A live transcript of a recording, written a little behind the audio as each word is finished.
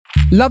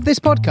Love this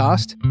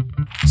podcast?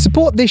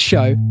 Support this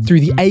show through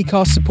the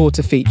Acast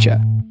supporter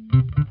feature.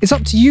 It's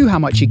up to you how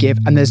much you give,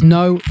 and there's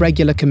no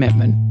regular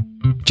commitment.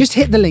 Just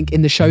hit the link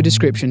in the show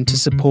description to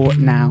support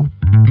now.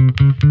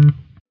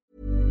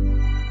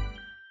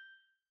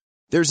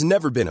 There's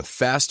never been a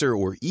faster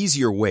or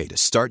easier way to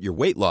start your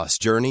weight loss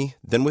journey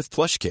than with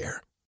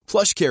PlushCare.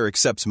 PlushCare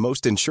accepts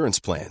most insurance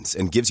plans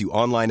and gives you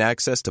online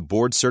access to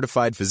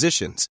board-certified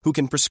physicians who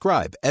can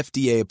prescribe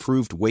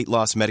FDA-approved weight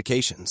loss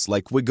medications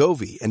like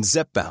Wegovy and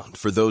Zepbound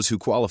for those who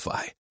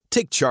qualify.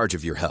 Take charge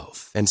of your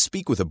health and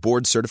speak with a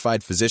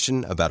board-certified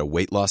physician about a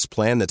weight loss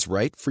plan that's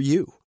right for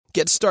you.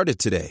 Get started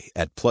today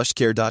at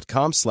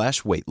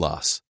plushcare.com/weight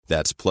loss.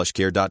 That's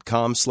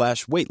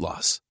plushcare.com/weight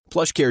loss.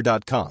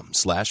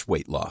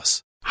 plushcare.com/weight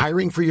loss.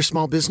 Hiring for your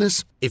small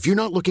business? If you're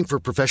not looking for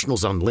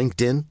professionals on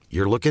LinkedIn,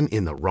 you're looking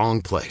in the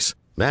wrong place.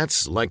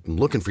 That's like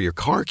looking for your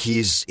car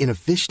keys in a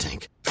fish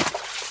tank.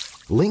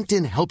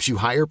 LinkedIn helps you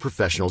hire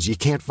professionals you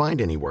can't find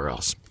anywhere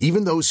else,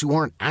 even those who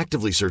aren't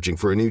actively searching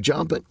for a new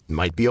job but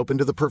might be open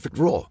to the perfect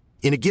role.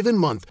 In a given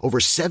month, over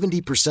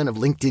 70% of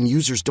LinkedIn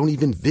users don't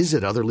even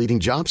visit other leading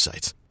job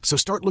sites. So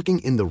start looking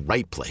in the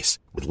right place.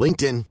 With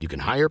LinkedIn, you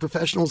can hire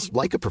professionals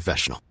like a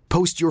professional.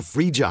 Post your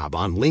free job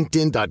on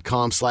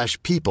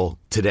linkedin.com/people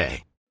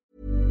today.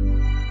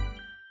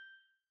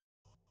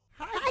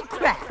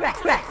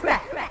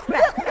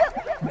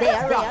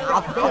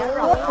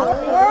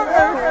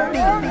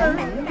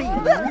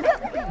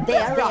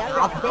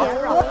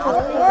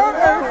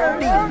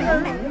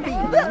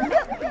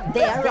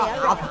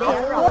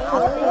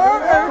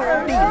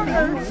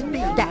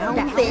 Down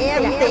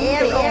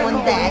there on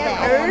that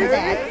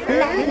earth,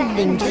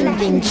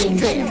 landing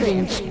strip.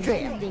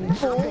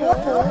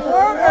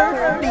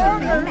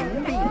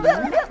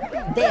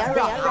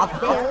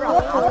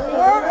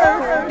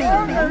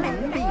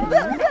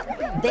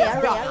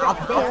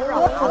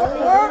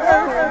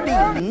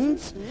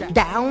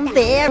 Down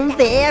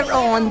there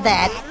on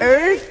that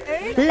earth,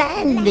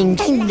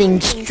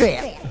 landing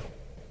strip.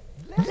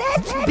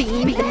 Let's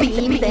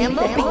beam them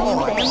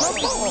aboard.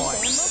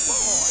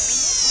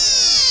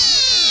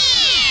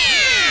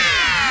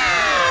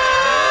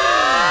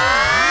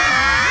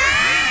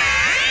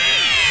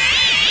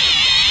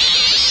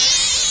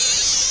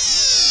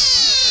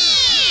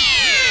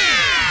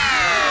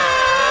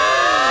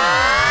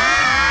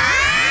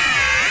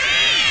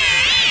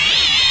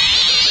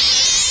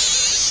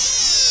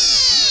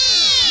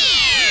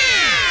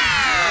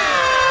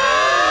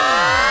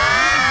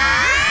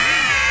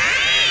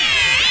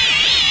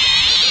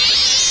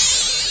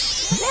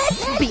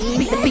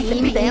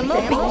 Beam them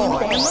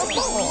aboard.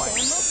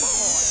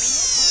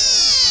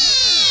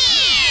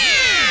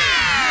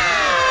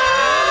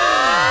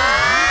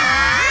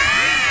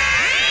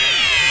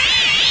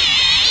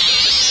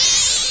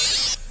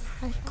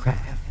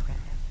 Craft.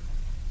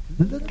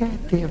 Look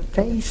at their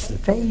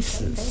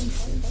faces.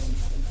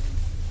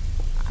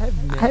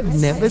 I've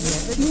never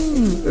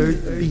seen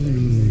Earth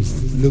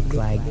beings look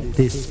like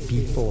this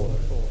before.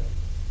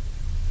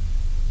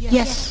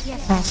 Yes,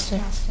 Master.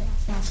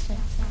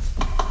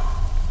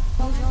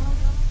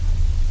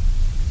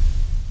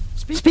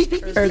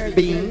 Speak, Earth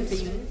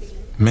beings.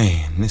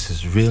 Man, this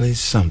is really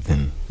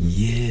something.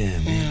 Yeah,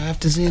 man.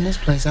 After seeing this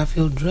place, I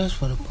feel dressed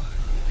for the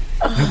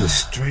party. It was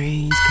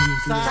strange coming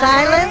through.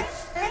 Silence.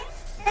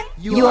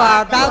 You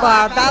are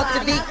about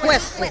to be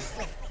questioned.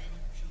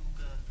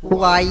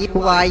 Who are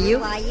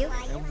you?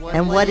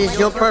 And what is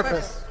your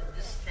purpose?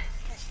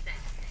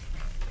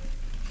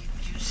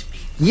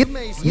 You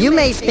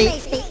may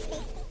speak.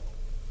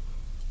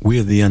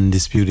 We're the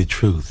undisputed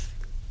truth,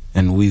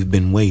 and we've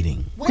been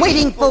waiting.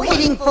 Waiting for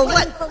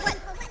what?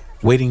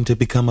 Waiting to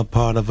become a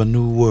part of a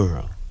new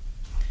world.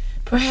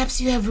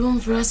 Perhaps you have room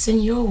for us in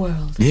your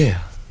world. Yeah.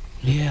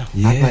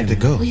 I'd like to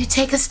go. Will you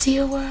take us to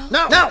your world?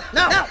 No.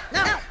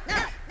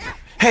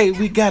 Hey,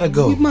 we gotta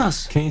go. We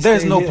must.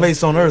 There's no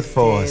place on Earth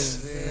for us.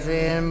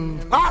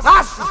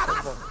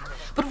 Impossible.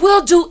 But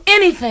we'll do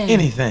anything.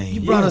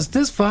 You brought us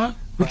this far.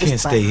 We can't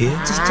stay here.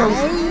 Just tell us.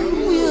 I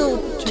will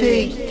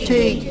take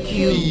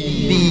you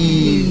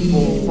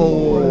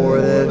before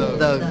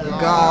the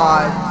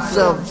gods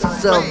of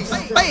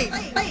space.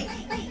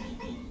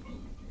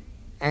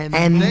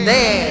 And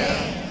there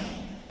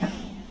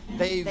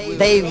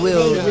they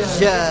will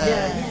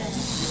judge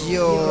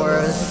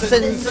your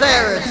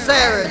sincerity.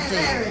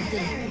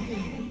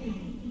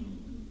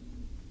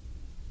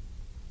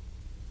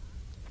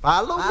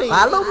 Follow me.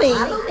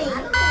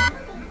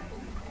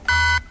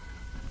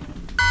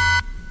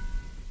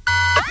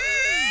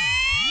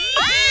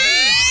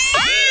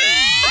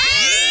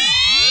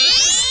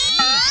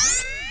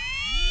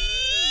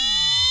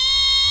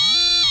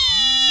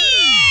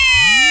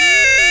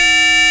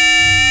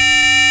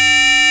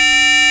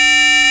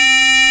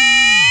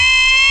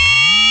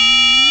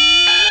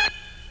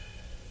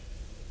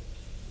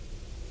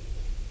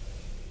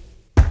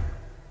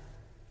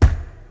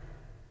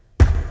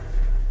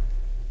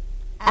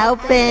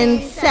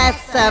 Open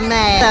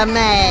sesame.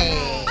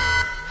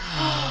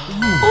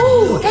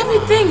 Ooh,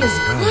 everything is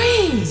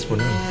green.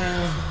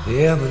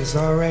 Yeah, but it's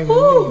all right with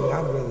me.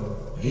 I'd rather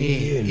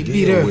Yeah, it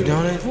beat Earth,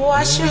 don't it? Boy,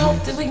 I sure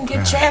hope that we can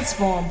get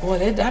transformed, boy.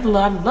 I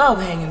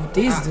love hanging with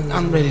these dudes.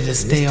 I'm ready to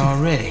stay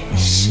already.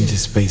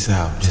 Just space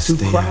out. Just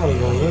stay out all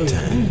the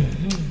time.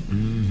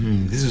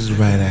 This is the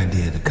right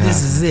idea.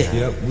 This is it.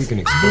 Yep, we can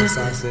express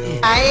ourselves.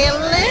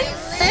 Silence.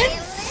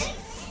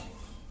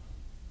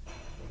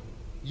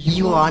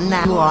 You are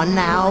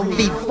now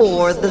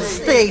before the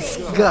space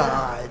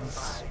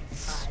gods.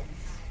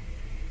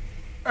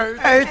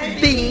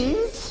 Earth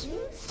beings,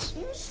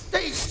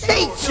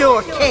 state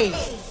your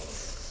case.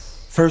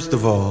 First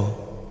of all,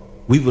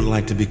 we would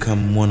like to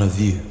become one of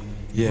you.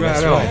 Yeah,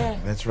 that's right.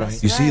 That's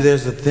right. You see,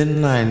 there's a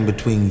thin line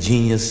between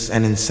genius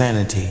and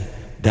insanity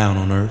down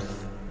on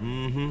Earth.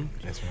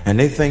 That's right. And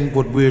they think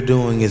what we're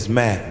doing is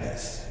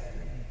madness.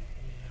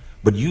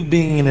 But you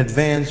being an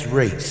advanced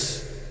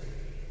race,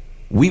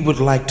 we would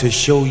like to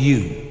show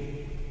you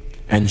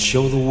and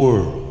show the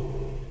world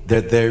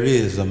that there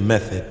is a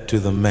method to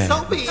the madness.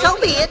 So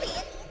be it.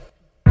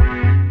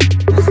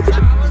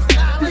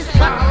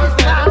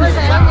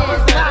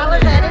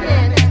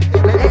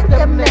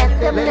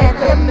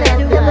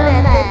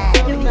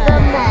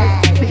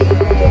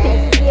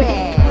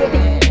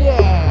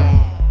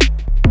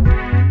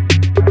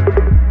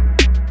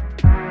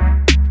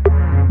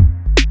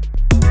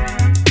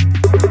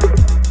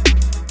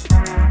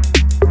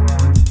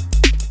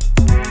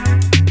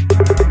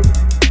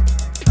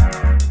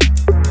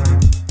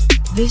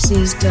 This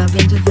is Dub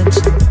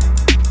Intervention,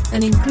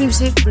 an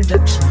inclusive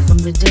production from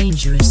the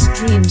Dangerous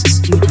Dreams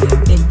studio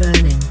in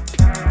Berlin.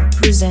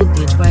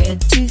 Presented by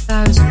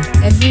Ed2000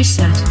 every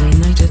Saturday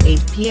night at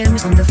 8 p.m.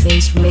 on the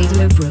Face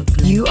Radio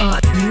Brooklyn. You are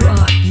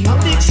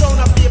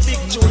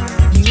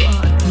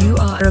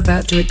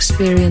about to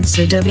experience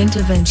a dub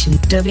intervention,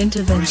 dub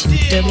intervention,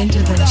 dub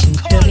intervention,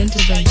 dub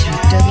intervention,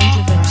 dub intervention, dub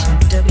intervention,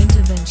 dub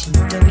intervention,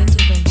 dub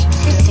intervention.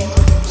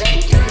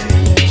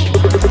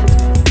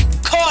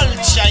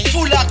 Culture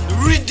full of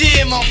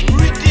redeem of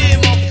full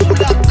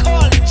of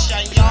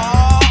culture,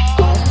 y'all.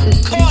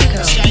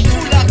 Culture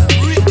full of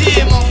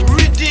redeem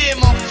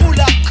of full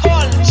of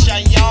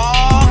culture,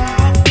 y'all.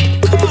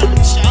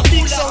 Culture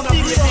full of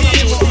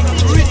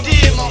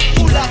redeem of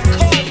full of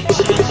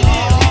culture,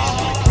 y'all.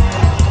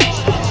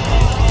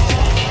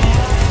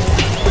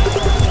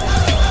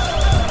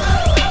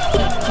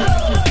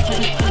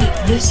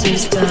 This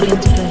is dub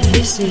intervention.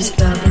 This is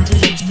dub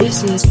intervention. This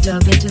is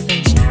dub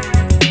intervention.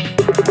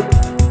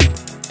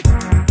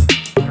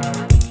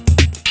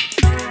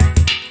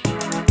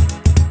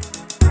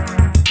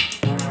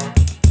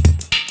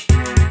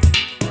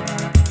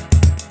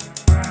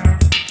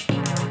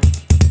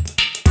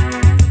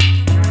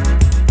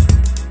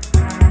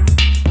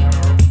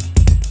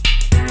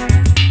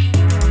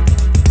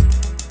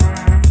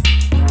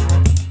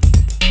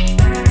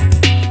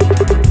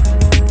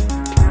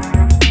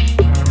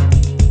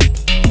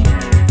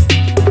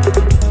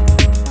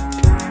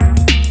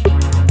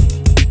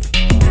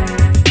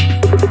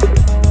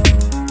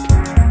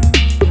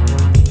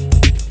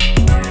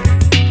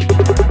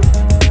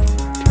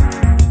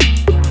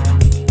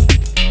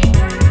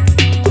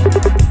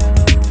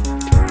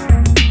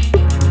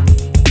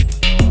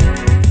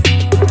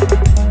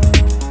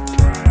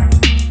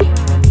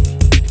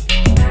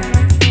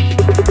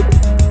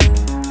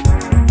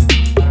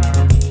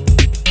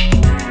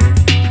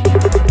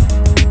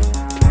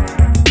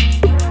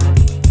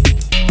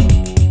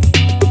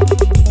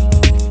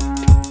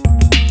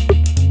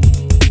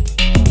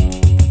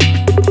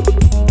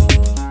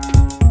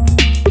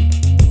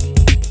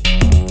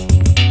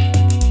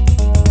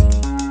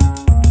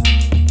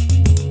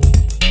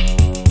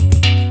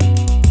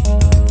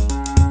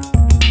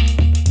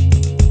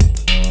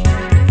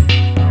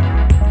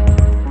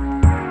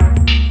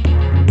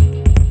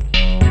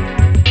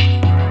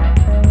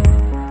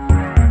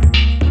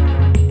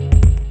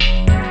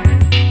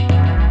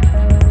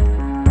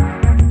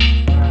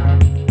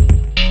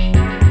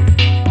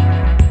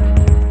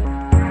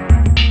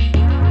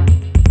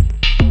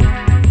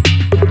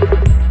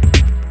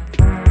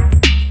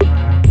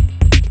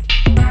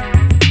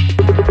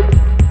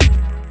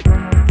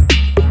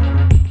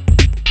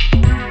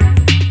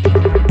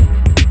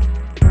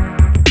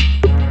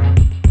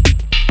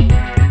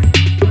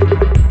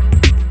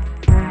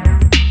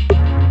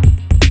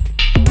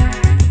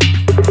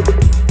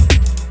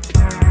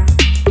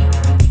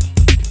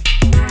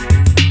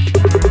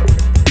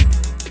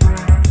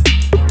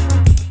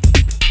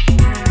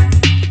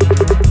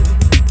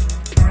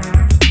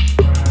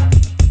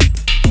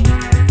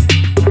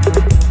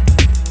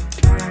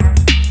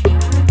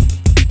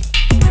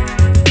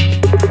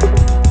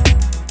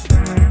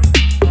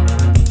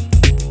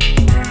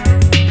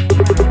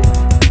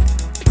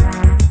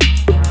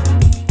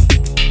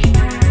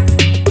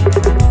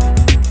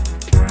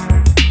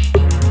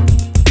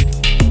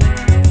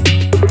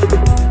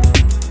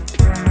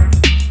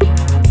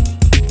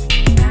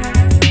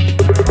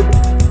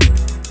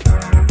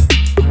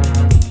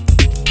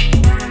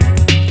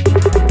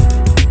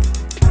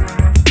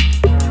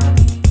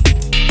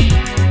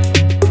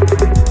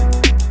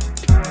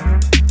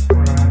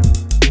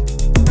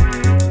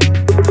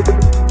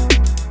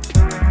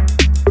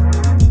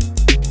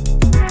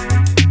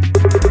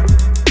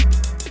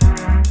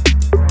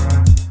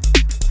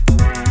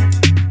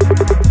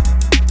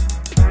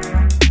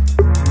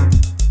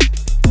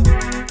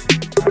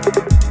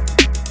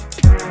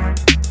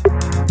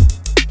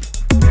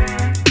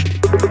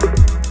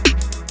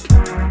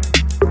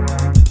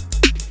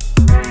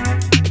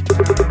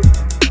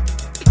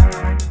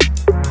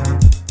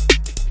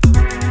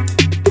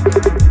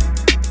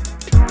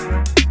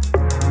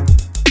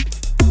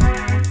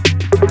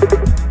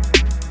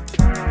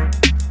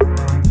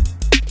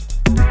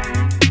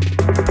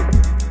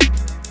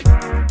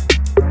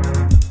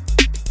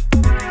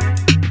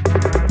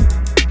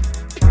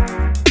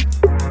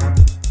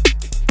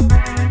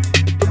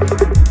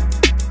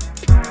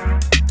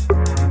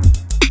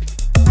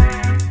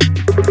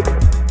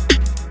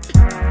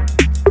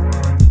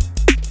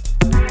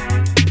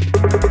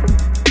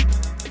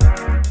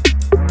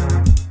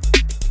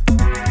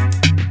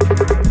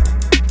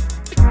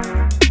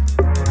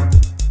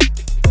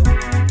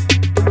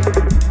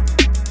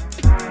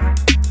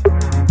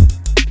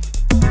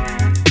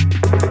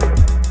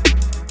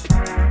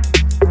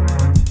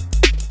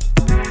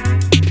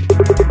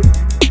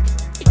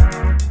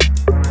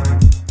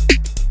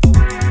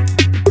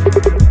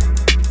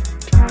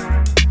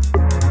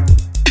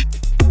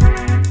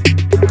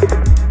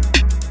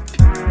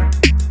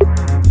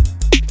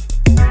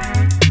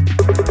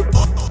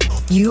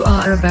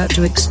 about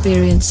to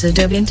experience a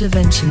dub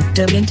intervention,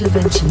 dub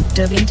intervention,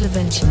 dub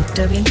intervention,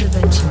 dub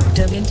intervention,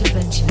 dub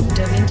intervention, dub intervention,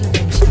 dub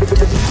intervention.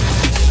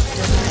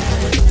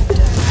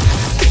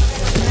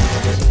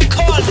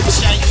 Culture,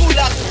 full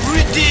of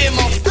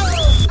redeemer,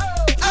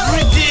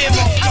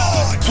 redeemer,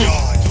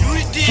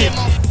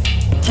 redeemer,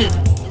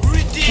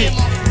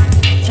 redeemer,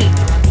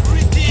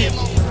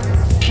 redeemer.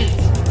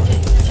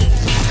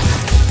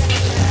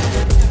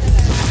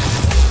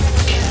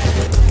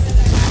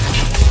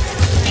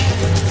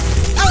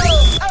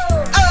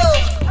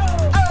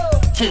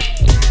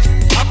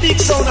 A big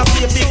sound of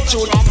a big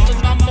tune. From the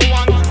number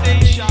one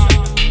station.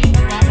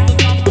 From the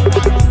number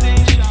one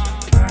station.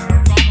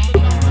 From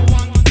the number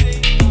one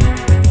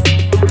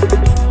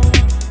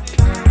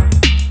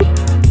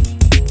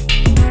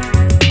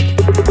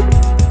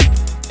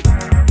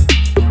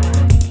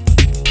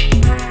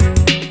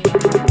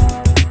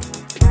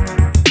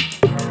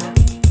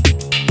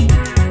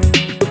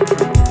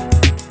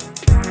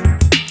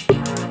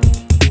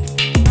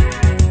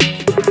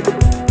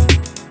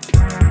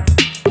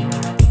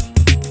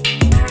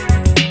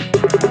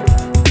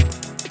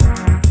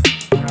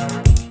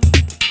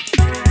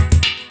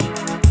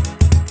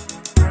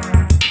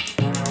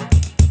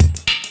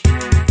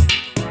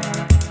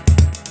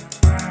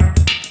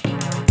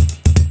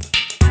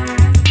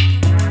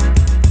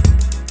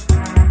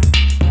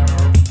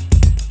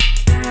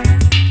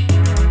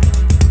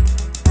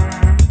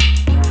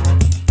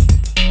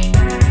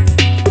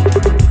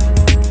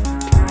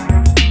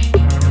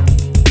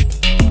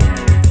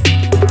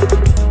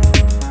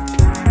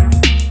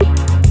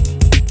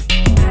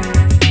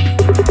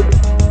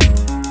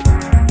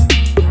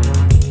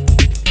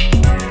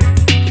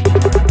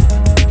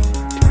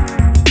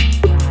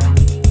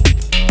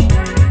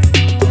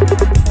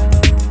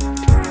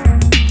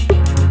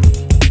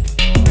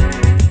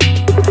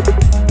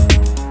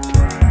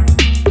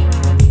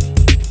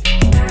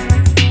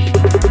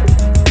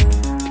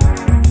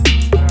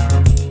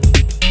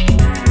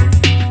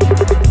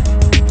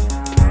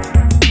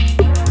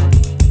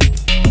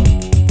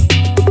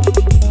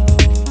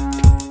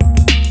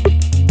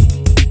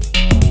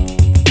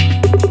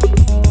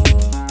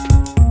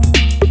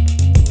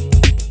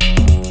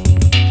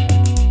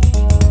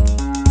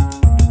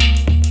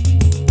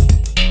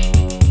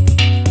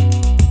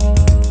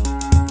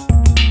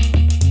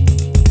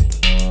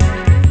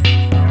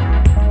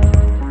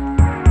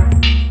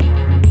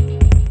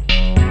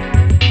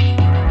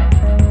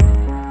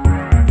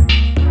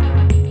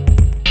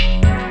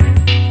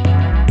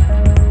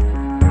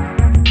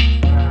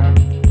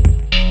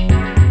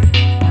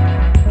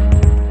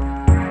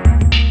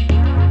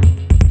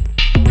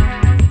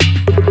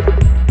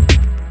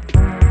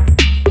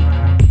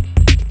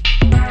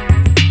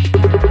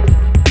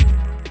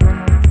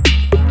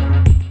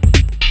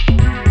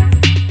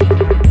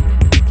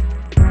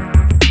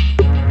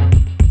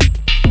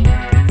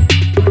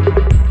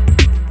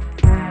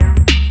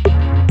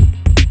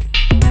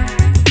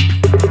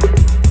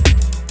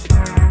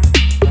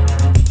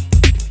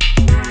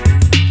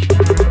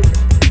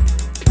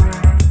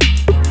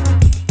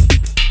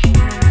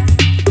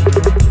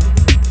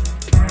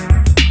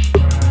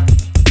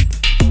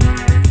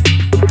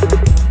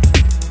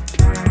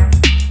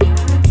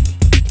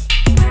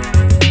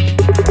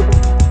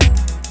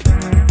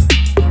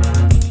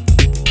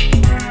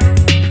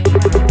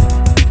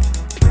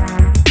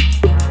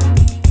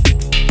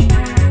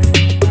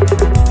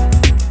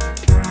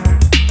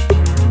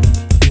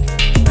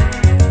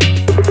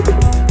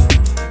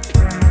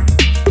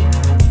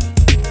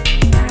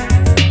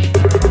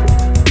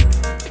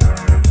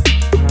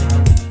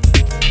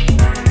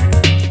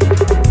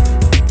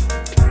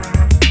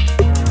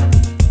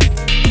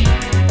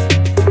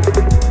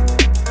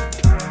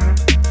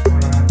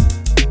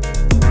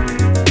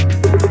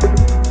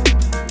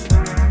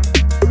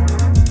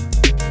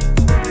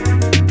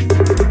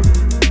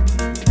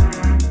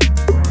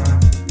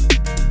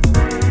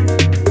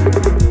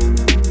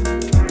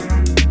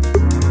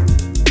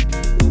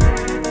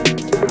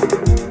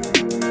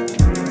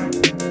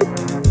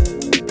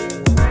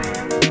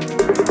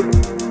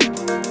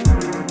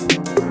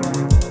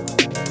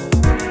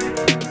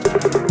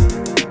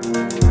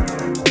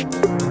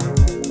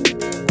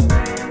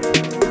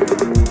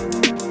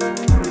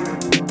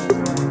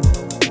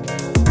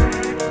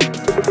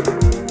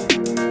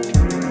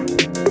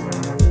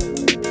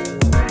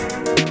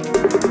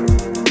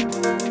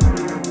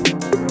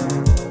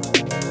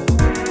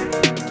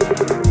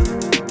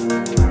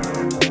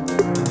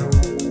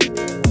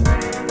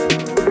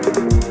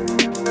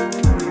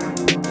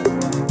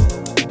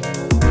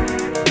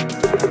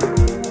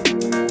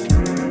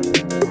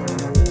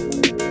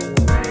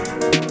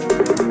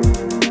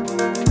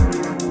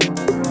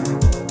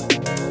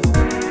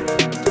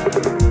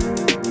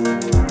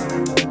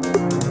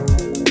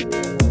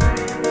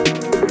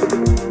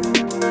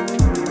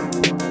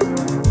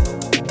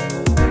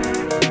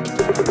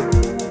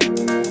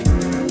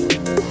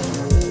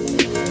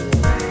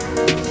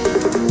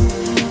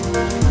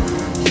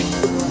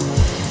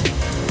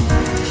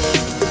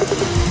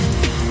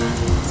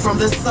From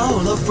the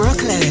soul of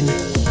Brooklyn,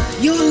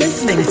 You're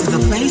listening to The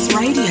Face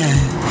Radio.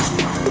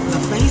 The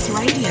Face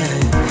Radio.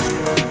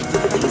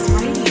 The Face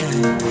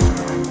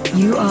Radio.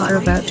 You are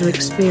about to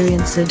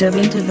experience a dub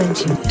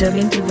intervention, dub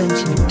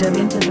intervention, dub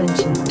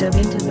intervention, dub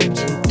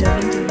intervention, dub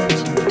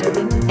intervention, dub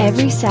intervention.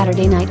 Every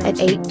Saturday night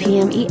at 8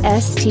 p.m.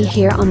 EST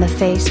here on The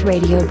Face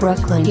Radio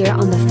Brooklyn. Here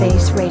on The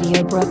Face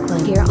Radio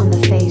Brooklyn. Here on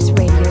The Face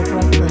Radio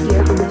Brooklyn. Here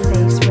on The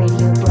Face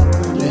Radio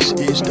Brooklyn. This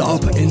is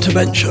Dub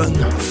Intervention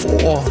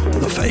for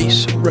The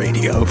Face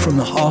Radio, from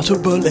the heart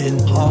of Berlin,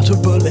 heart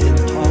of Berlin,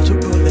 heart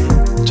of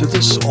Berlin, to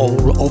the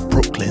soul of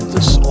Brooklyn,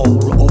 the soul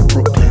of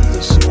Brooklyn,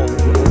 the soul of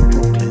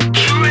Brooklyn.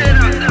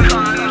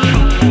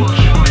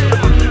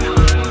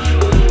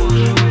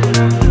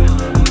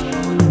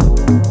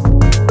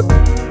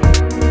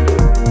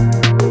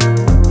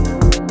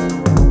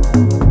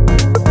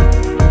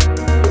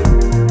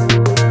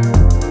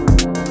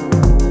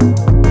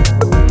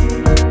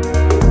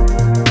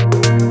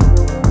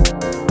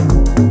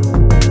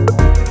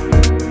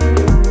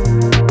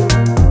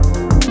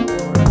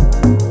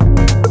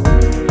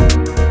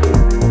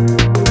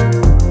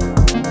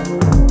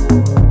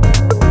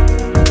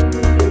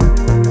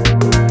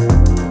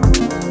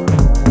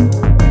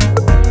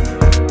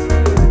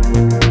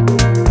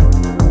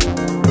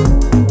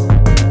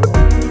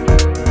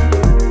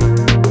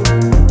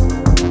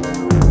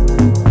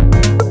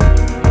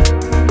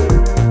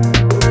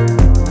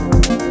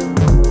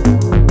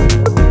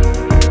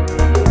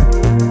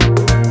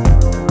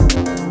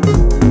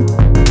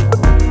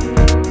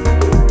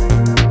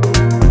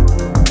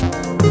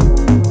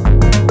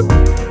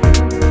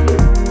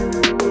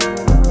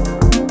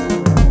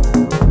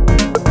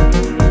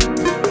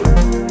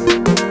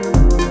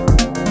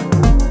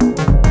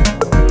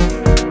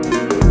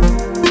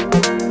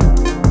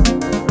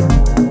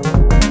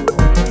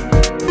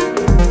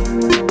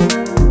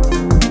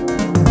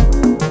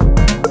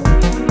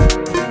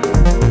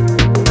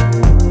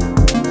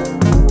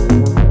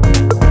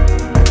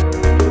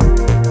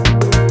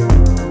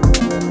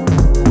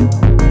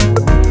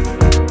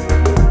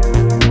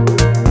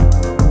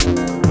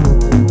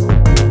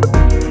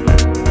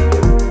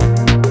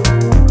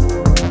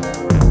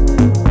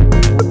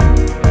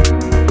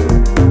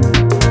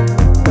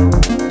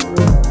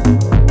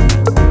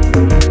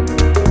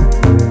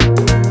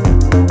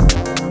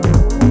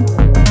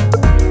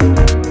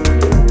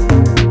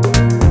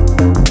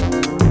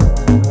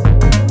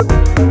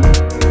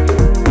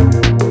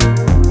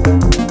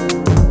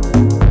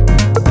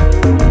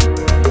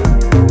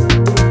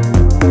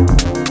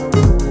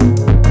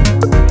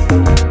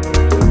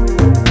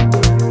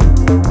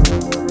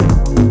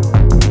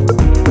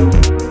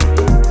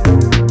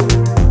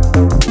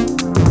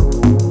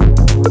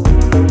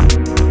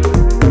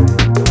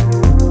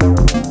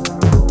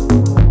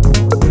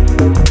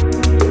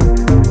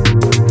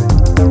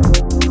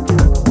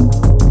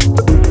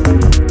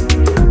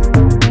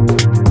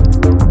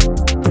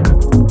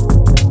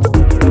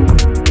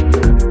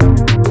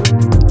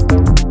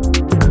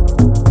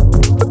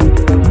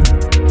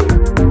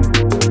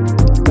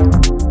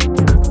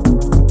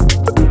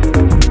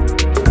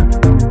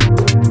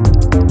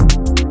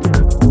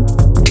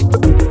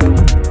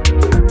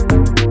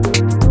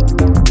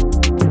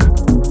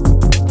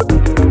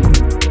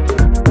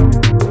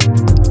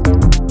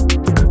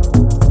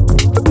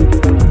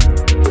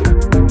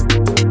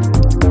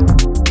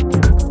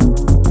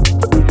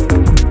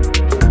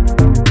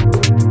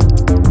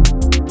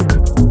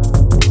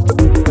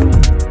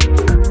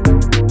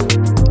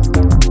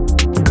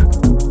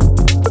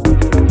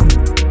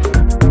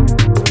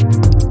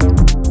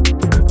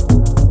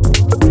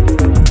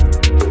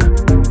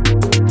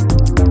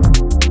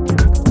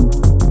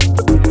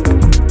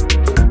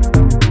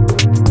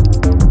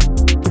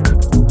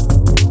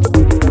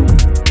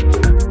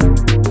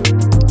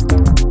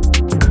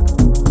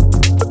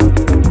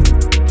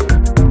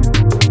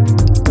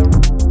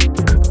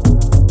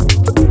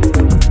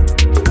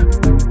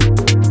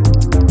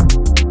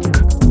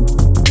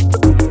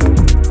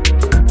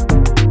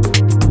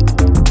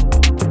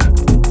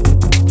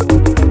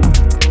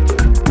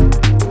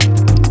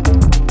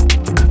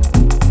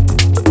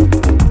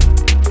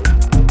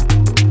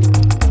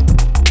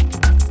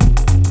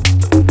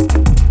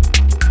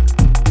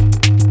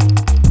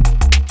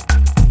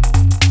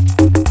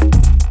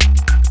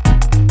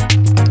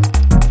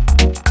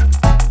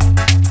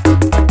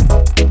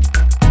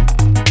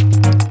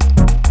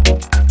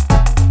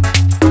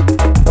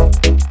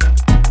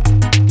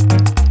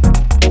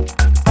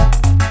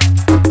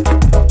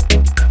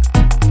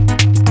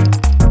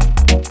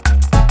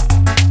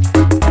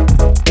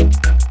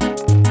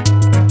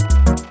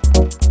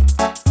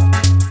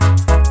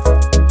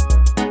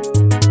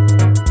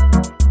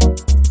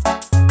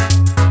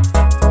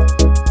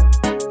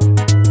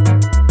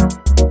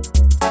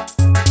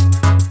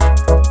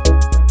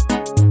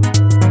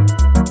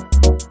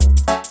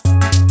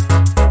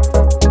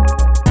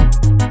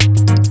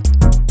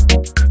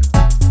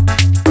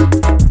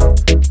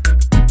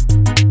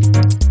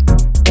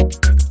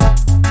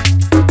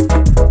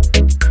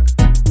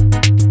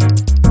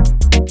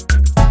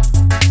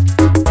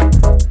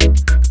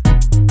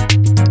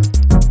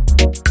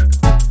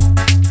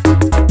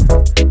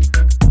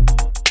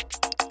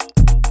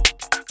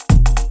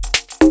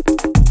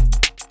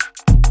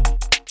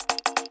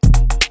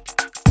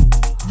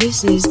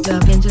 This is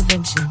Dub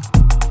Intervention,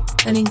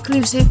 an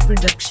inclusive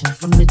production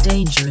from the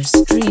Dangerous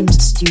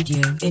Dreams studio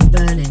in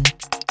Berlin.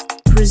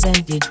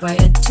 Presented by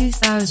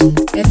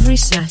Ed2000 every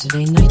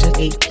Saturday night at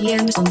 8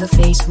 p.m. on the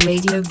Face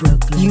Radio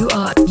Brooklyn.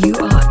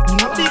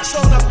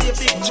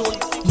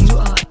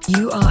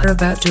 You are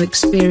about to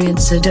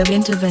experience a dub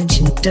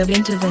intervention, dub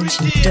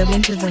intervention, dub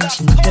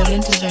intervention, dub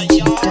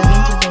intervention, dub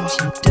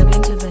intervention, dub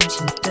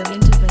intervention, dub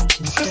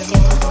intervention, dub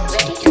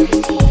intervention.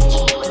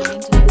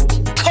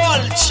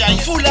 Culture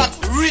full of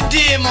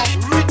redeemer,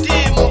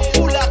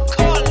 full of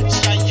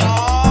culture,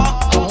 y'all.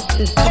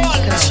 Culture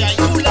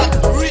full of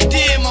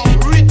redeemer,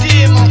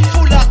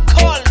 full of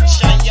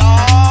culture,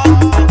 y'all.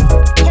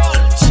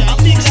 Culture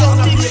full of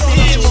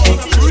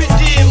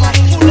redeemer,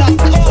 full of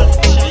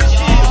culture,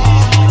 y'all.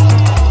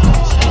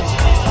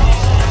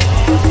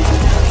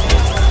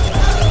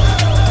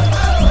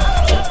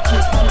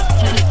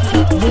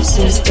 This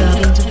is dub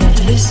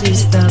intervention. This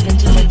is dub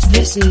intervention.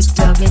 This is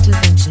dub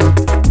intervention.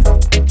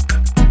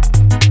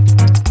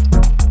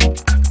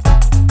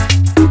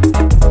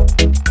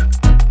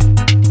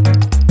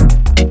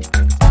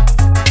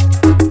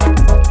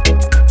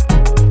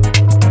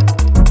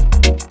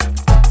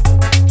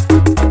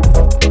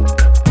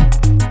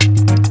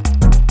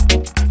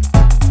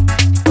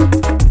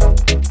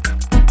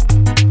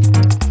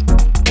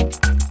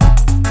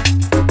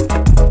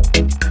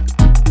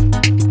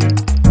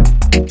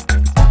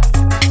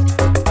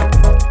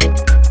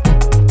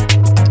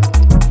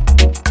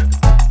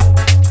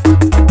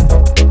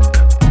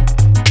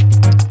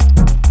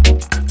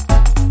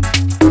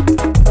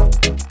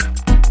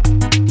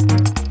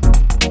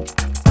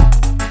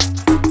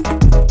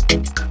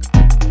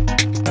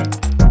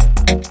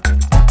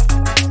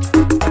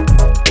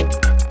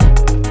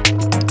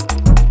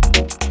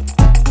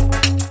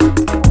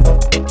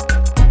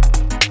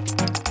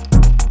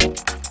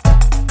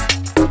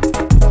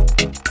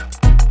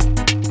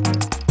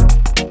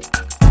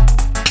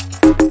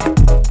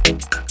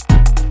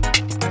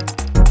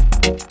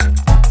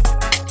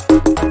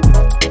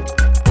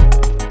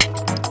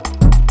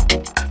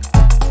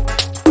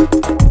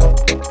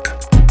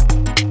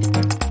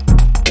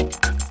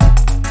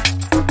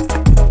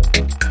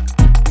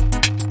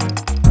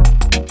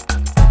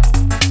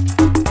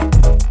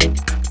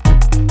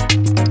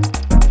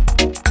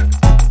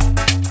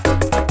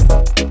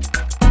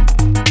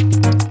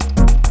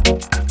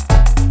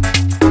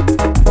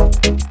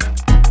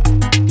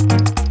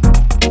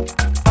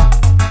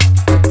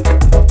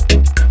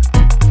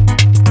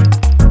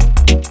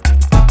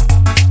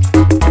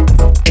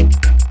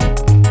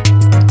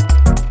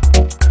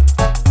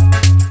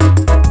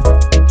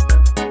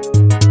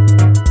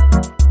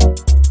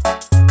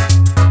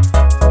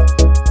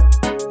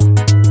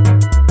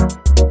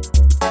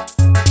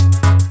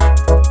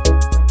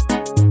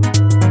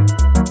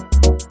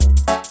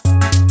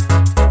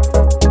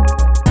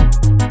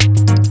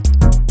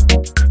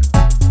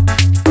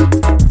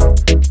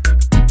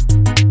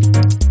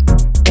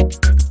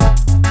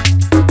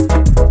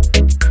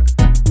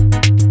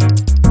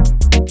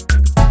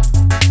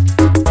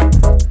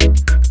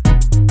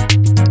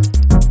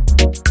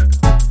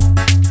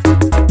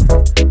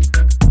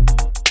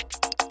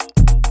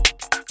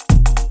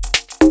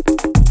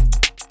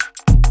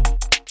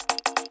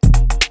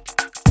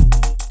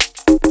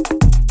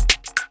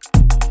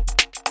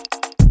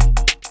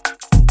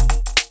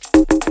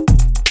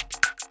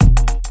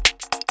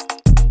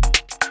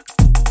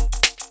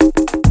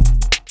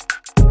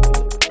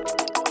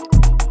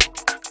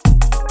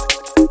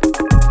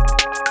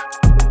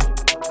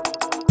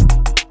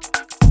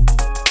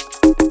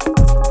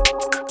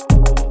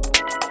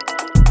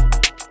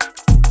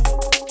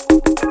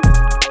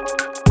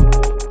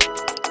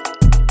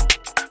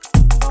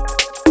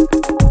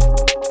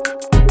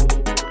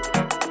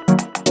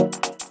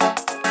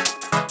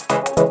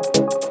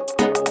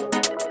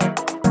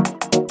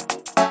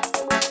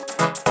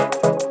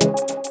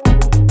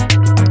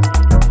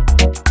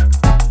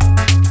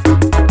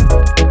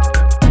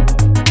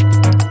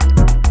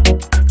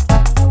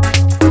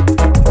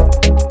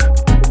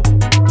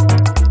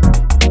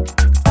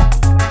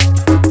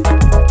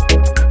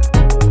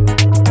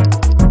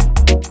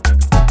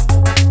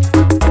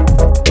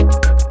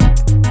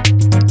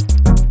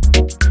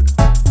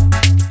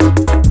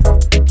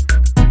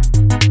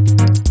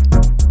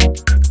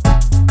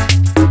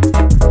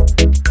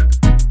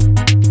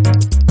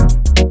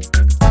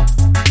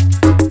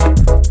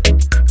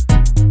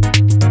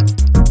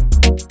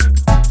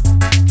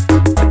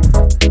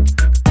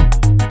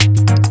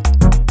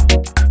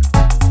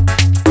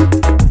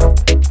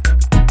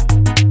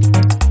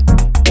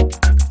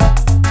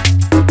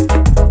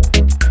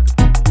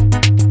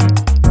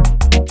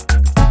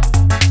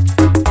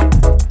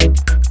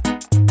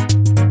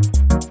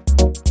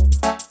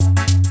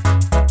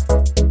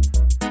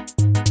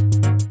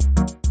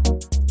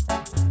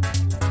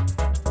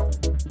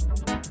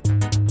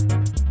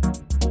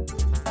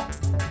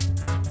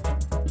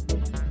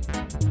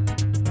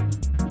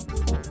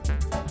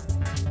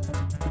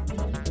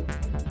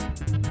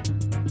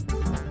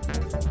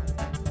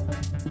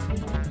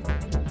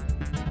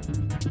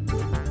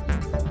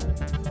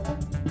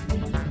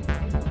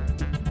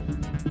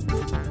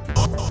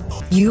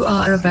 You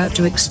are about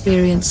to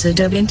experience a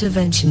dub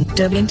intervention,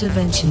 dub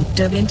intervention,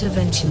 dub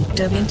intervention,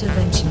 dub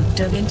intervention,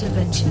 dub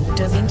intervention,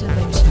 dub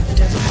intervention,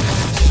 dub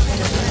intervention.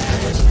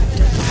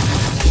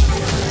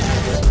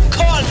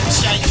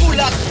 Culture, full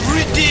of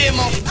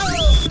redeemer,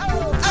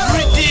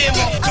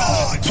 redeemer,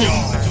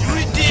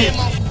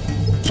 redeemer,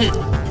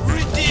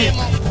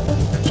 redeemer,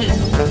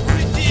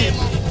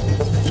 redeemer.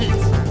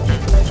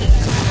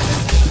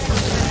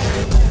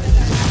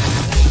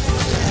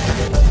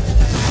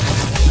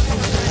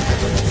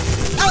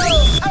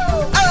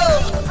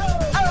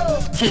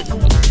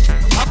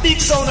 A big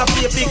sound of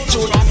a big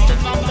tune. From the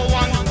number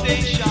one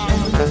station.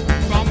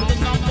 From the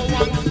number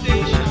one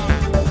station.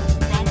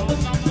 From the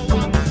number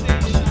one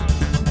station.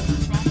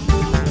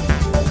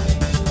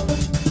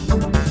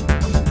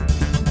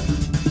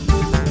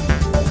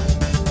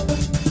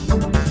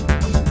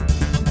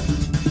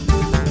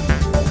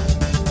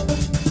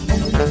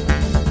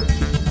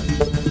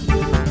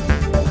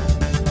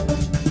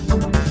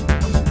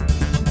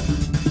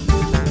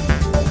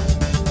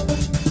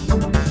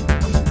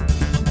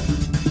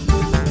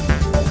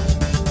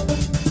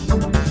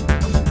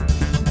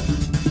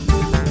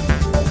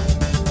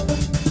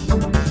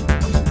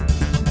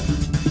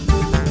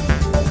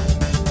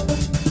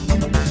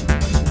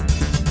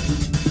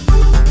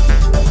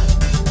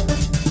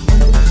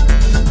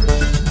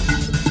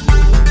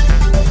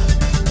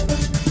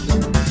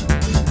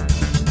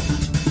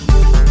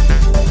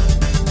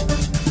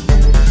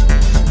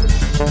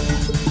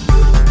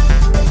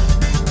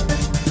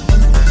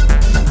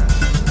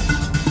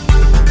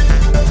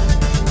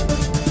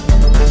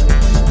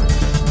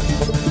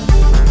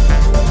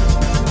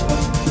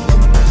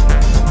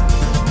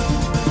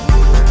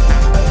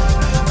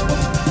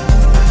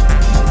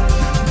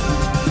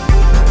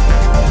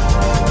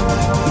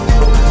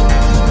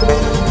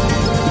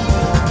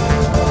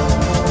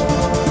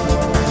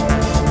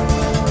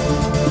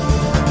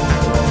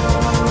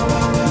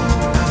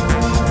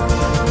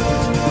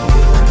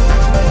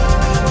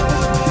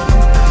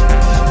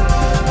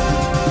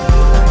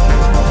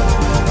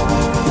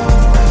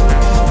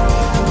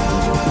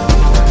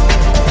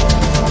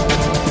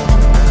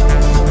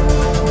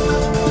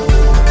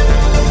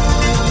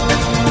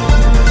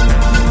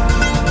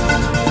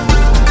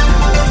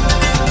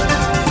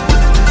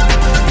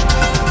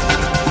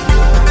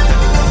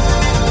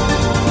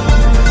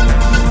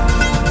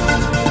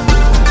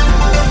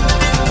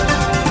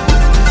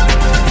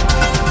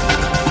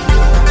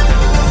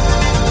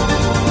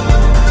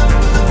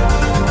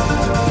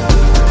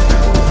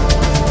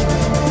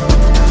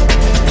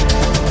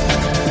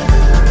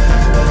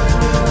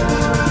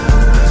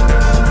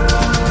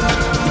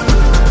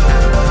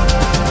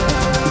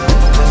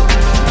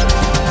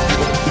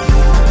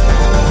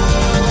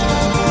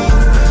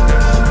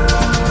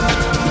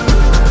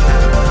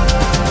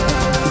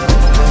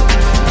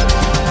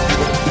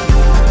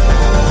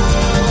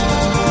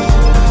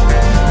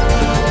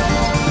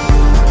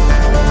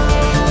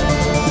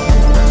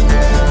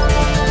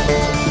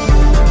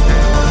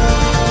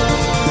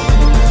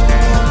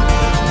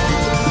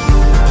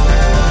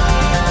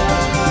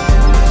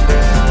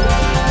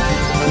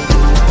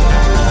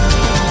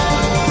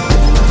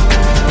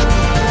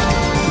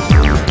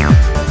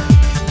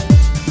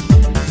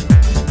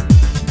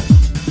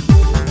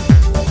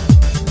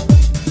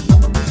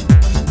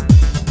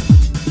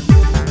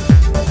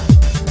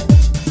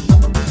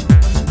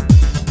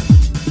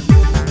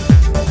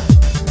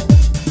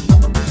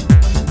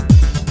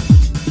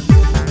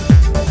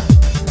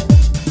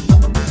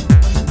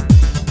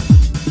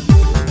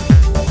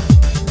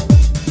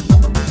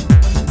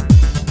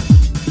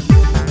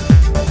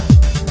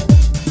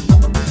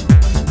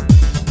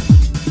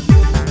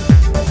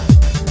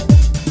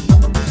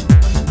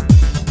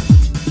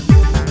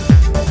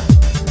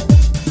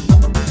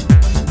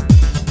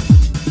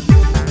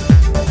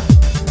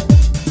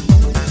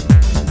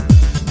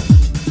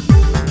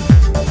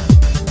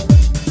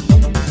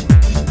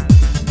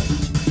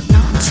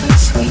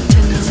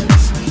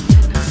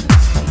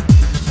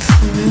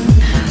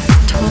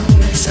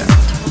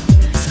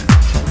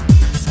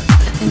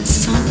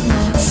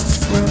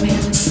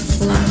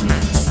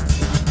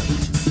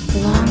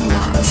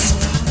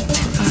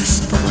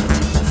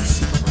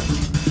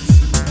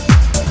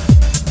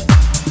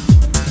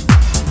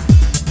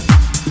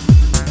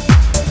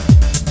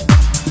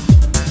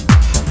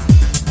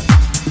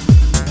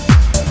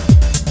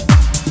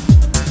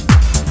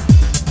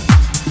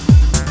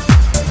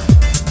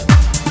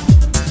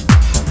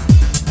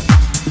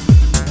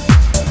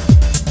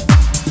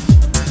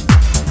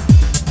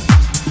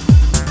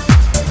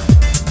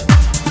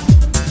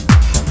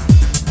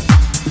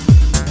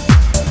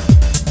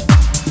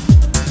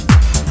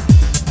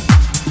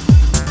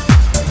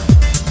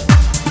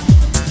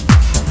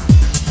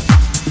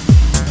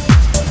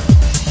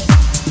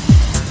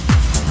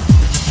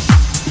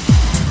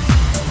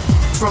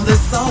 From the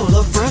soul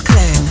of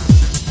Brooklyn,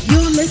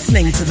 you're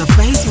listening to The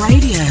Face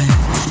Radio.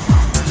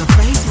 The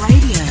Face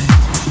Radio.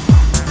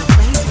 The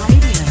Face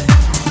Radio.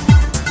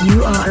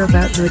 You are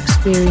about to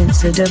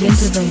experience a dub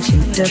intervention,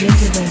 dub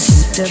intervention,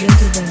 dub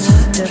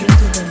intervention, dub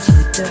intervention,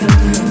 dub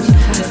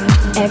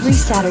intervention. Every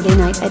Saturday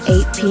night at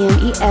 8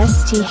 p.m.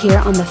 EST here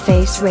on the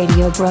Face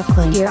Radio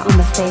Brooklyn. Here on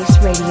the Face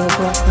Radio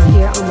Brooklyn.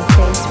 Here on the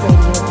Face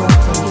Radio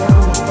Brooklyn. Here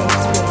on the Face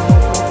Radio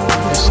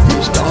Brooklyn. This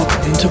is Dub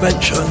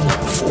Intervention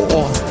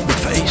for the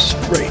Face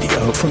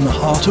Radio from the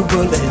heart of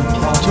Berlin,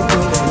 heart of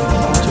Berlin,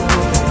 heart of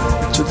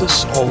Berlin, to the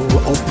soul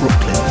of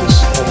Brooklyn, the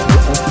soul of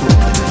Brooklyn.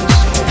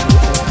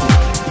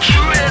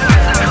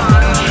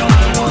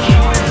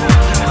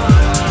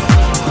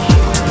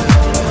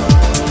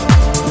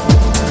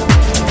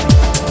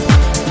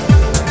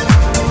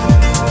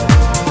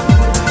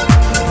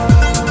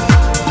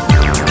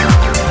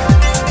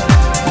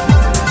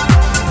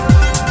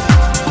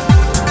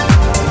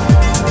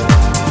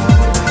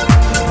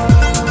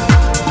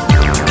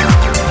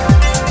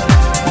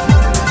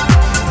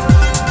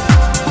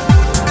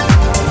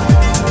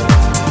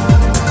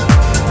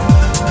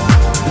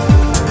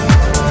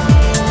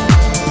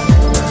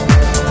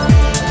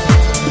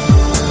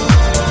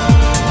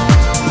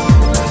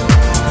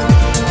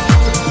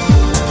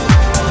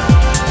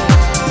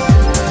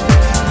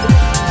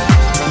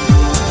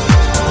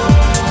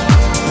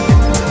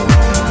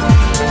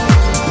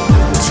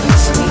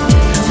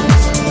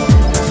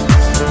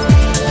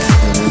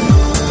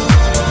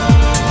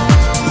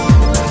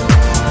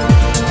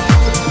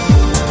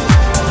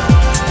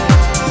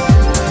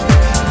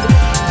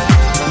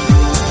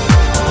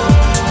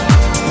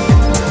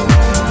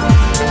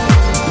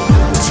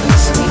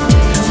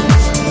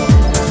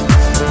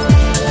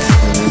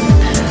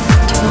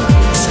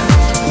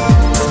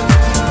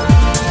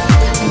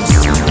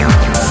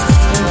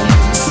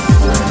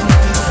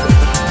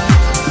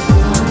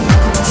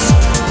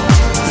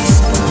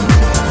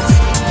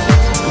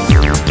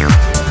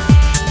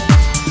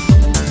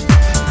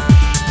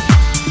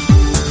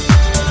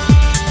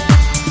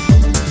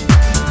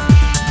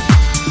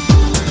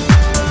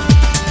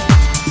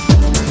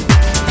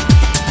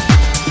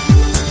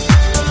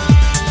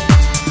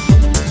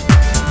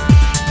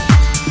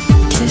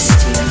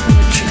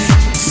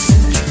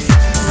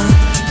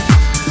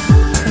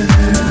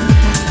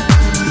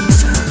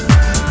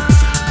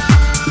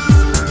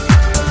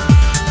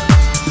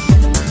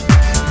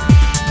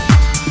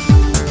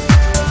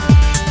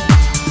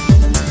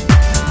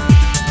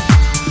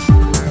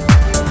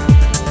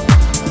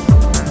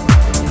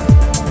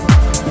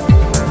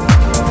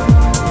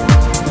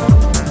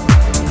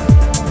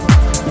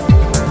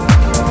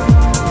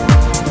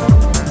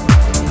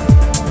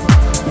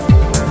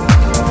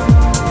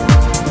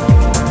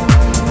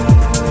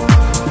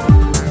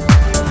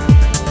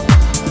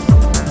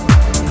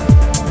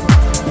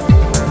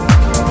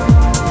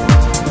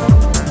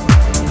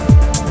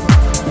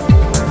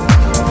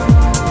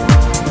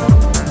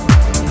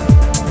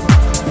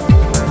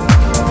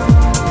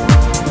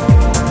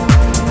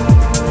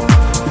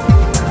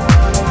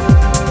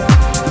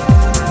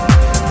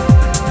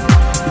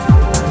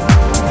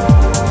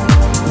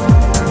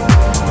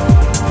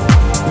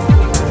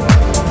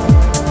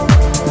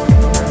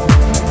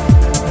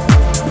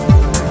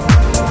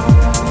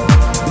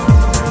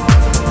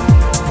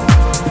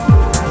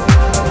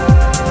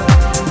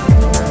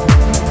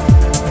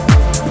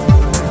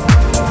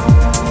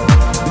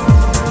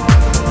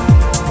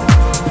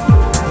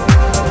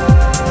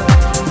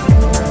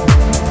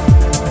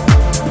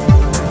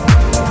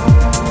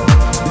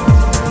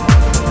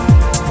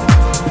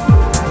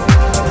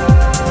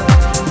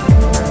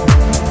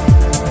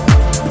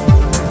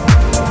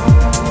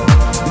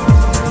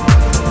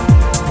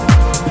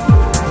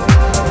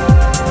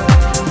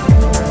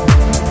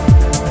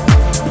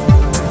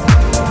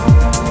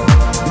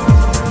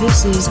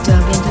 This is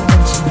Dub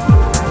Intervention,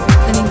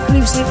 an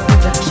inclusive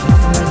production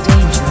from the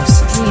Dangerous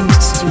Dreams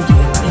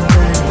studio in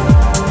Berlin.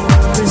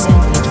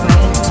 Presented by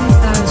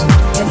Ed2000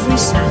 every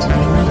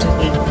Saturday night at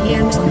 8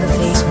 p.m. on the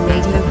Face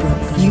Radio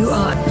Brooklyn. You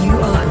are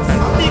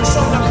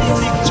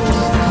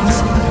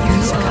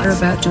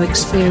about to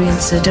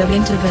experience a dub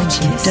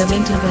intervention, dub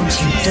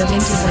intervention, dub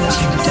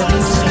intervention, dub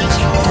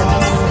intervention, dub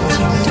intervention,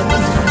 dub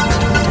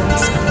intervention.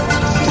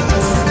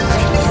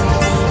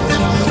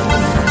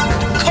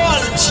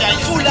 Culture,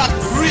 full of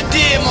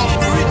redeemer,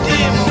 full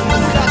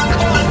of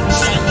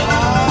culture,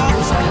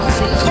 culture,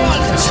 full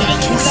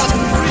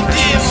of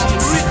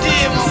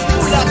redeemer,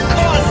 full of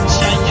culture,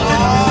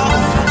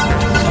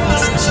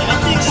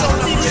 culture,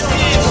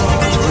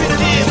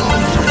 redeemer,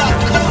 full of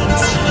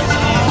culture.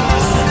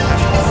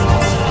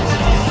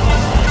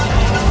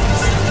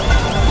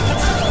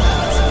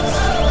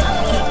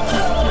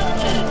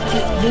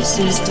 This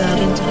is Dub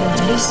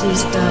Intervention. This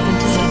is Dub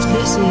Intervention.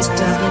 This is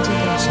Dub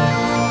Intervention.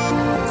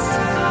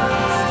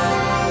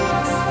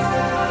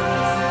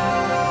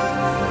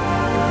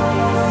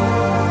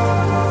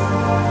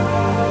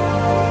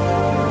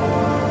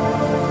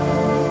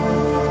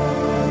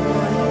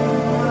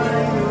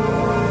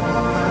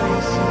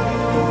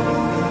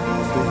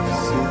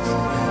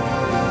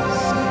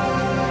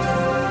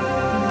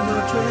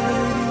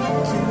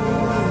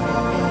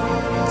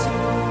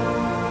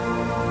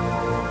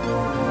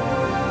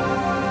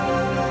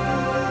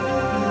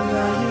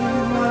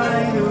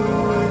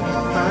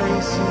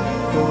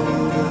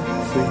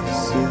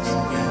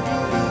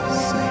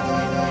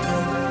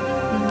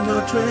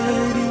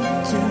 ready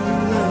to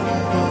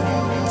love or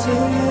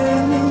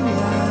telling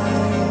lies.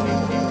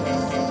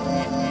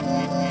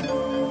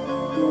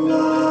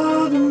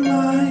 What am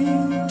I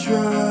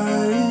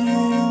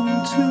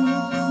trying to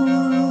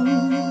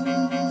prove?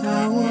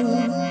 I was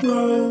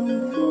wrong.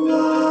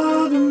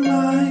 What am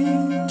I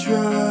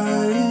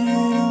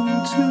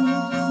trying to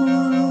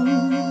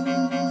prove?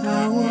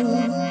 I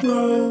was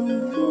wrong.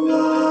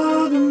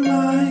 What am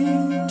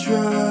I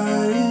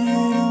trying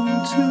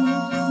to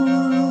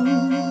prove?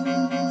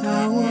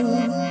 I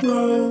was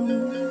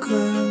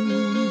broken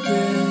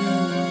down.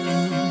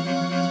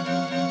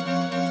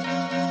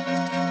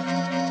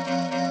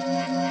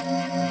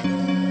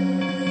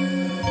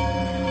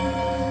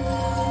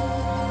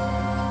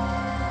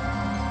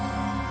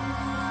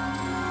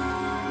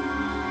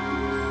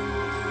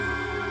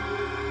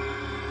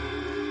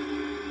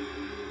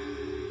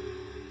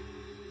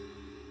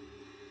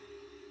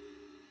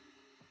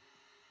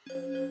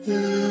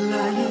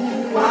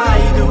 Lying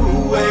wide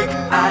awake,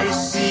 I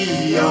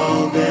see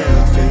all their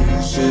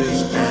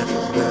faces at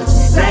the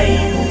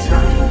same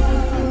time.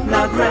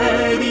 Not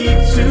ready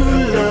to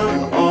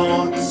love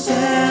or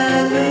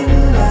telling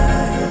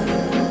lies.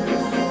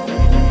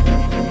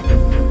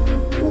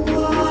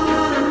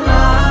 What am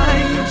I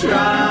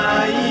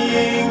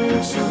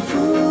trying to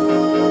prove?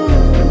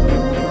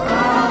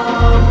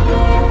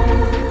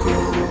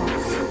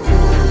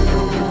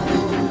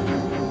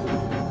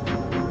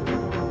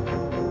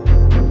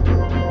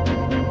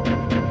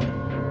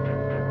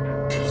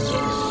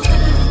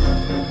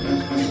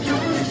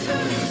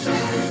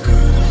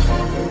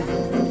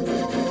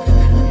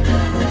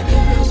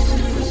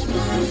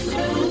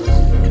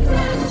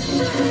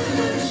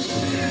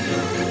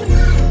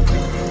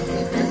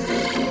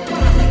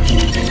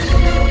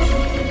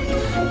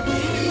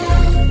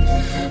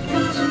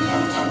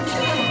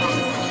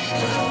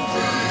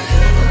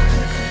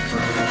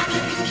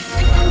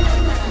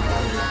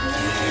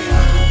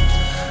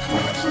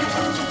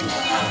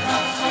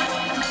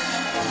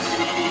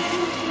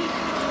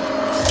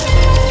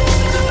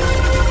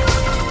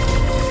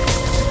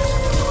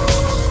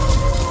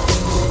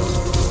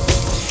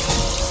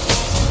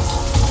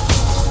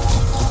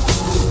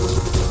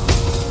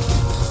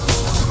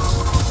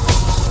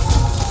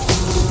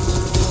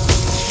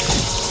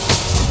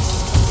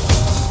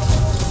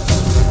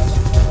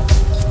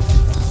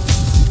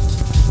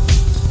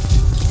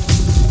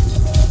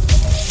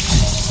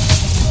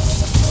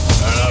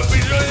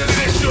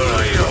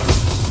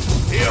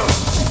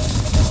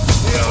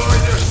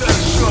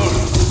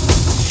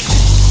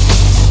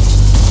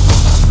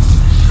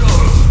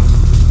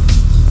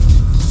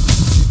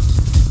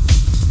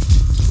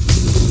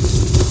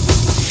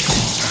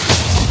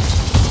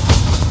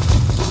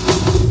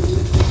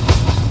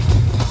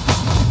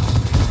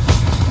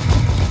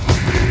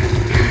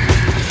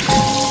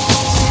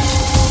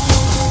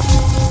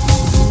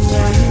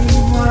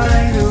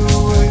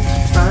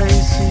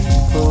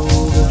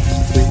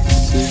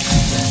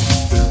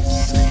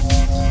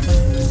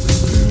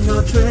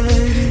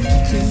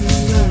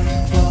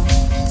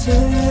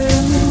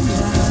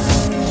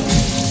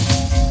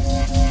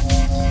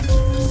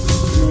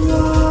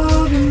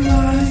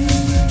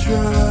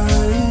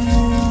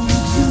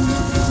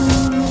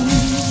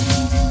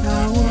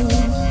 I'm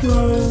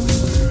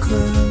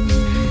broken.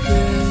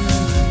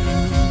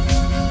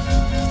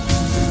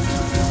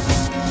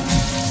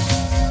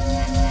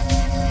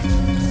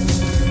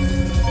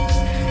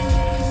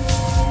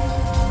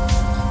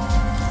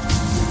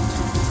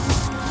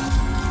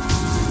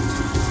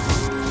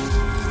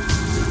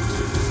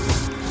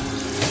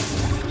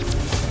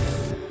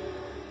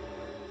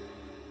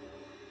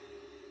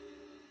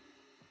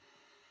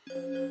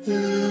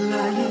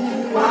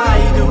 Lying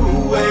wide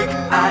awake,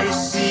 I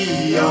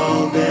see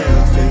all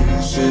their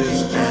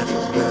faces at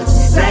the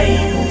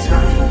same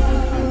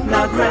time.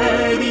 Not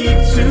ready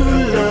to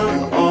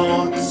love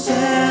or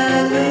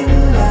telling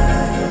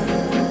lies.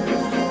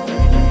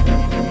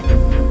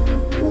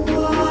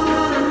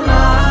 What am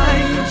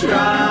I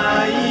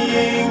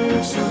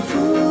trying to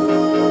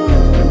prove?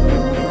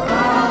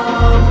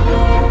 I'm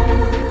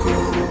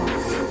broken.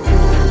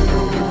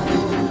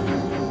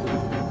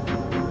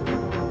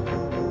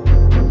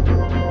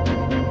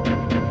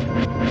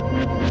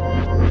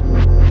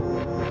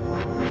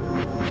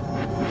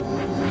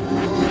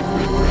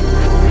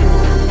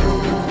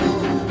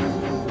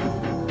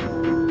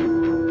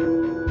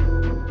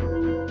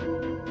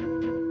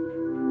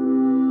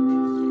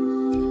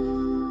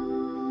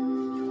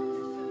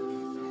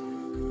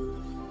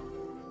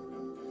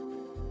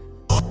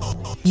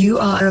 You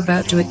are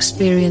about to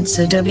experience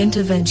a dub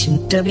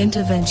intervention, dub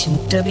intervention,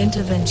 dub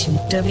intervention,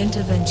 dub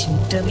intervention,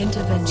 dub intervention, dub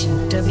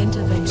intervention, dub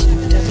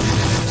intervention.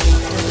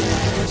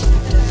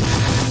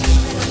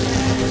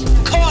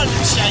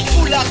 Culture,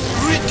 full of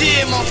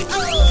redeemer.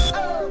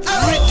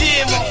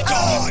 Redeemer.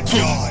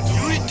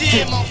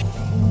 Redeemer.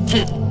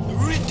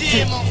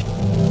 Redeemer.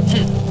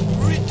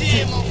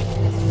 Redeemer.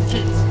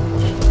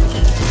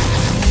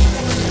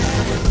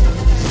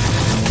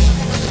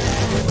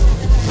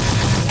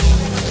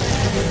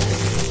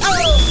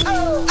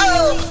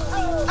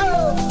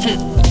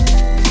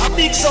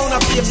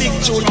 play a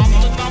big tune. From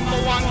the number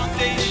one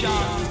station.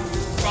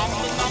 From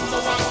the number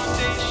one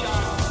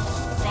station.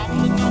 From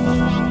the number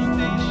one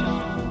station.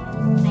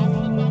 From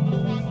the number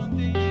one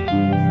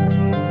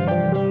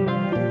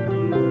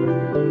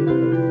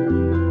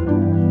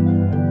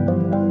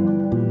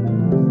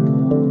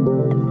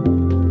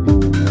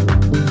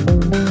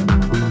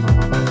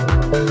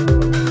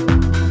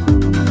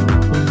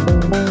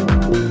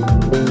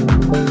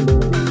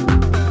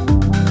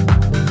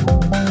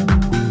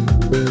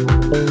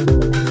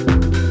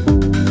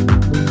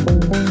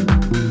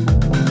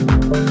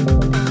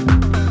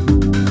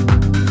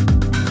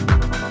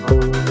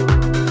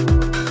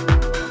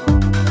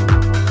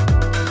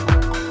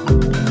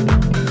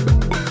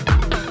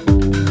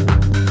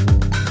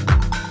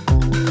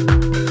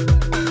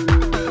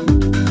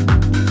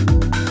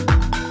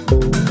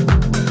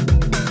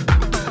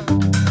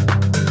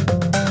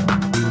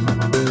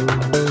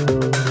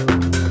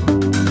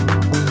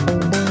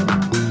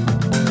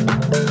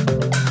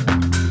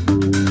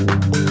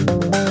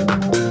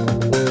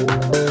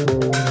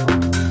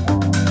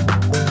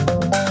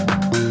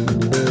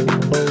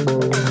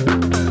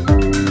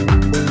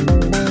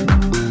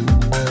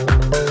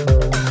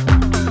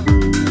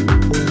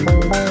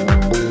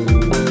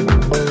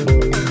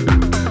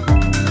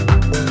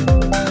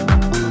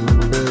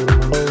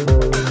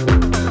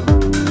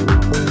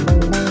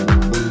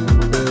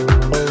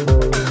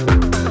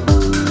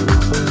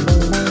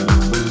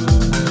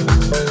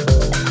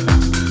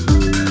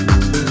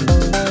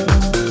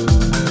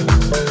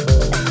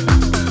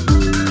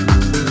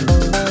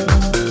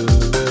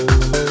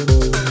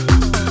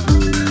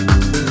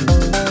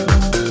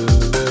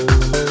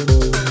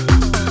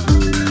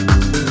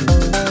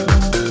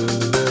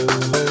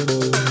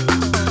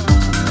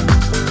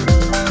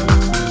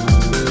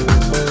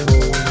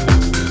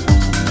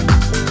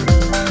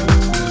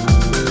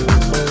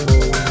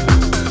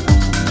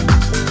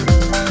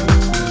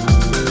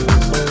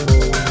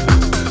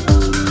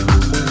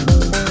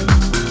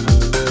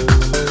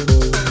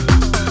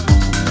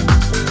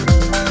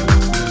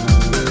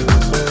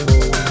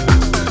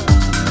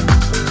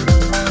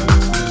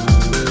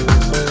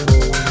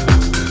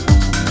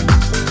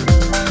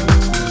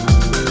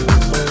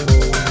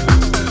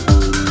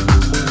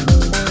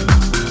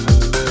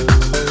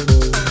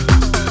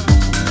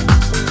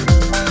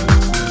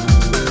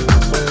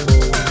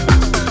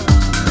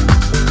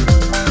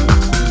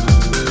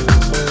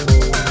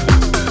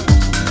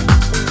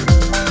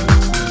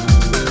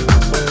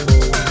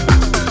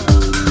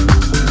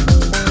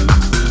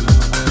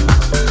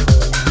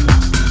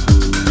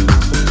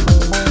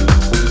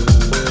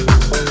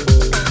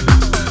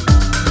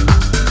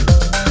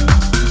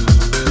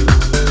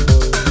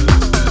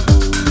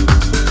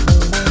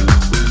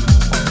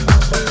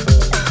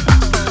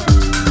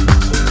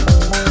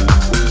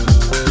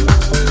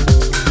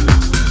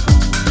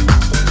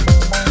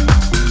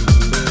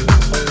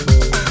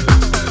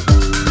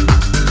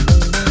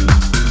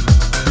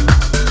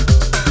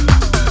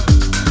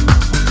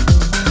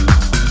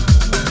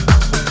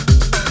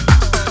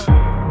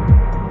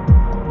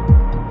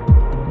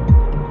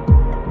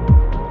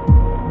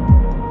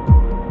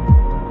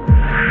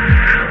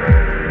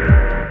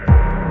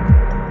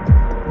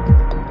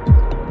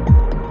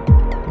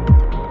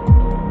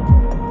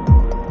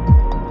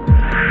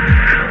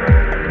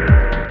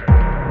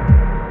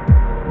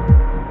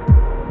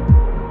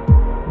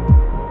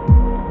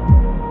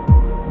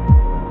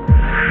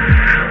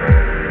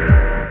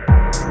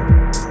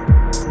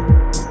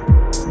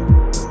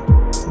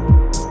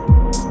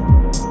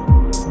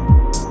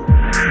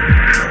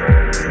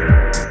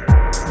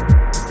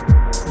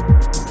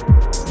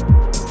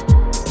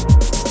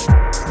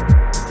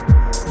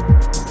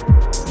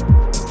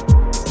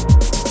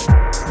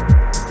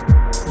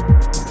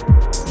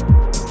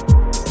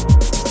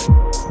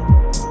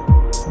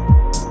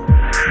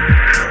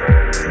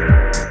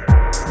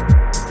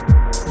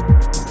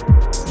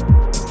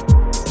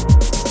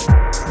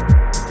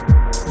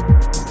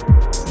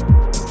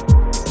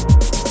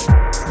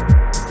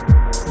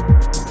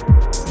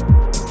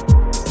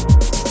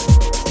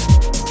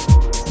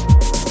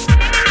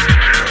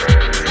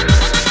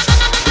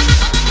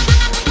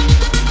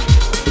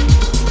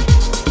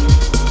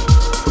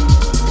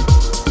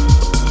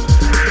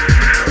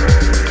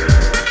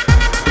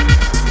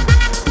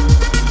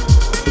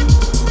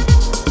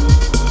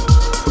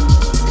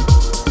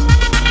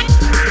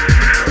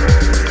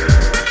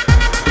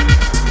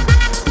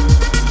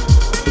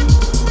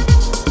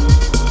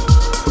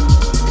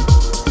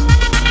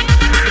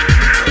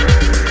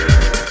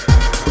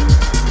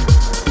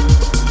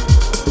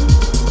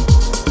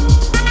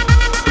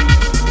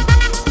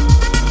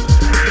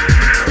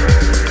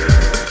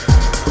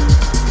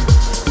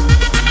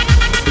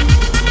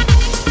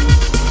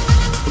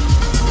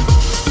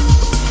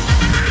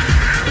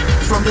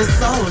the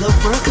soul of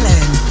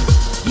Brooklyn.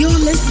 You're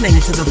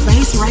listening to The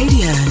Face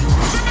Radio.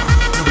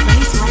 The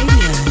Face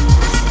Radio.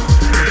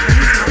 The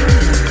Face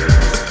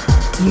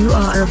Radio. You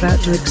are about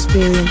to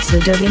experience a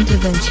dub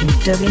intervention,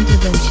 dub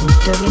intervention,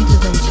 dub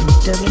intervention,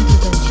 dub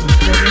intervention,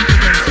 dub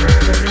intervention,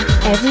 dub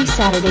intervention. Every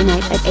Saturday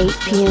night at 8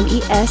 p.m.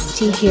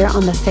 EST here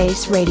on the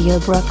Face Radio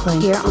Brooklyn.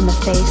 Here on the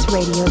Face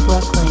Radio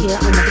Brooklyn. Here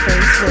on the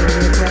Face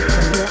Radio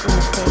Brooklyn. Here on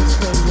the Face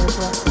Radio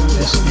Brooklyn.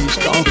 This is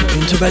Dub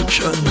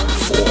Intervention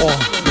for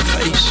the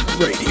Face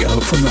Radio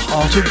from the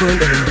heart of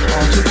Berlin,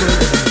 heart of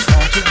Berlin,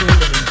 heart of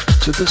Berlin,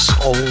 to the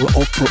soul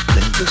of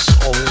Brooklyn, the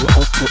soul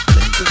of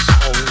Brooklyn, the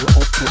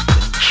soul of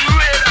Brooklyn.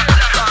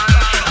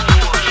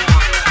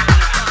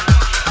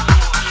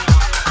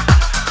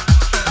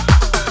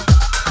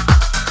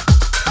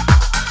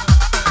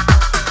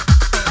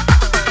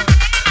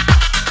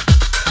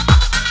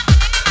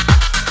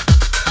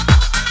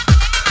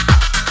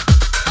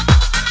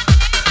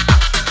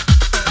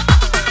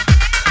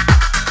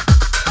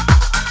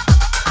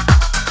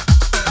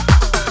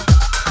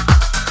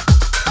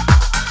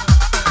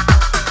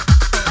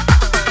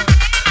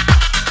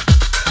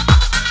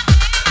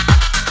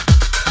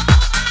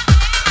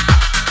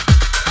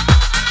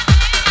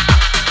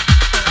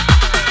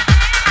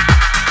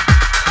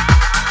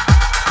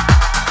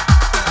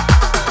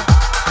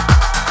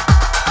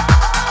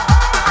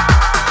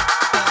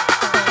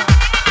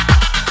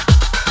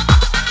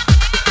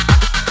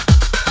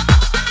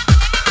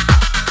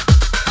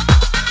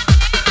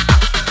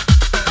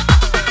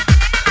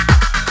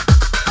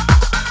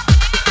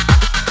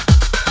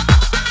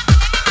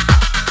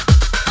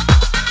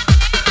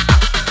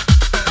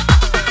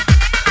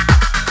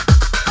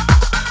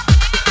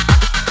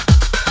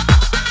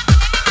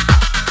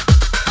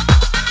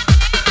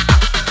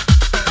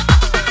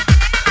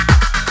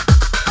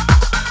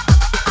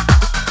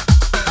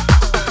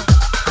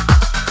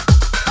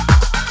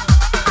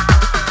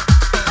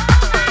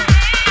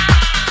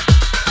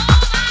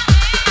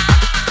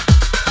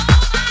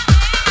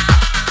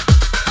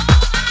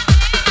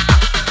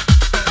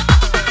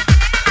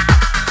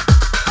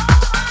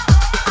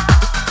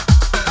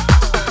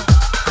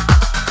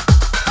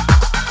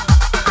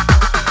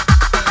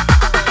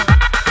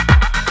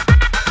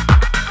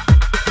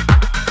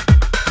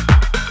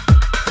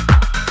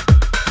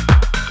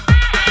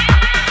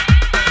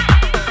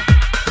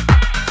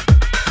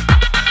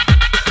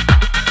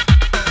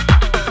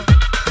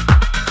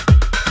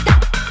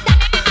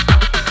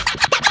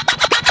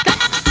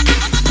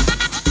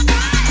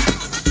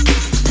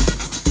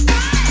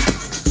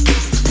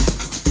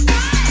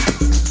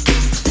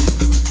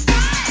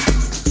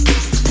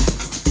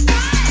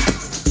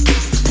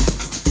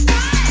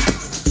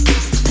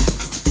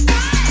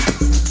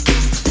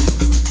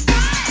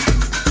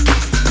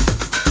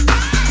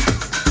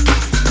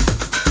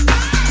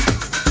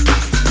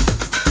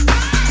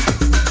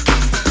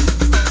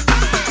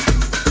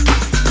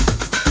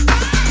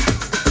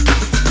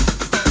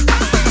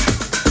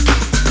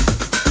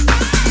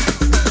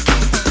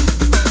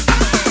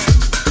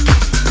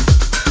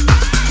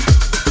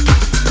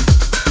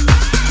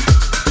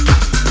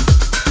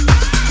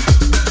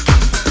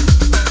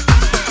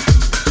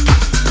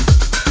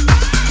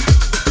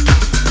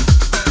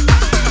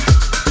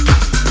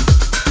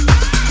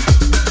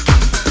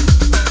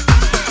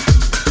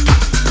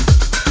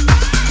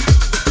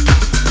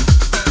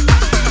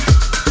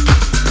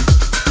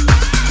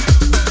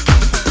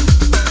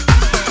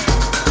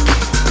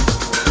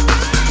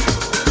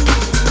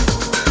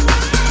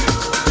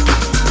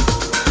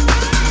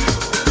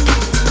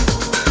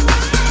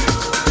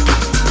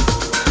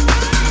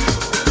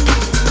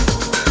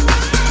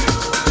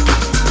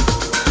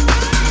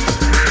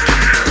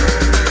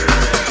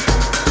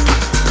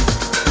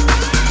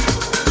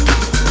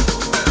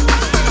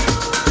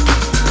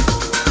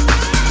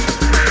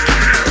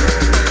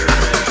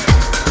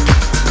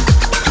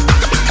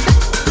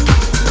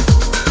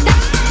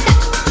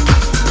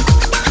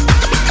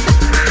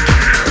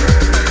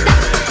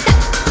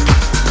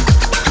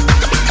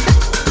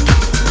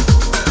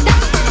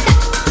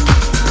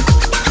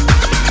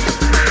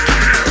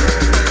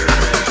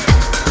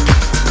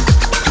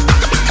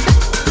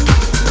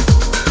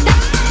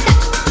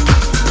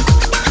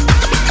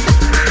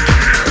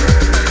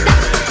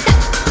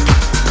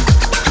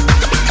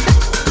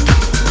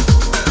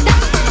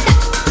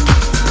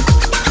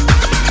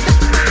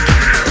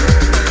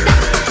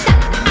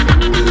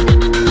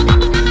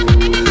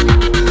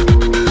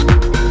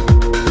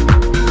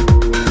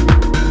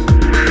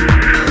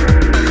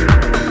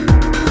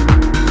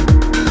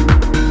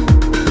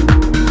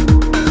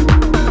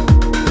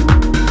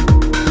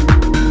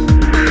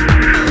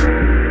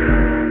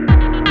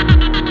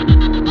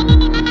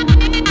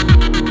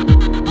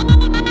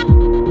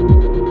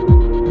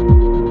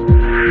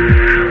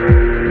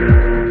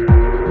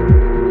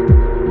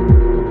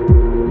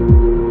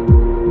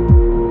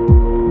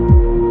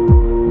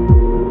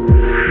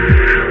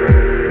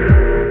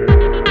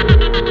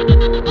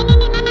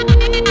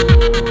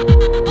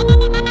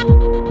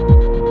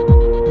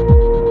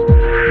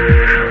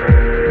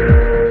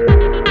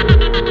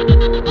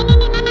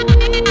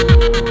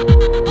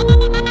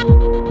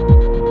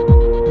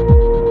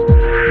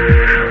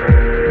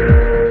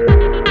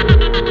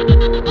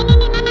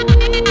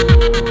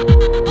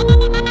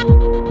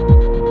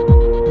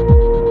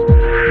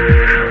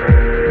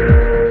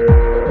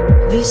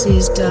 This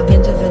is Dub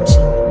Intervention,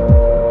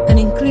 an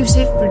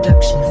inclusive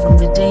production from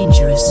the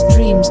Dangerous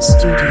Dreams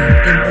studio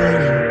in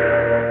Berlin.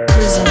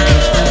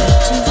 Presented by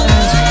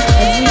Ed2000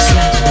 every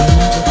Saturday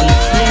night at 8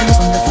 p.m.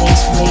 on the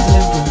Face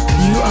Radio Book.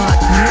 You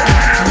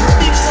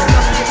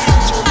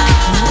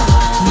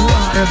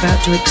are about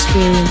to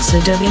experience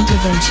a dub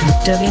intervention,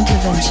 dub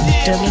intervention,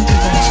 dub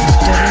intervention,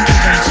 dub intervention, dub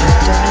intervention,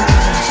 dub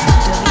intervention.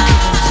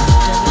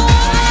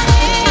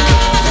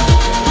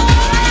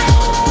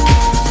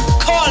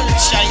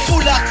 Culture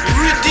full of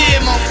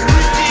rhythm of full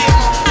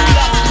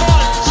of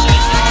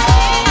culture, y'all.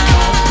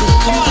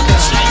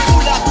 Culture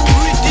full of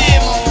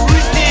rhythm of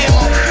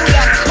full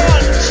of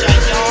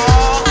culture,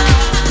 y'all.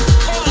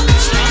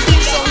 Culture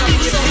full of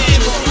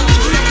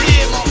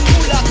rhythm of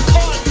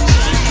full of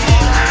culture,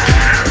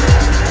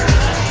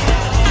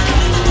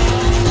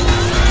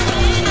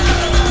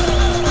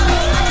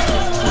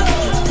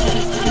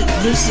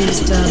 This is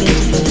dub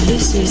intervention.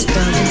 This is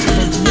dub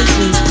intervention. This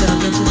is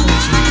dub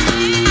intervention.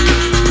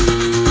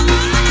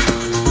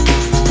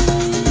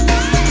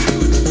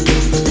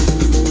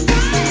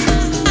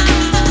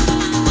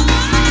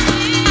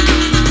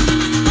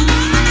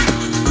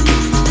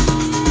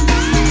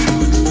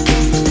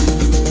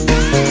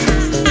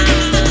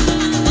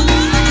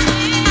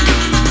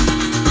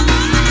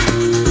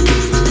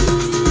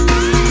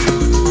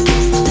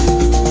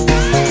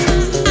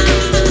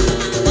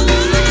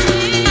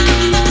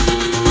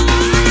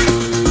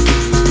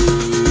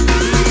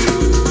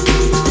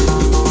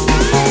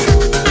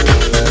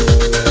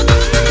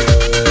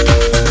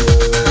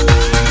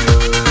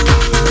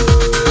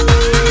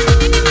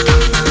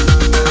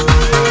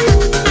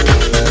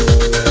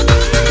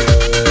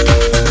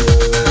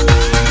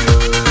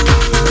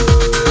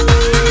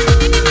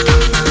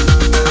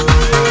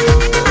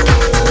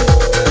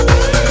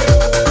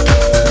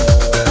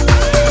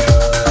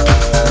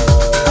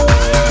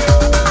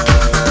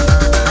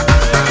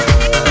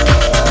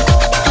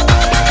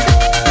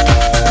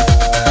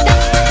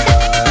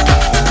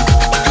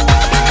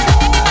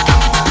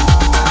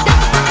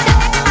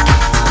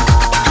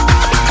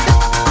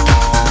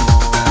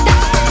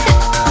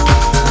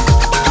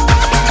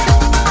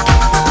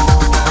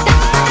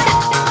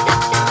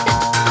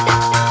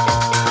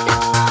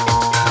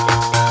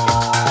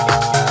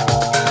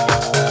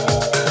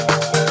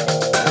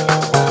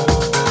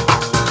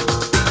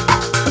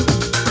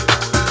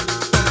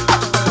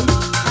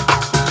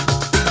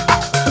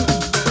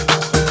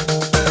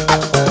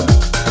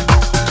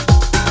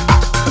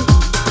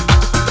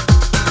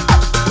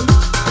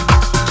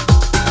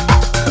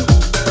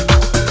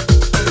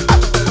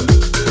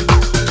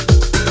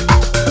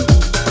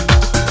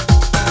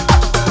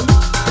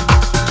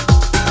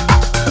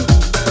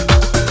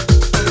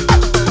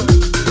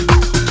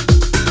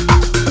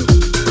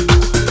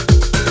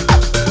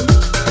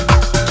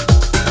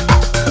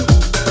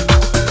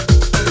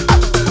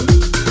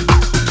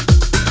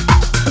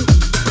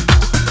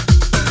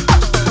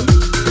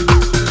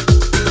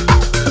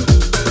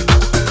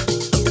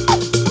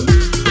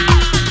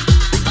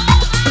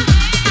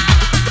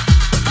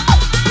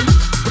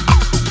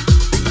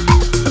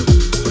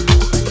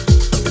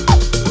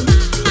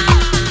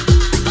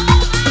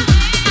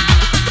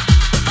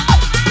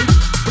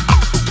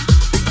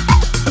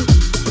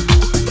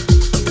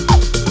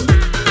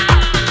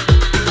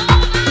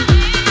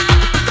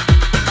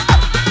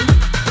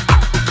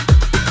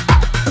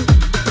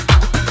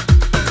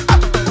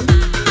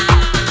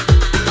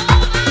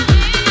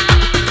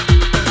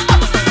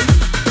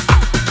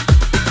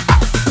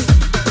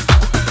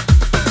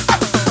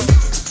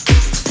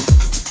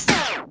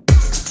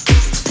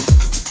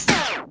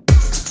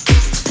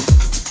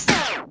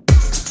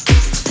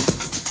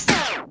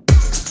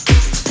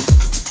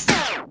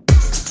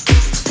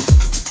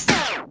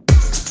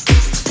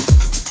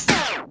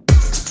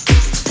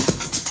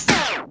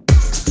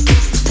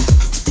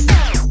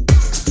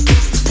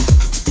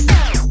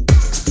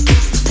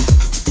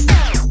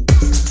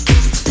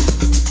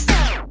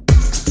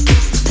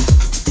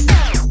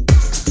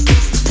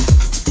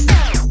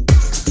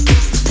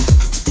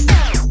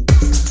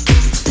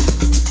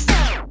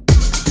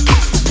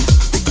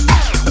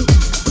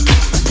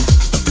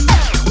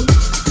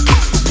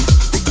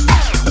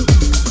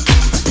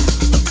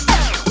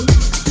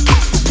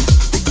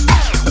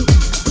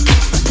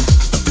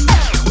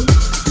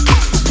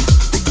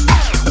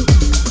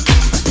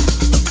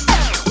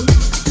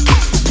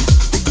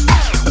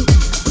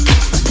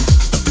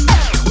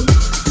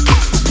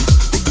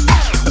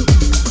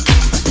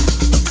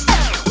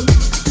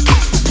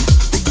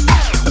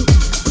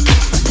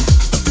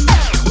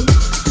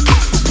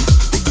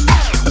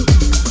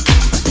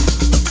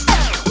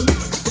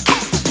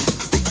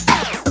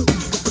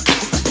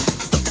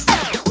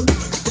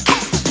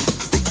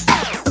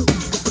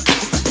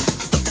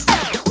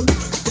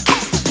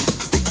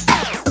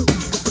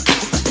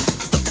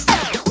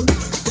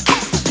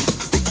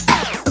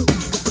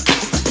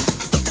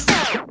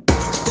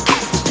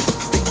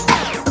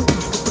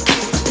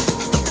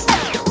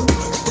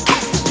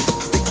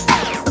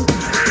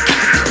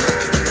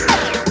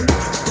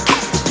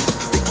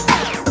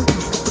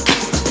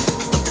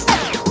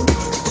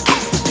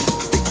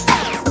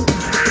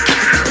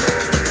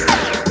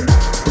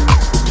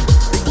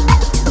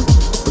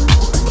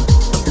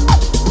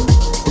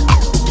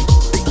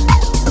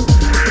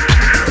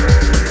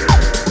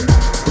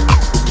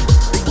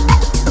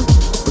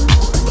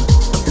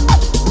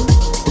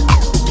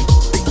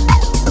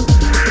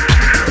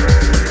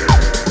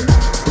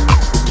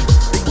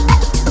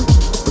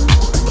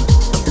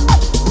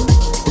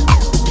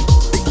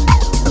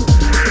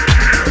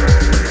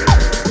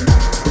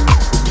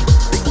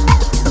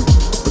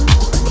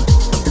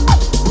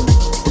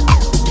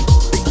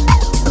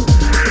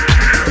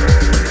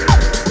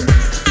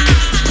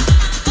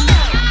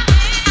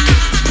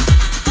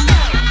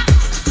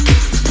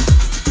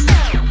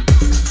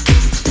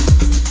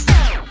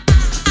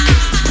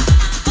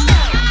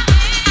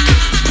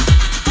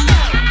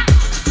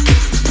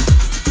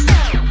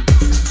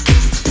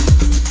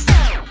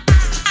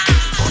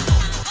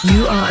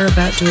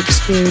 to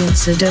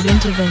experience a dub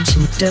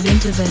intervention, dub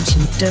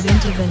intervention, dub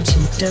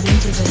intervention, dub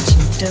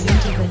intervention, dub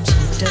intervention,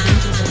 dub intervention, dub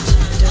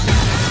intervention.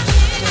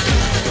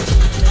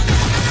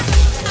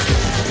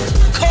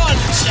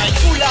 Culture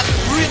full of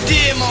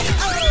redeemer,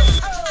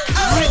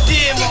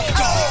 redeemer,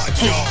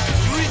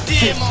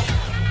 redeemer,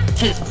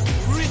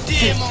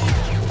 redeemer,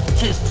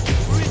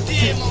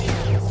 redeemer.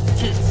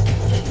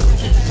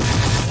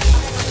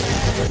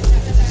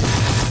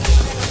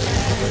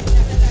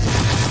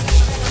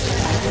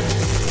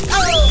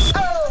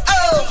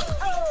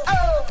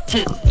 A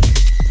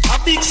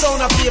big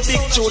sound, a big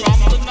tune. From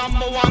the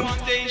number one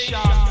station.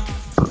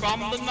 From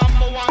the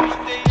number one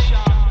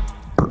station.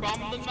 From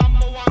the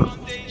number one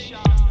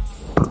station.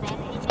 From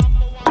the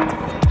number one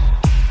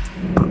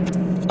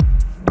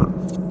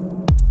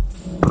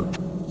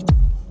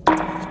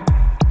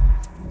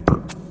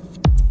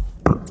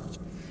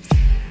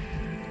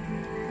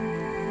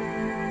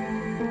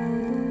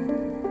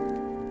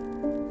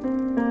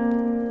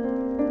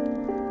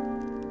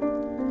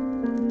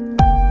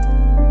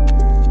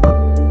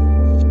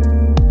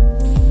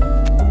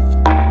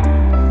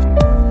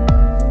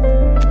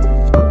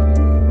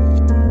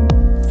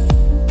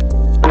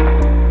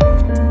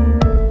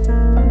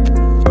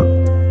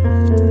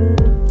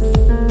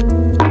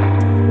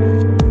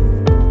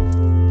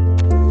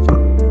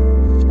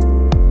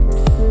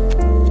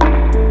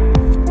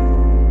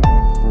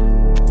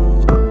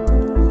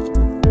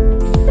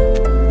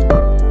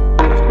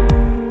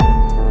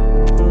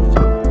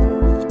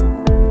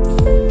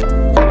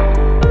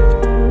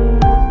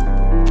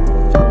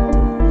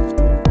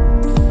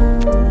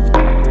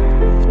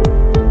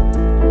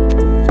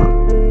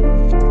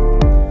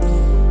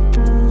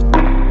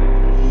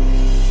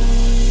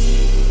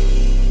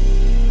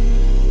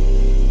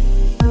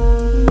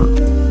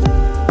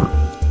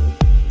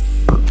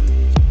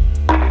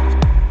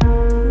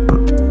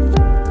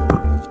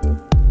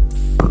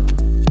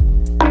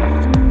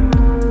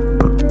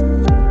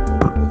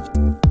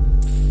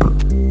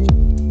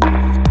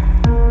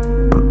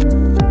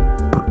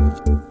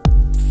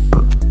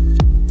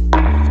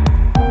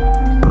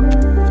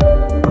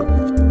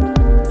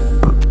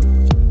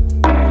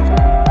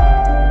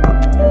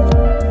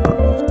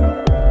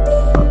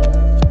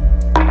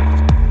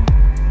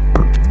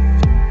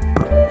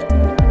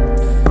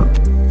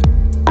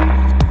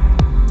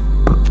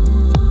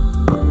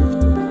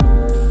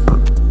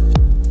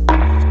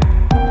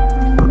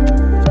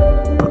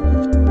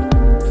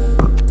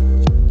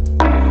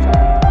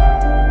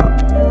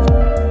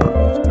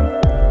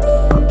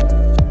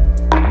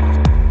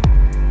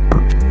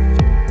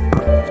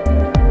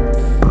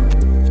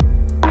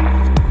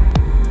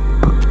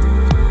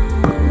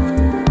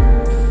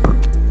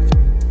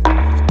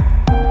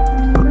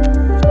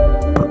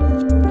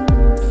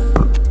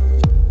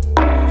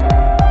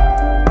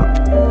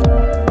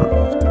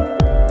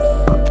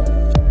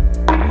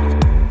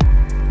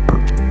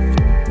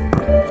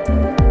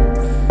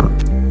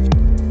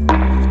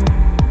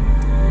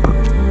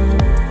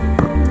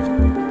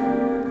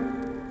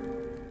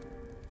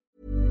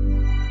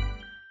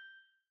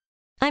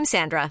I'm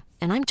Sandra,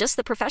 and I'm just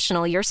the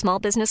professional your small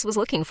business was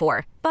looking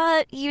for.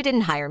 But you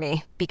didn't hire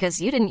me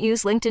because you didn't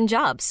use LinkedIn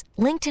Jobs.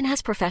 LinkedIn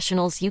has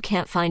professionals you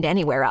can't find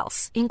anywhere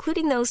else,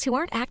 including those who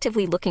aren't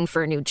actively looking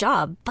for a new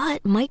job,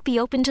 but might be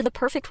open to the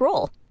perfect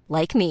role,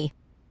 like me.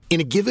 In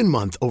a given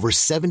month, over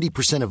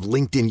 70% of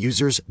LinkedIn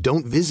users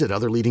don't visit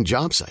other leading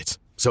job sites.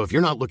 So if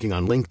you're not looking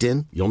on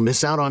LinkedIn, you'll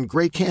miss out on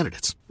great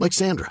candidates like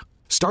Sandra.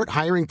 Start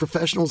hiring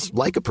professionals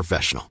like a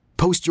professional.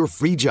 Post your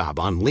free job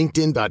on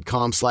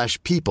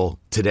linkedin.com/people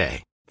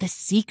today. The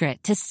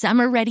secret to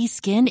summer-ready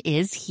skin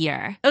is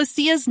here.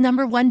 Osea's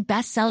 #1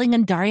 best-selling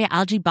Undaria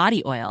Algae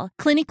Body Oil,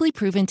 clinically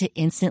proven to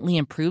instantly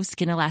improve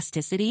skin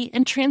elasticity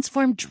and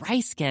transform dry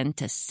skin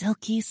to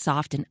silky,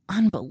 soft, and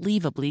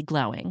unbelievably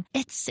glowing.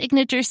 Its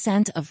signature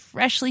scent of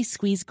freshly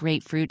squeezed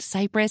grapefruit,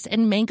 cypress,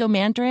 and mango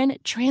mandarin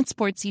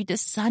transports you to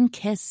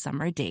sun-kissed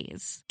summer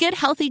days. Get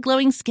healthy,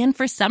 glowing skin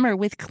for summer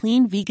with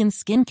clean vegan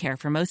skincare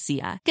from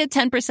Osea. Get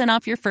 10%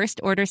 off your first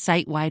order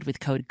site-wide with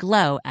code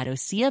GLOW at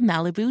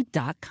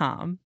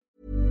OseaMalibu.com.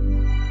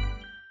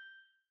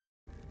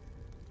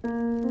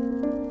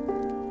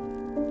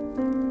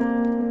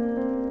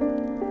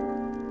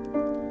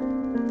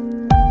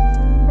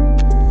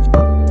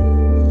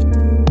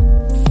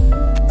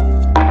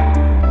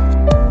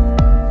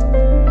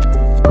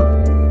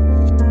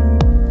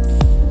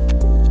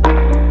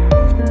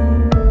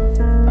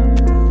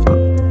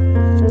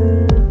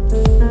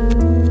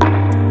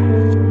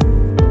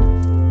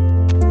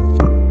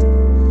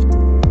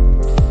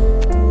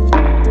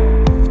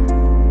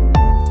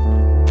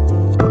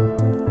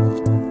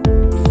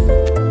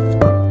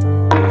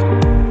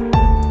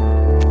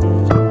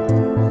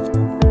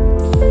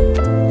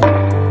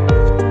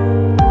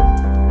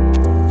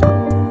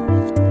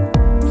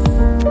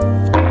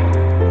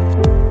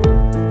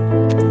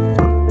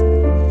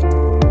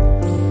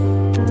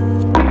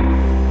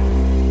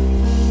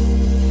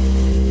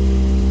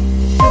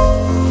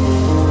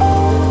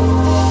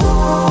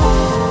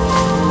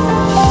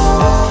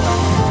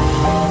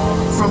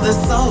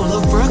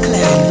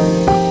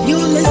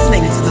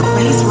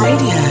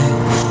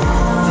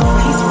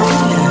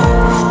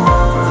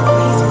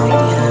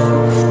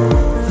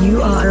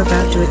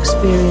 to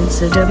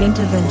experience a dub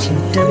intervention,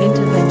 dub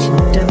intervention,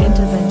 dub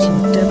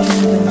intervention, dub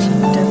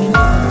intervention, dub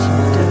intervention,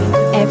 dub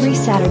intervention. Every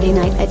Saturday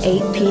night at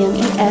 8 p.m.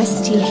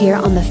 EST here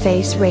on the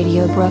Face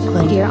Radio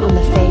Brooklyn. Here on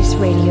the Face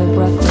Radio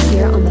Brooklyn.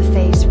 Here on the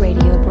Face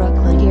Radio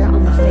Brooklyn. Here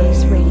on the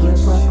Face Radio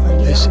Brooklyn.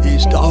 This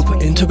is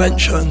Dub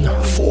Intervention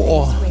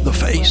for the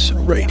Face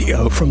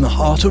Radio from the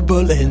heart of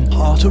Berlin,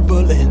 heart of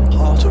Berlin,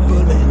 heart of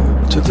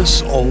Berlin, to the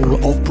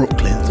soul of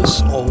Brooklyn, the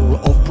soul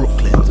of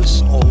Brooklyn, the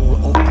soul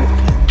of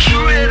Brooklyn.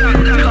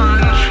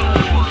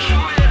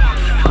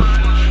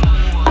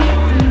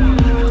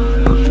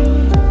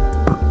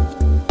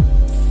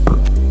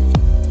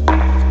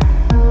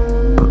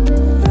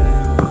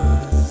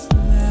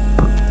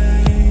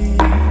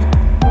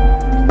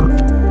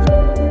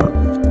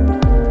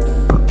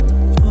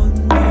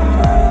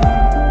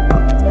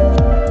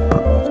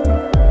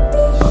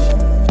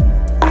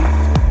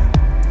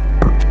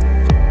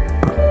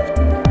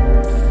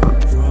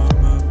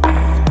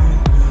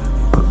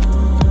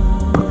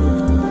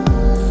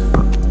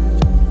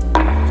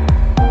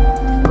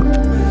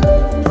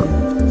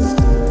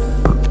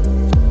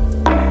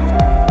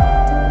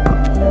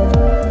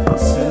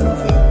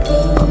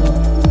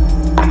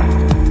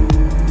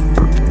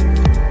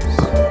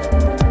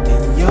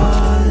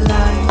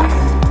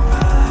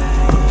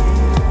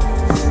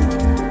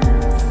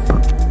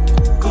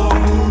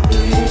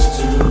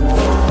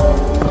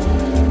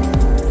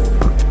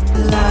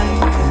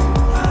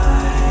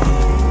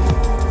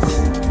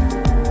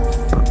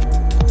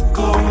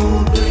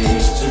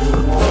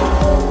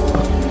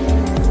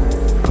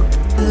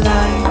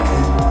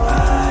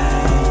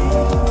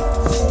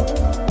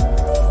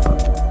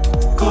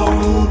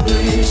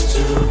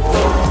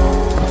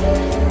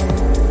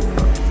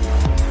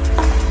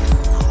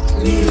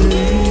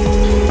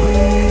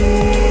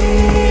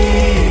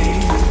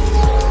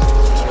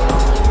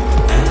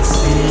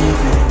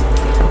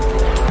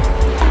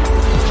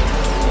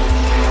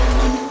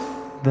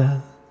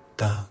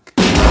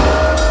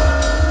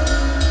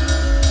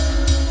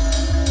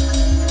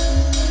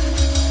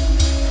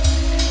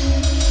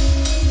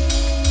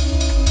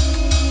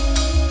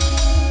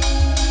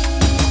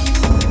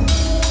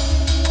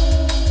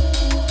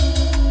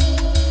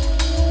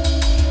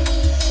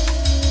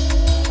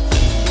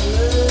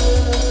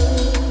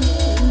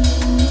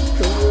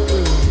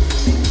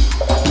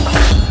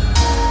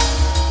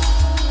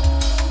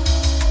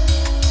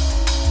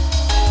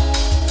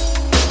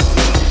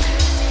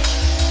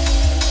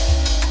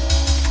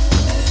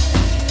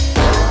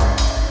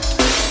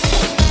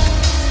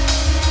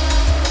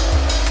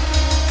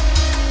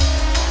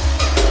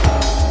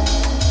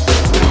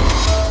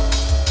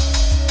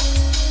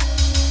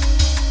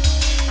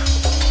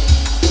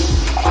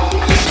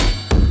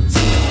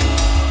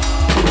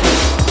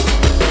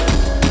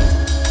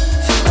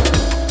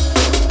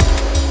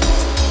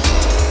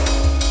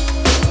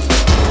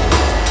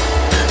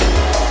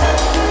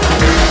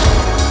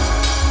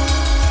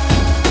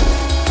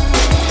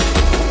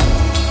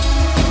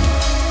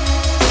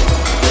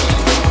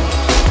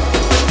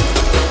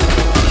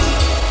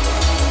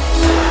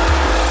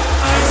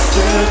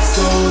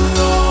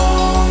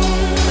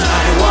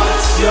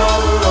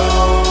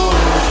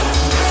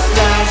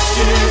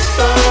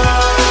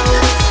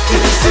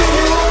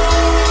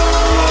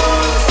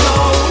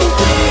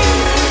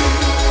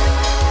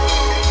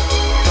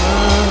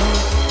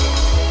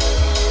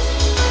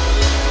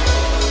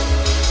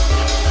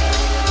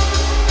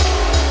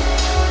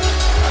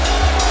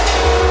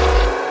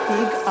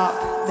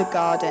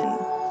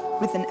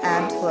 with an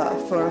antler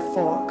for a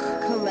fork.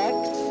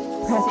 Collect.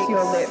 Press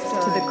your lips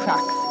to the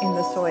cracks in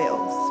the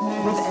soils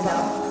with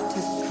enough to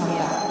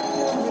smear.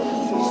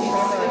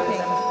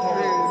 Slipping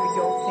through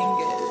your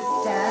fingers.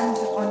 Stand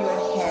on your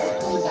head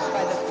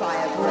by the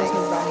fireplace.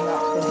 Water running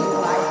up the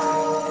hill. Light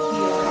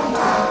heals.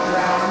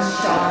 Ground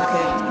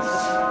darkens.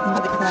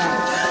 The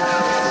plants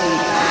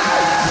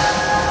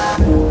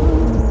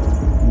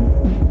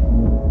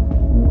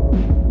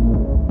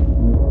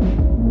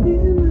In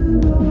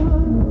the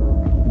dark.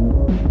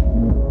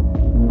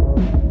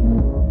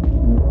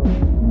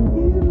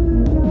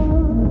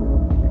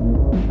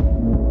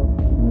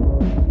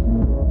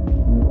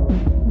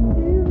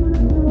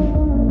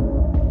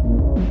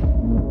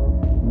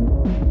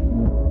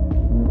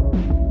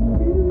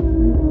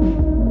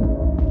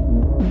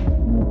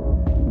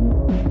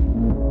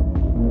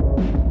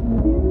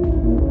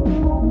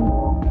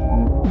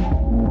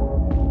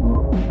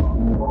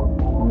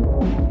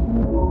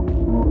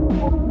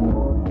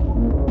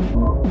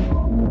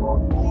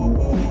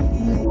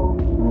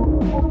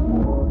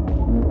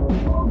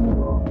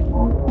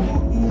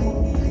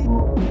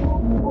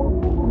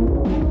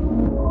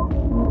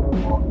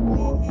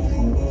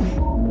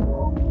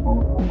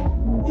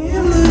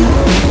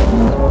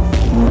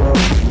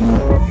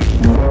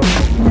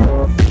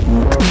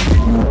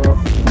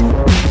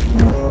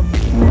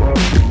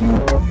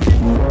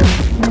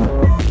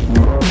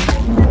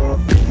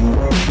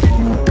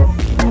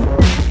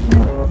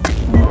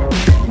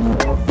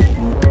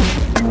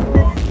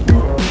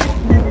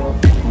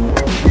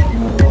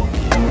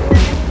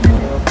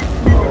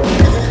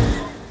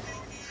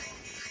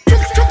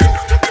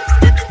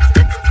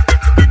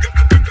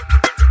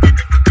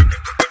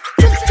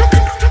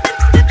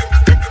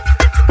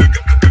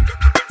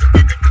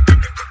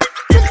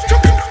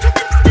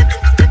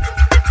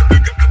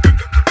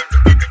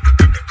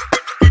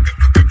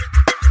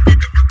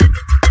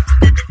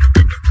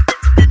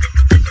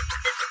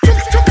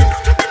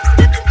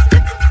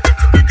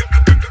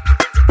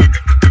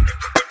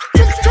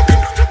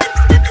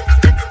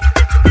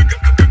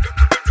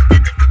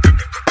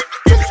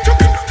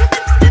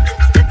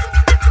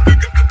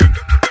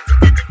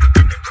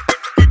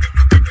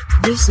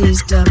 This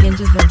is Dub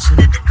Intervention,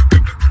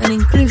 an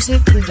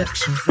inclusive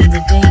production from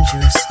the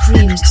Dangerous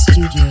Dreams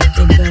studio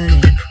in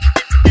Berlin.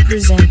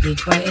 Presented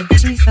by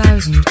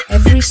Ed2000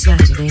 every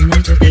Saturday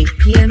night at 8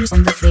 p.m.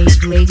 on the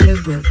Face Radio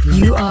Brooklyn.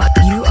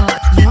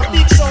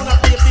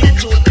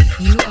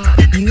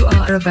 You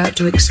are about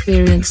to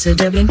experience a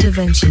dub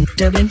intervention,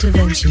 dub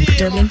intervention,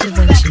 dub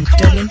intervention,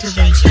 dub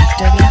intervention,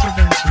 dub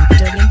intervention,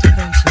 dub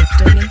intervention,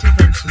 dub intervention, dub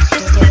intervention.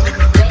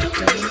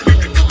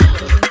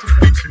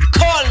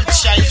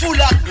 Culture full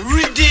of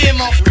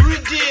redeem of full of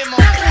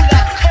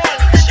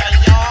culture,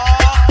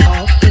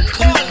 y'all.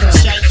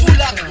 Culture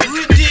full of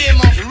redeem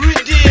of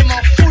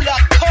full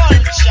of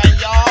culture,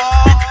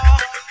 y'all.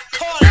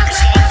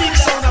 Culture big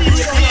sound of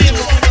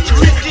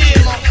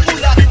redeem of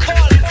full of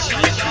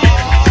culture, y'all.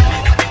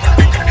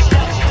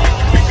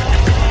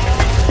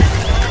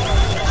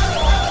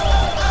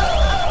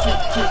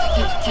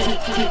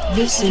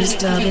 This is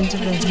dub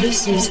intervention.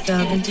 This is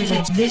dub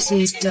intervention. This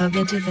is dub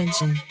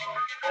intervention.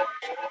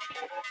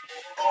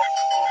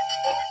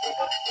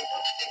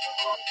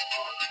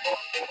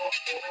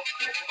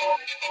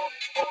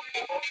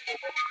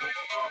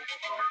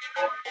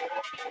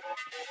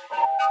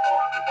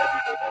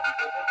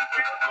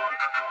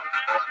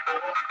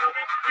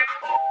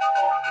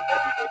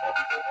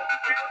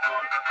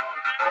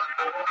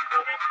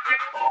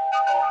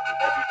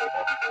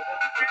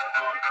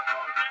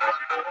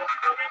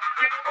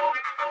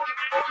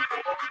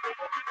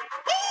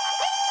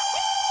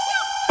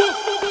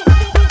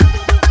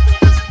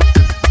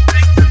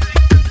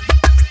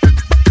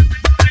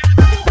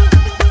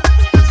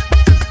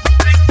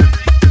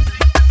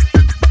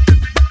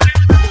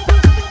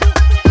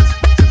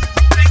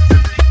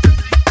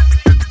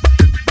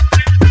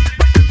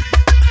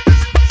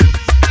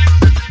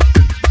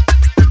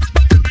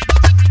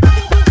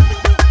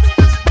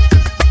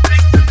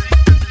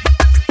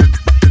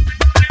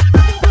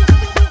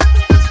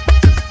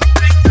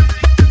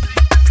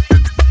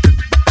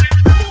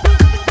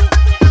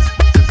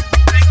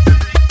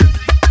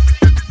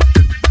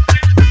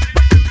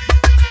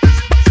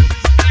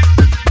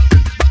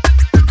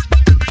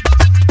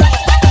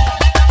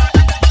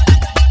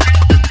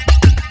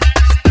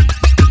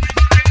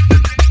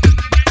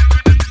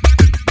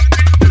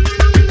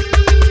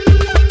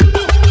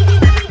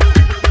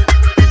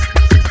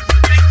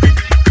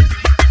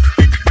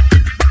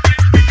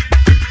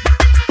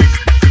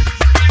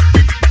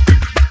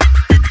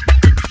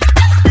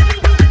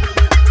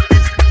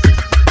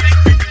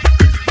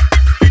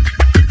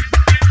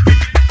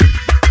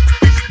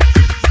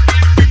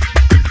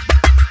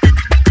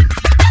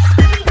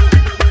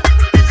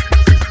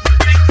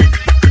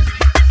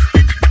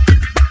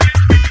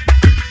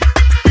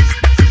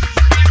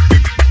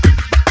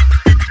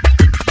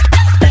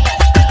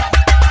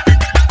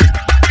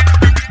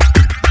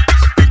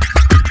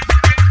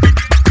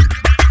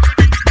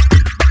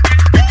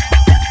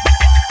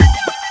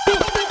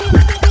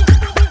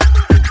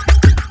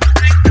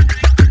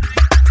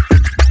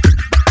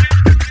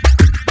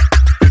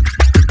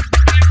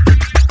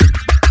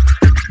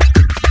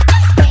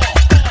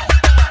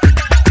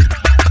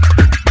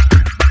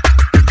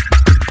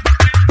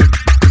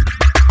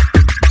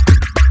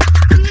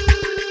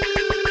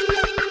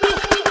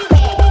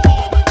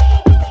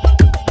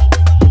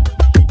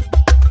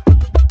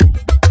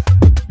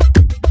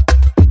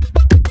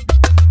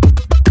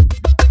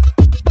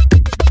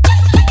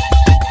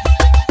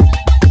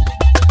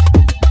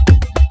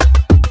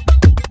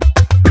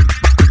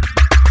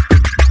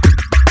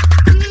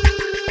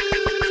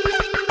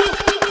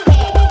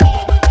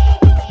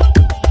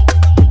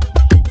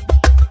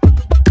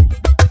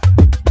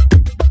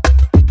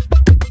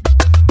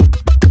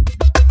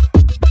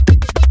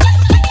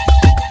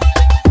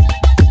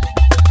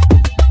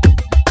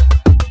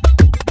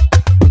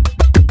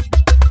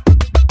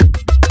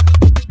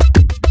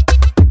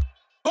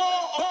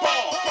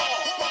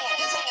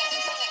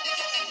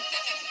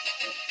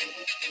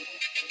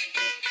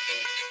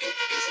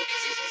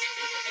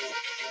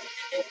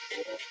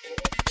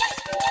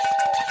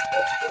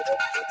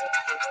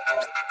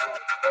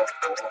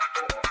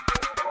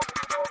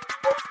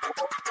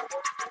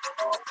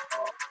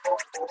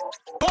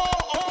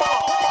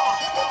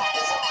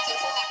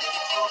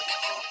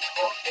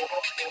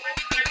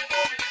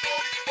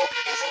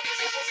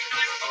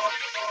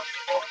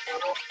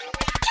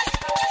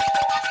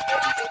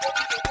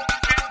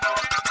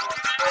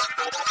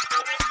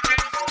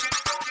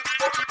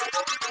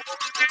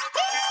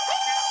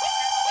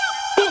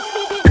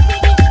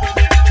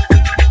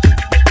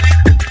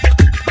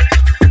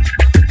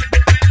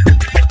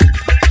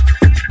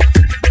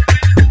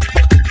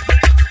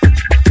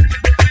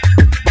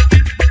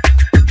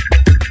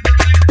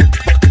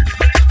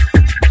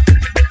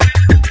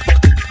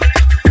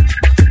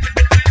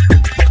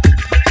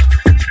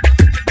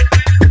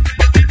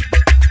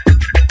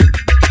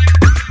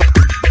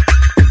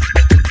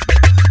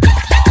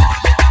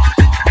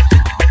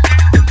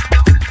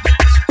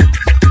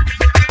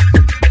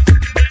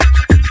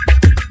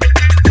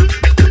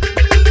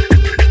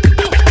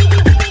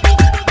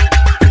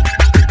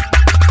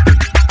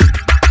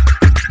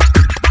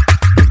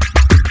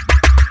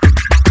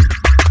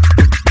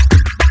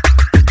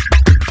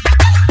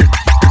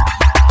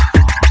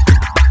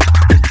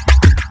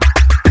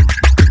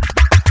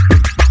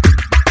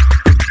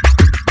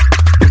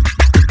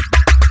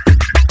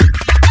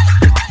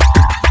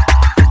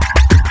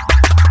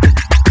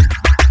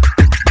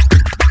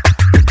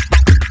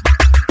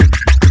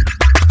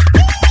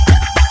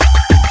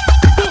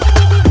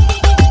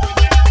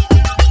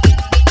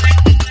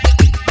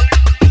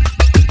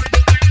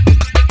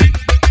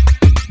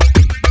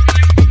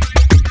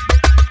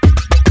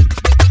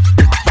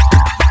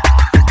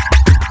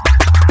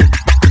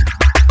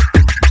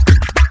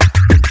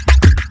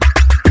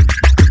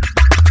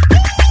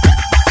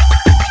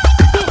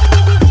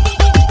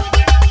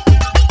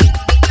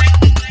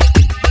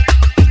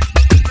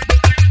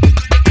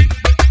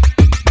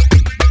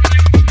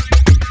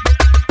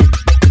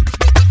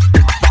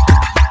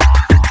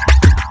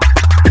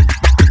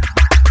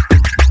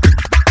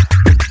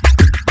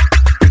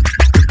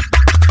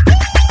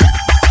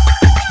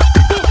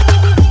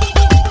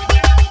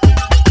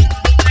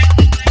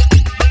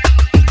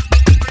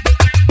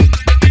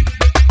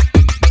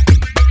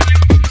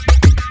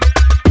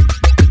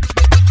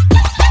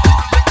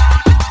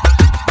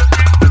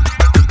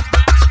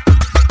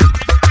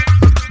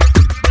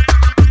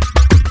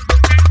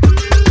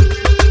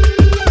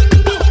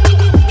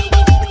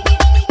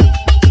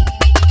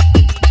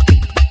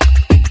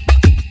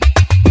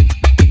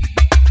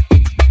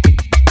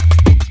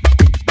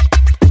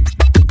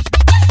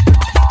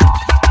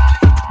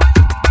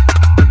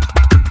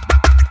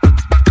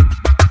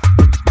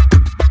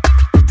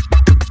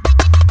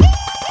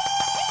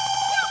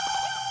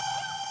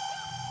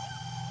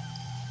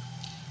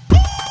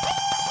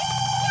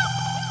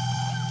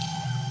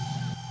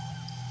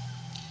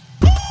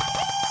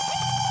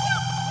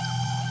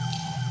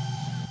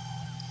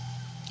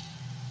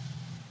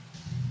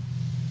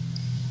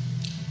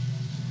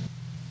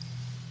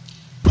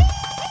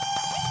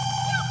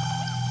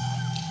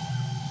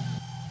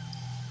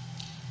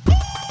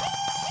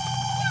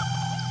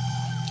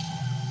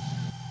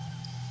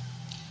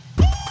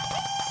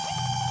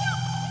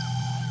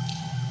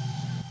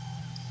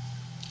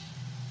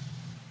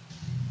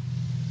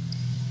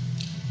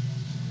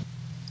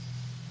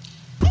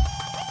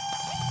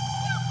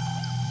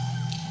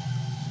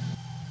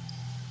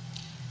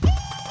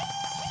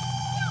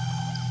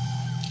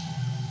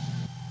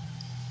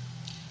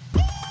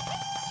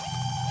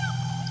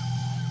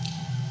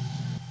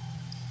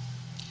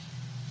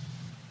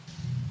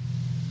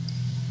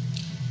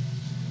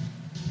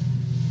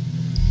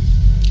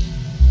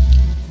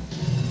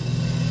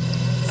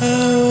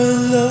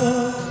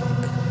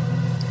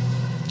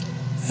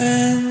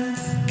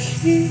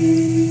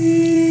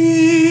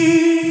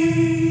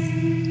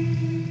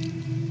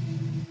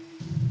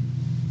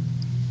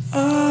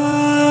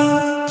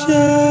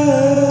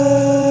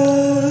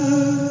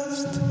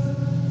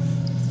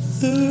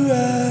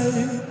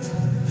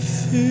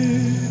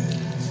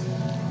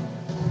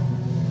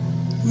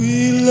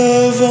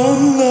 love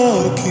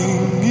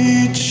unlocking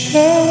each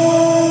other.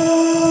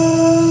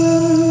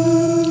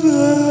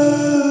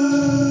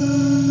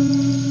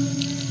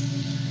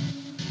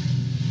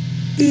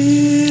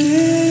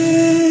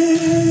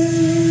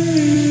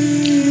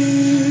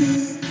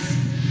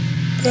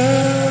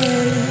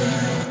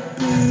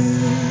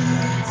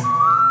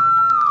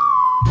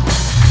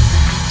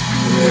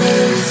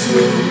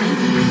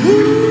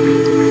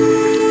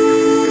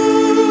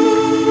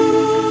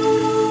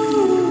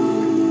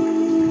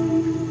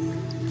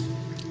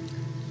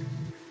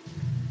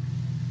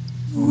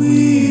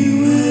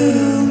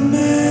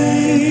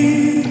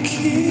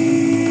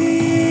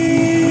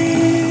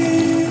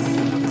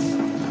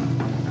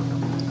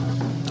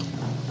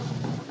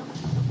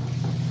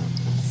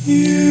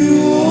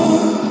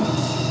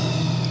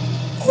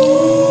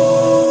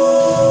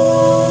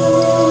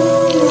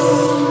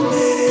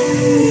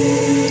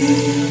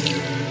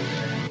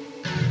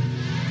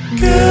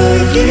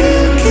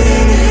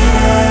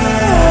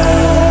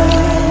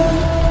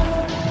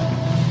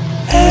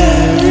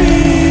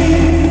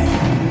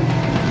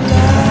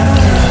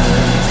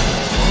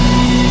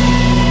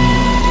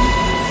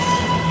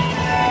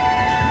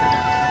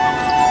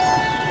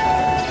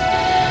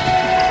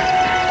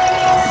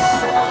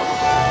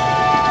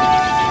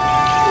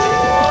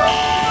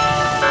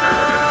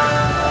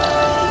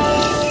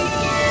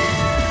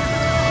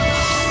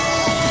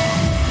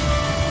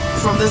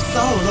 From the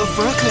soul of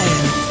Brooklyn,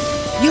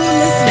 you're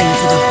listening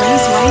to The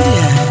Face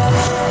Radio.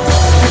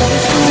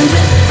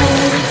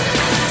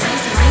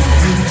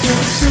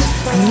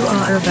 You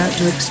are about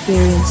to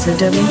experience the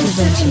dub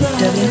intervention.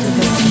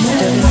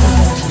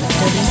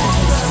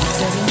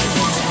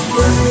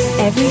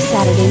 Every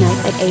Saturday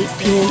night at 8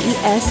 p.m.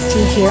 EST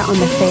here on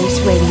The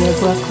Face Radio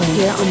Brooklyn.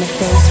 Here on The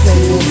Face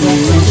Radio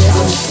Brooklyn. Here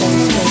on The Face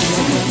Radio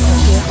Brooklyn.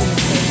 Here on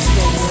The Face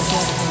Radio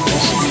Brooklyn.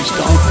 This is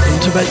dub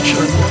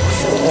intervention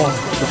for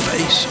The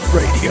Face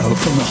Radio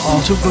from the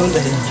heart of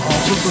Berlin,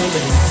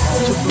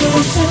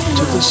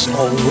 to the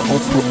soul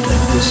of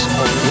Brooklyn, the soul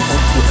of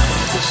Brooklyn,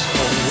 the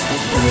soul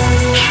of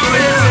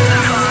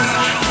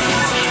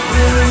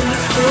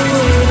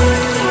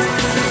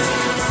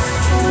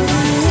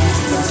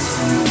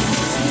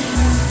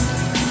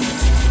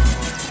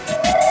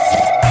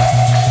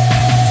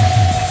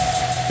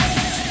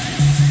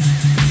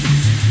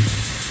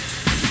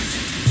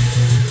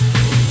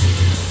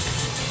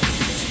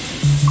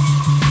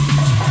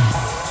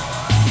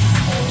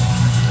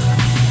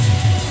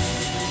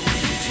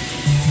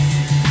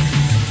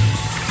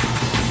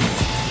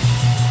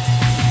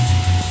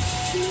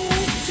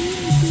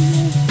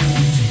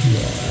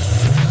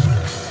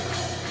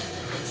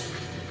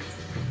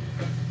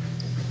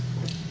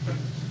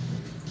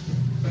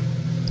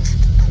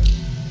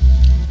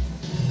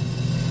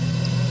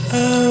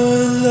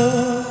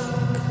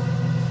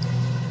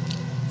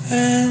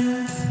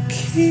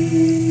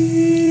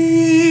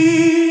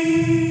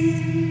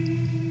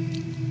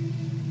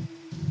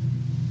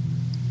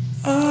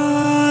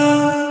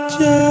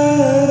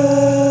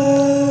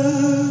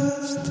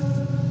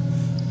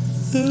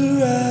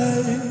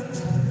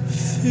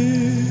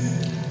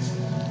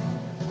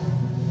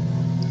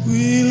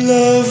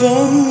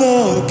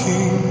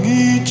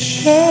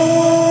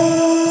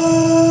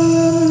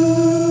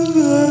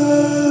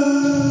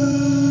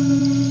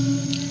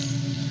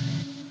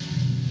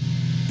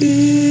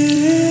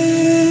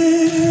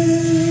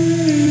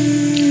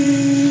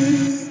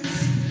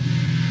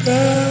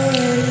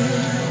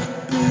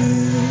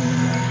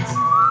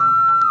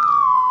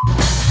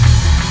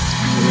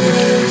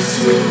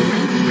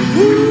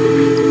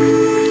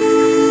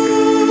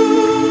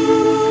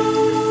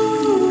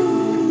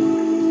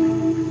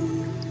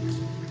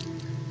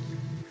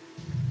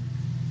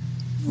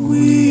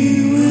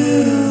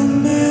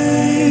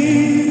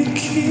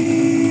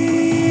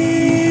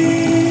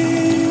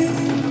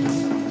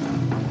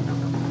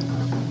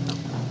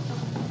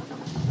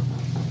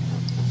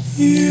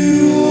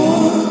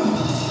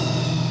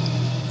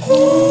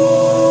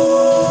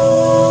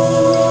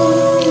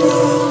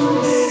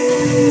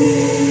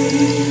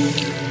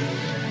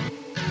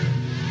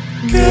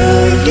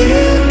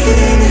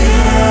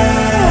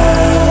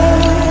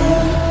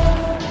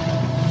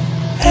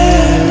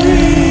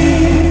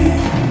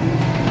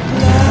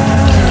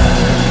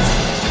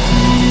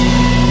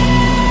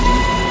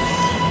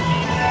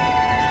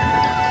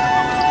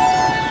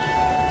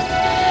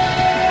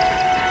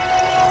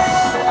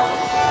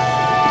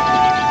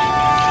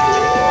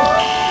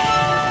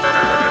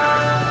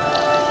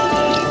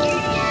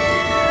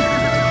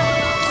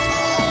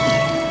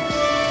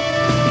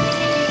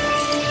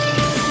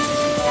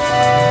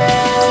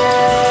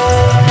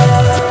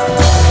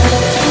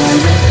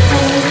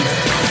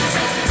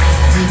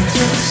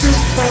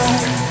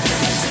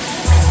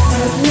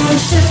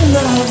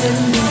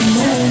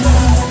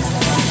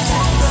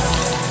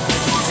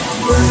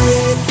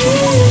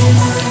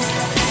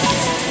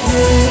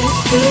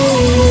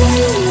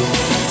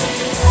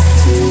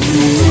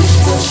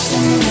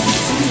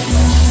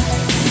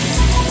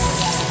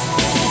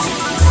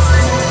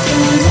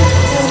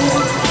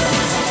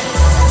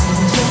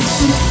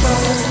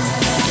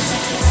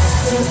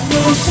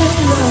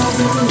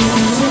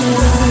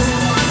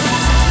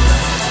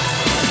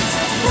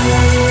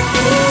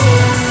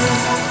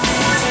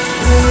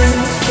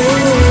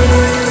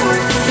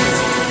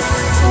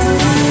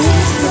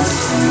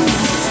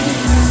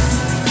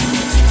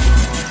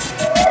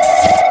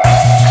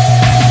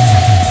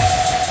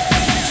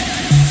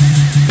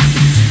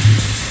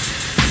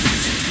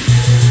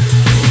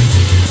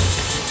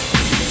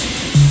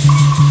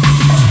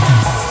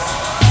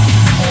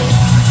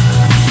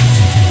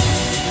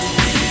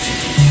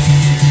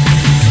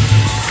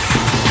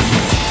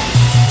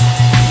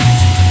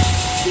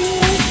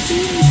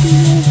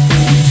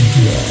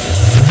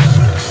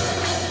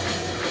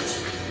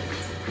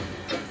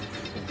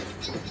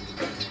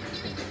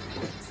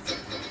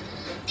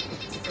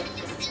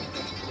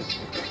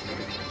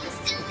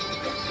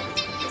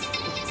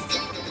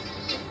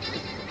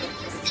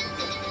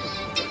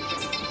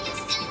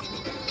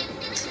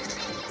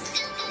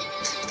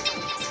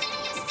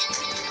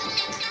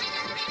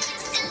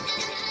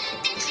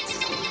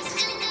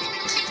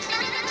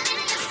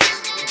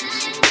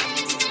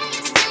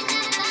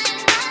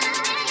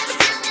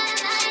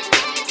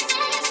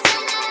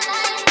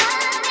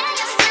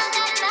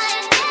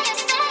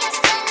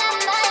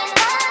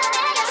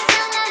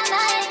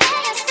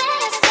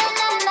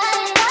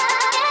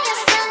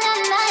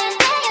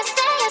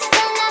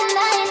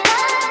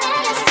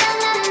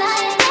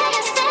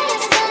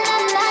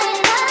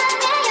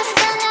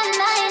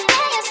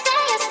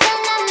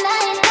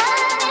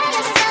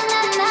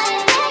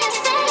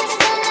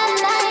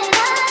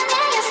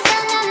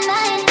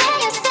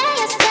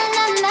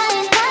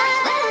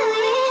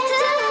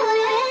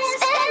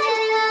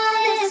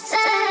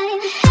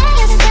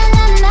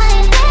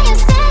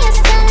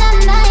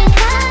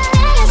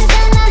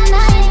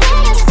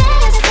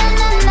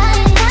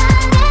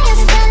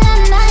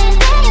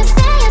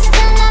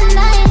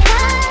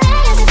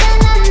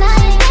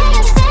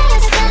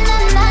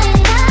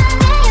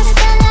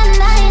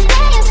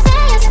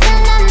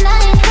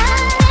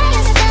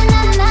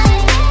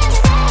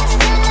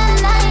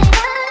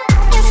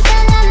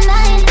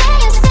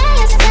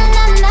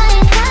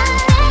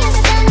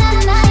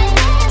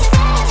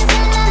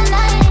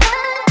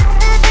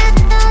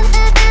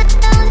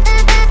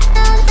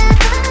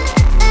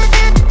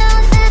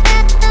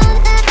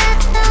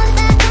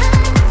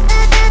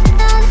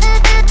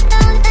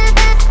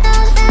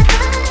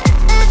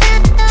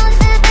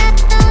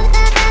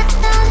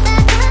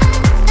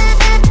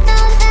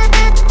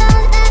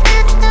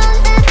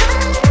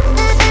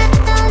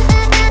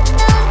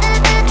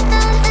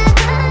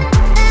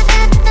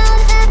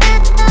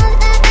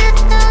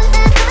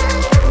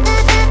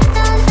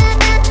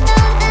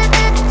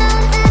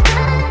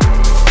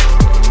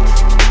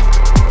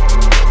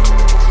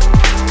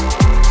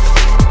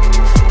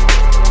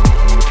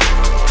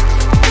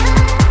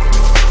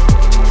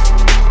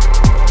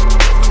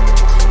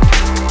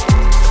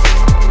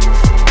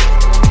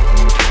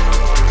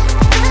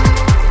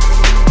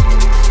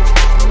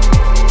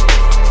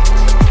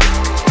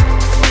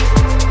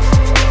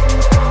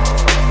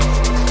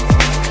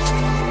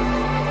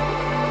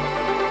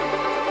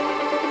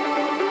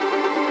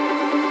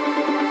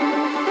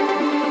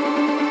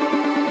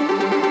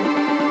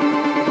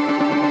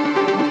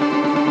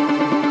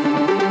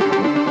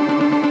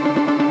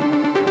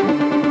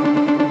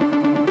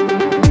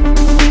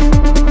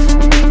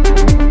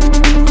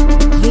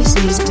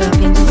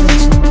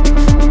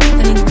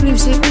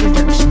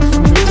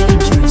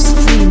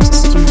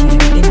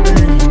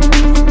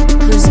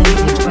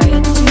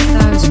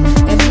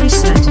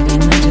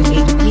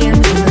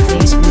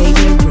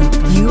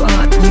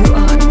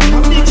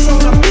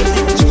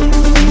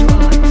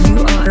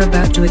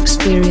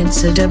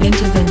It's a dub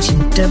intervention,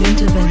 dub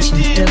intervention,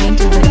 dub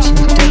intervention,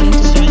 dub intervention, dub intervention, dub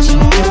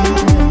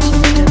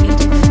intervention, dub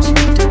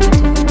intervention.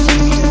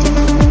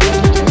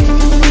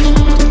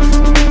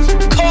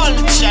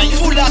 Culture,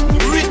 full of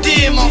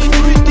rhythm,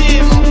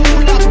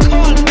 full of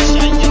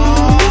culture,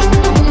 y'all.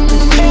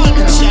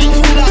 Culture,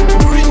 full of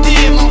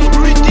rhythm,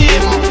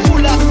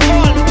 full of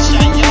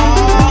culture,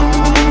 y'all.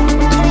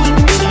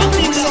 Culture,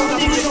 full of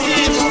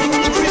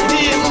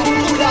rhythm,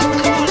 full of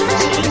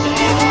culture,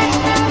 y'all.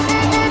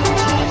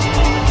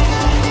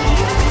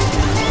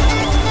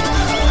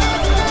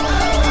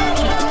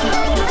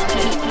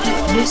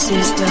 This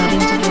is dub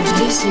intervention,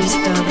 this is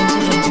dub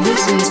intervention,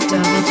 this is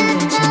dub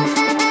intervention.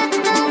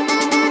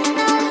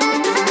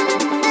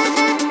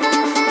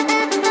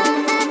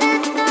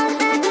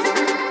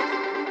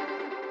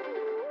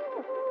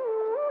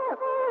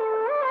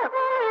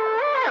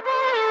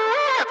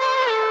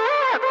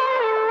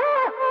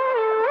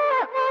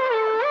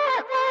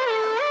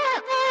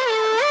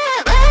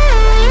 Bye.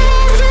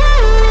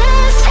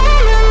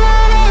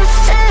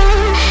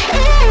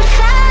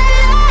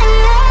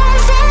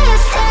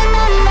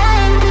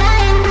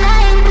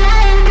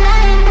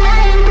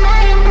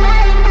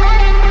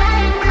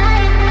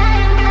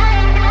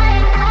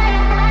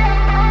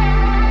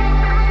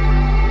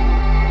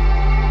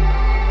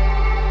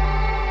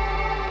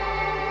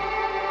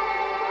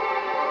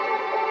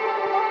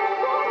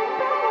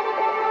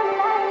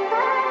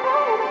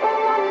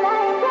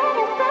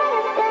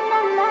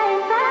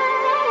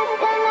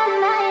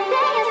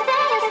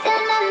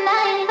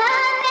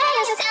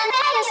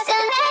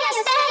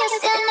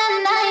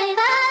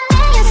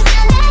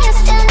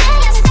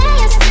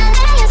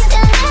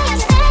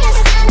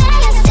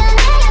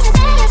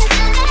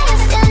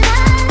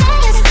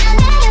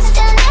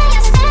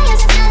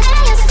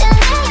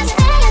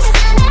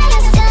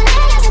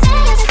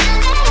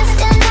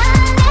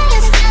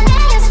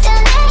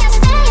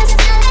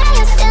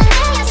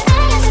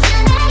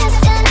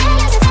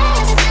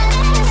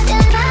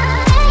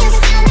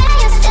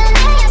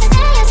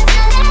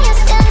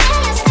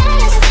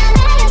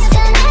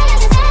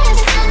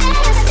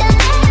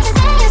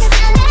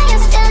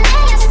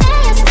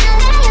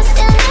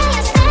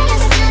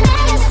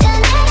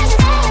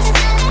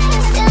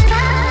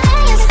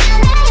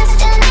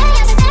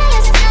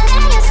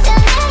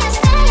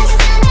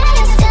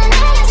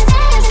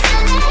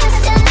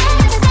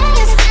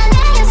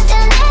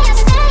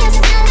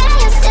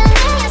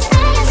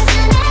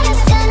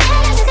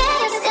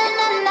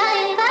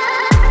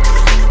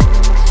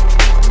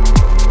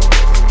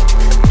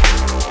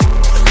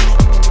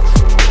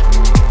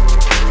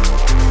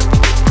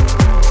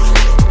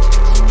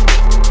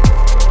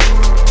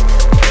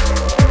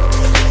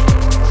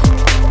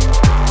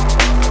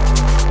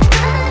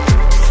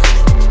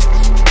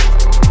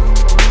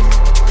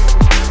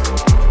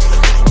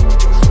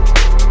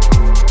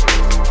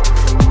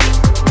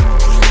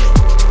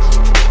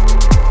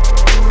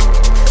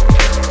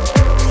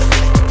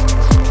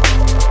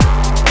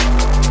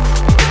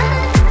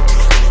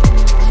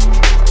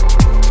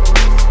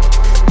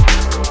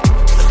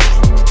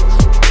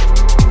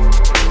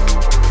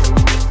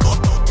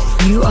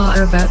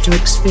 about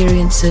to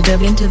experience a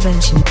dub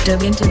intervention,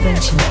 dub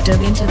intervention,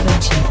 dub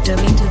intervention, dub intervention, dub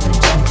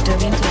intervention,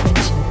 dub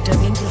intervention,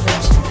 dub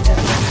intervention.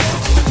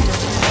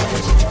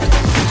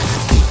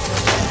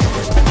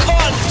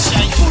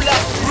 Culture full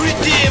of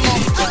redeemer,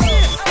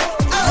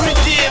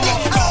 redeemer,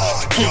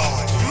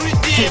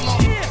 redeemer, redeemer.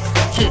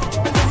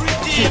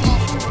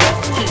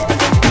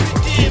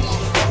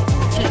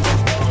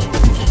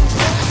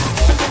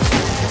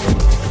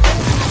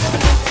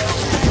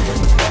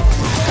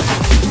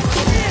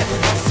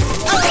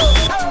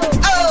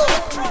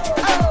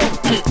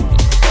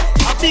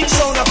 Big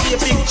sound of a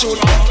big tune.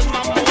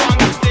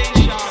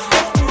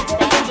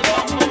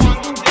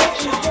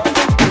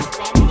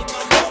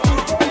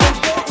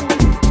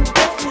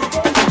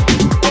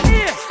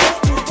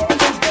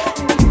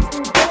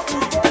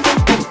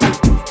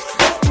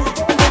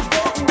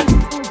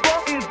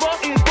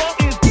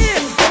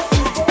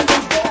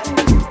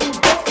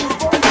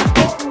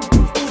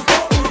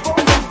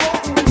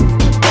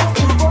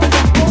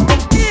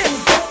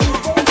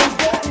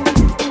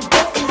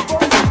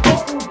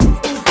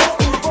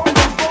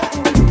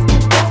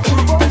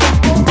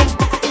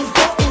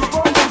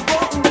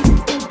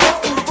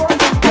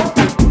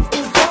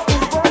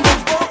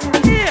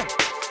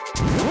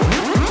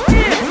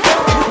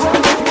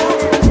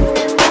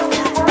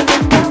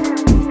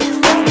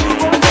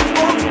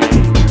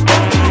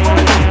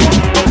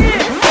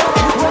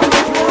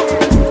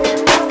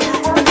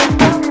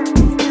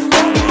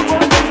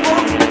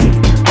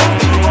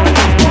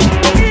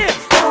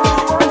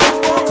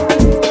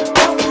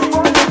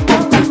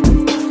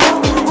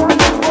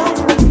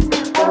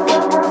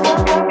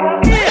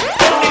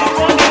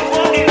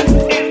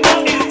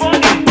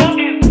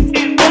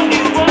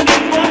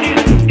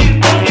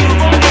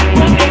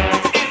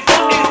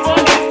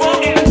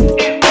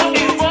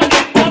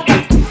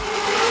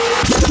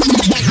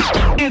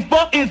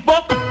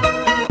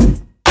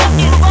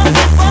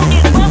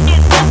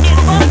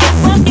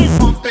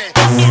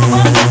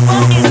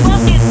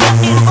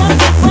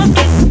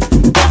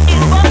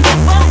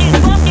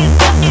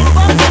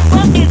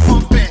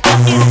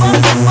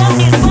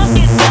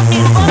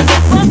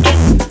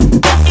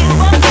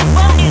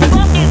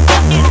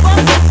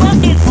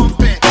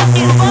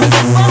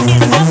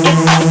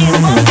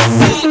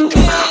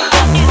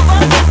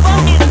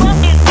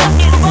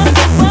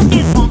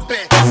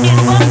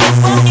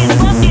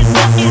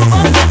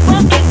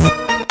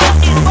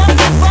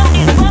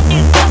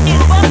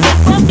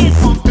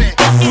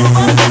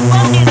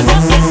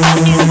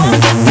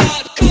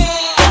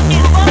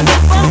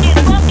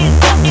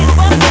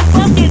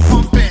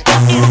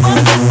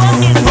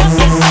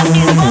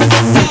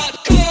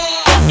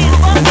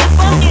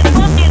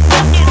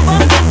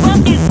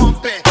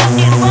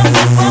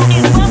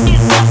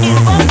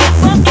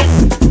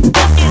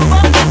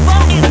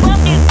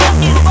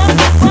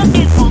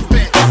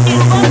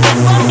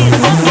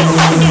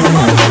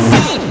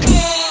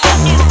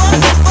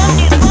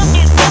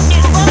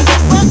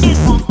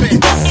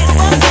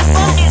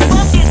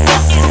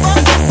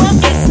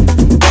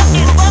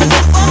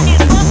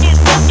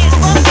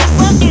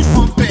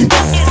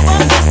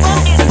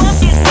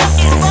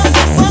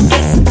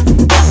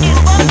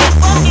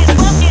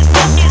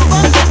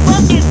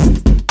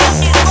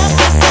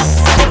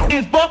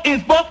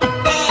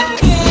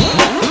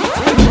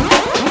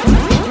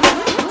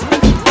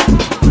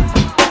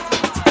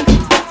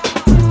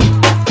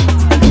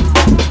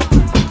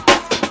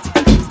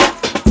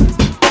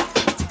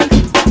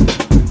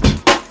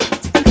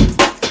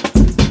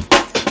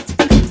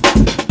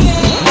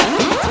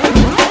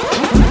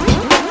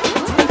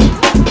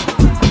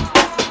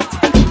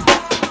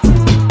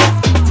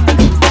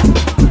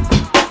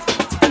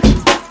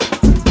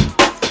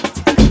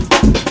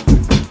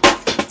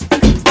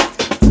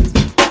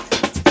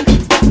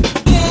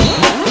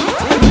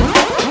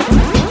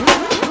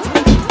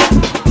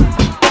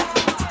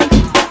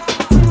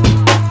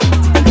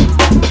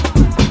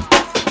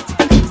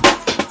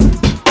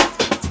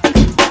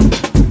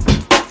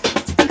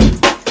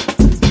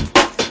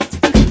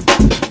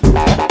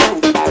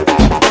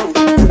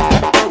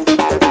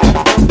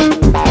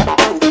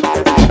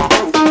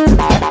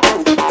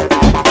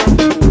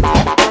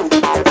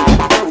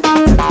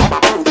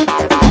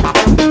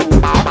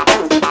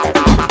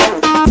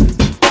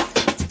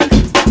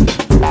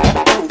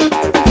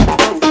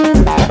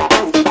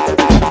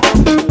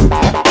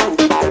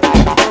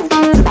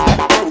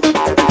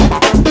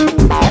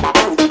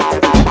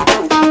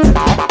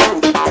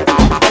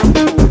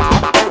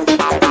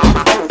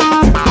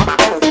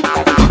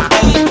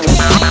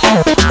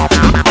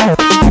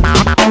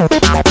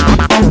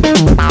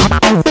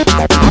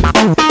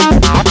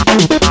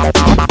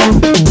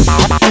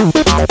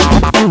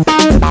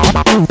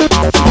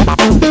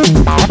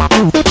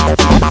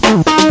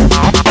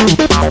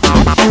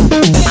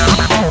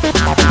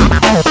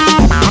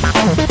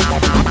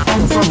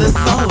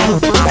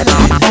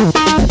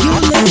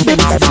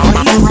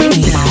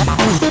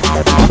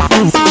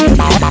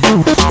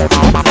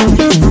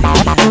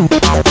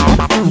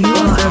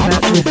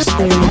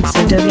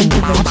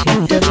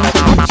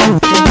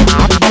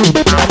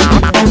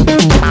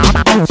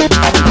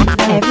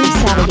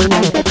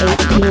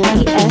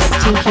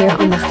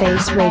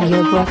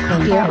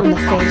 Brooklyn. Here on the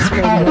Face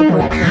Radio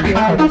Brooklyn. Here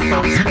on the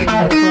Face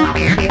Radio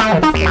Brooklyn. Here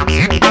on the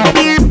Face Radio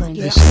Brooklyn.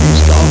 This is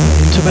Love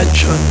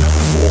Intervention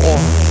for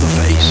the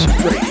Face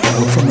Radio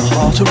from the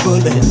heart of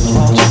Berlin,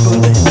 heart of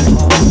Berlin,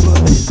 heart of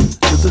Berlin,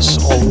 to the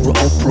soul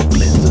of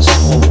Brooklyn, the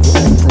soul of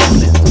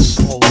Brooklyn, the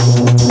soul of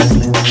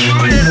Brooklyn.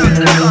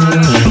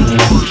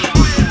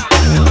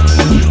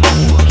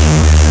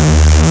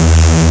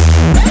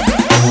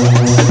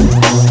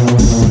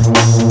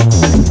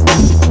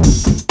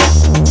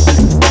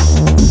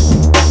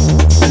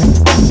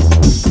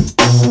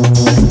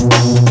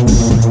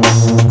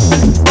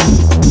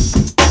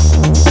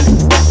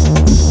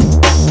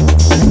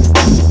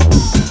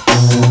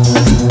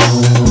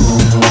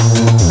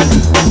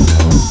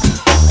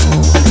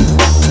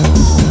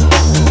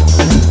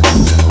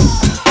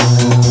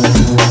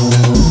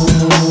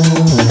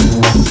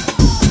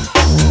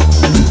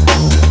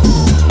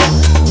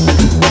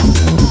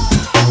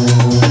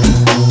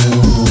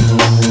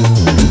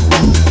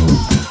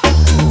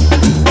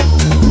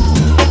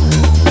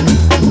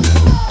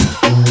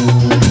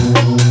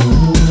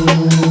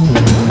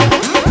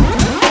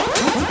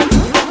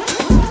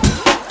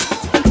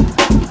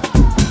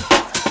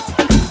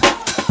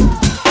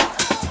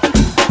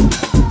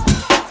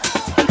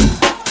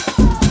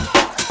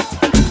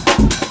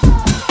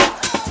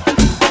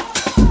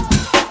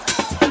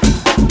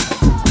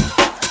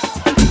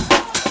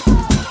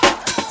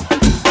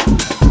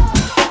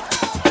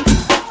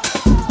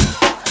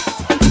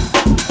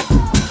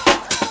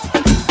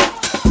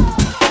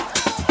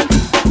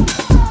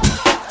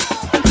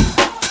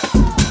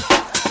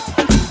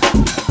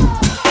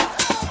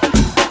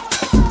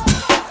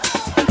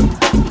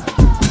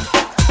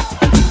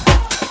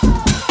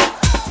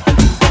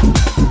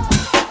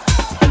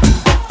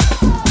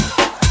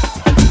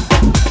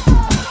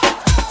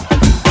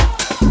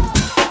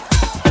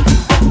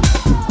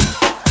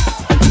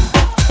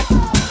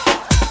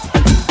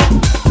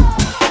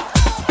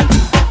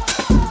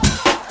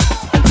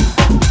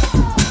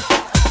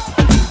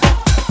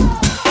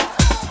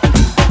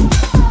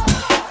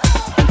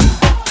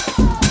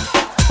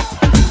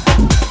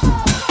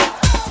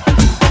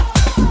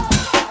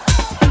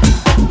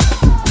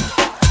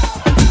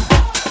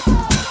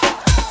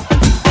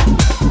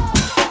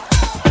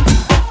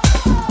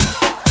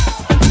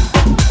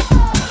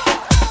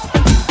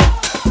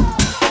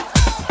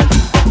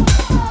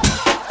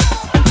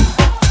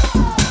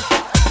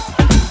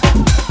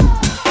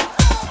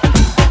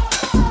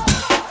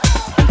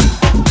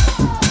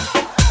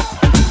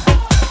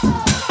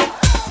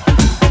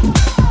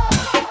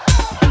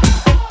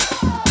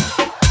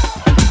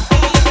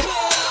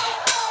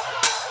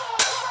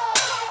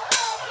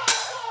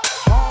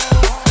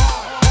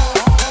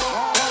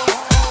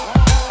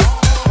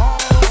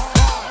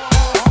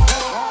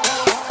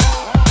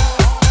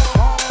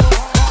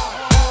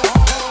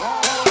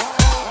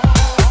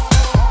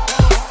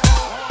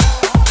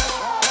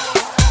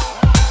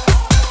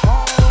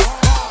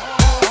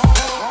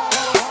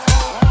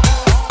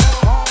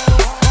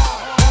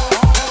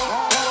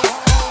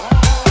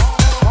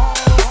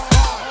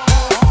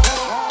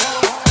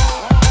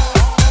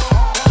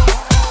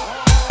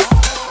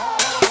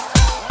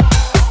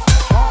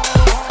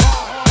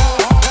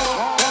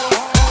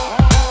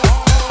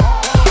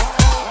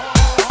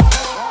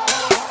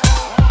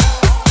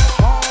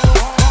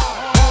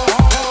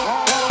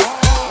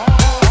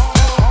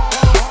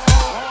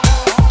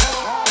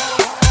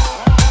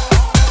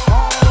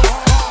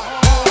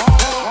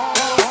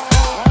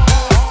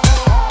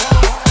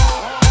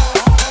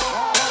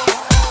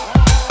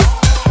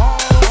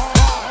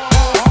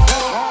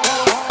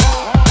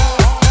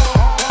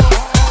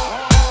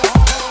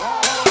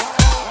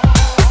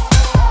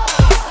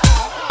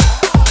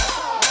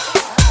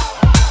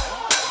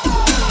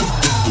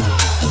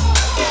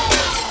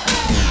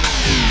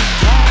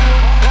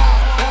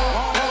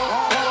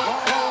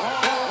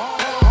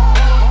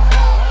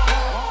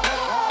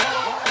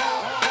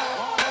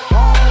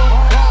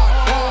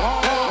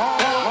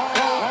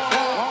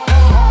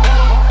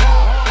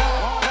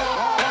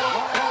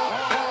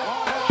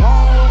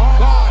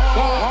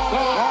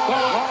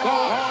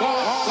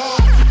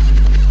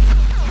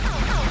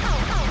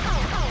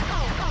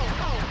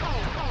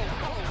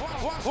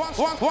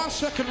 One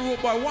second, rule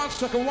boy. 1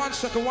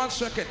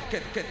 second.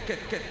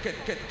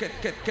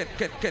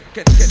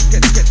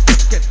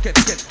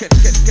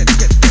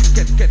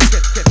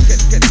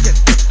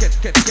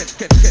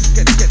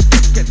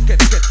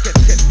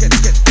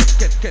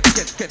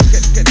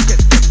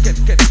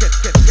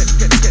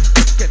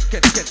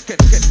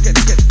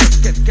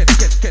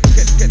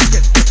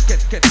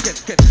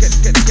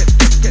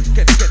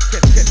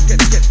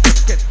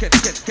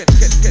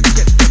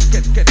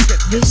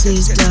 This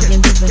is Dub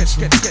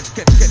Intervention,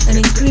 an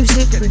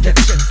inclusive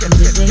production from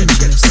the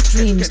Dangerous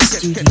Dreams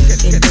studio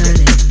in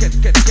Berlin.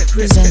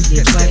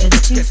 Presented by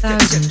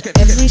Ed2000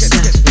 every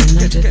Saturday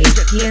night at 8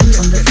 p.m.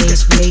 on the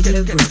Face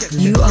Radio Brooklyn.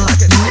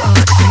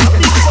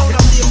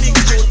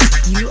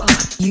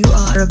 You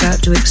are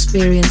about to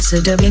experience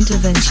a Dub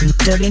Intervention.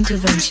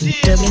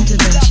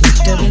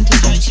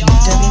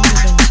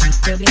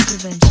 Dub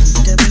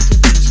intervention, dub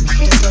intervention,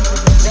 dub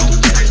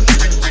intervention.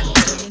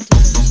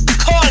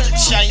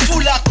 Culture,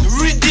 full of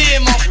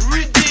rhythm,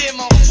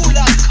 full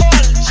of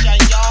culture,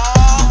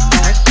 y'all.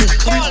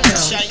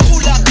 Culture,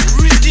 full of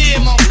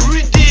rhythm,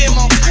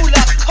 full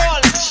of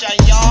culture,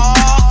 y'all.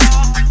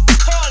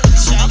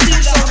 Culture,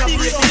 full of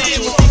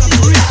rhythm,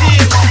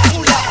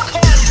 full of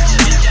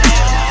culture,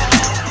 y'all.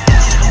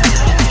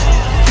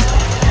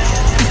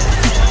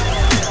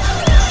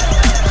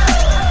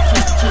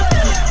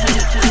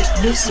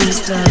 This is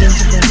dub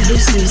intervention.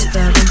 This is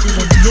dub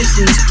intervention. This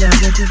is dub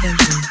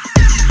intervention.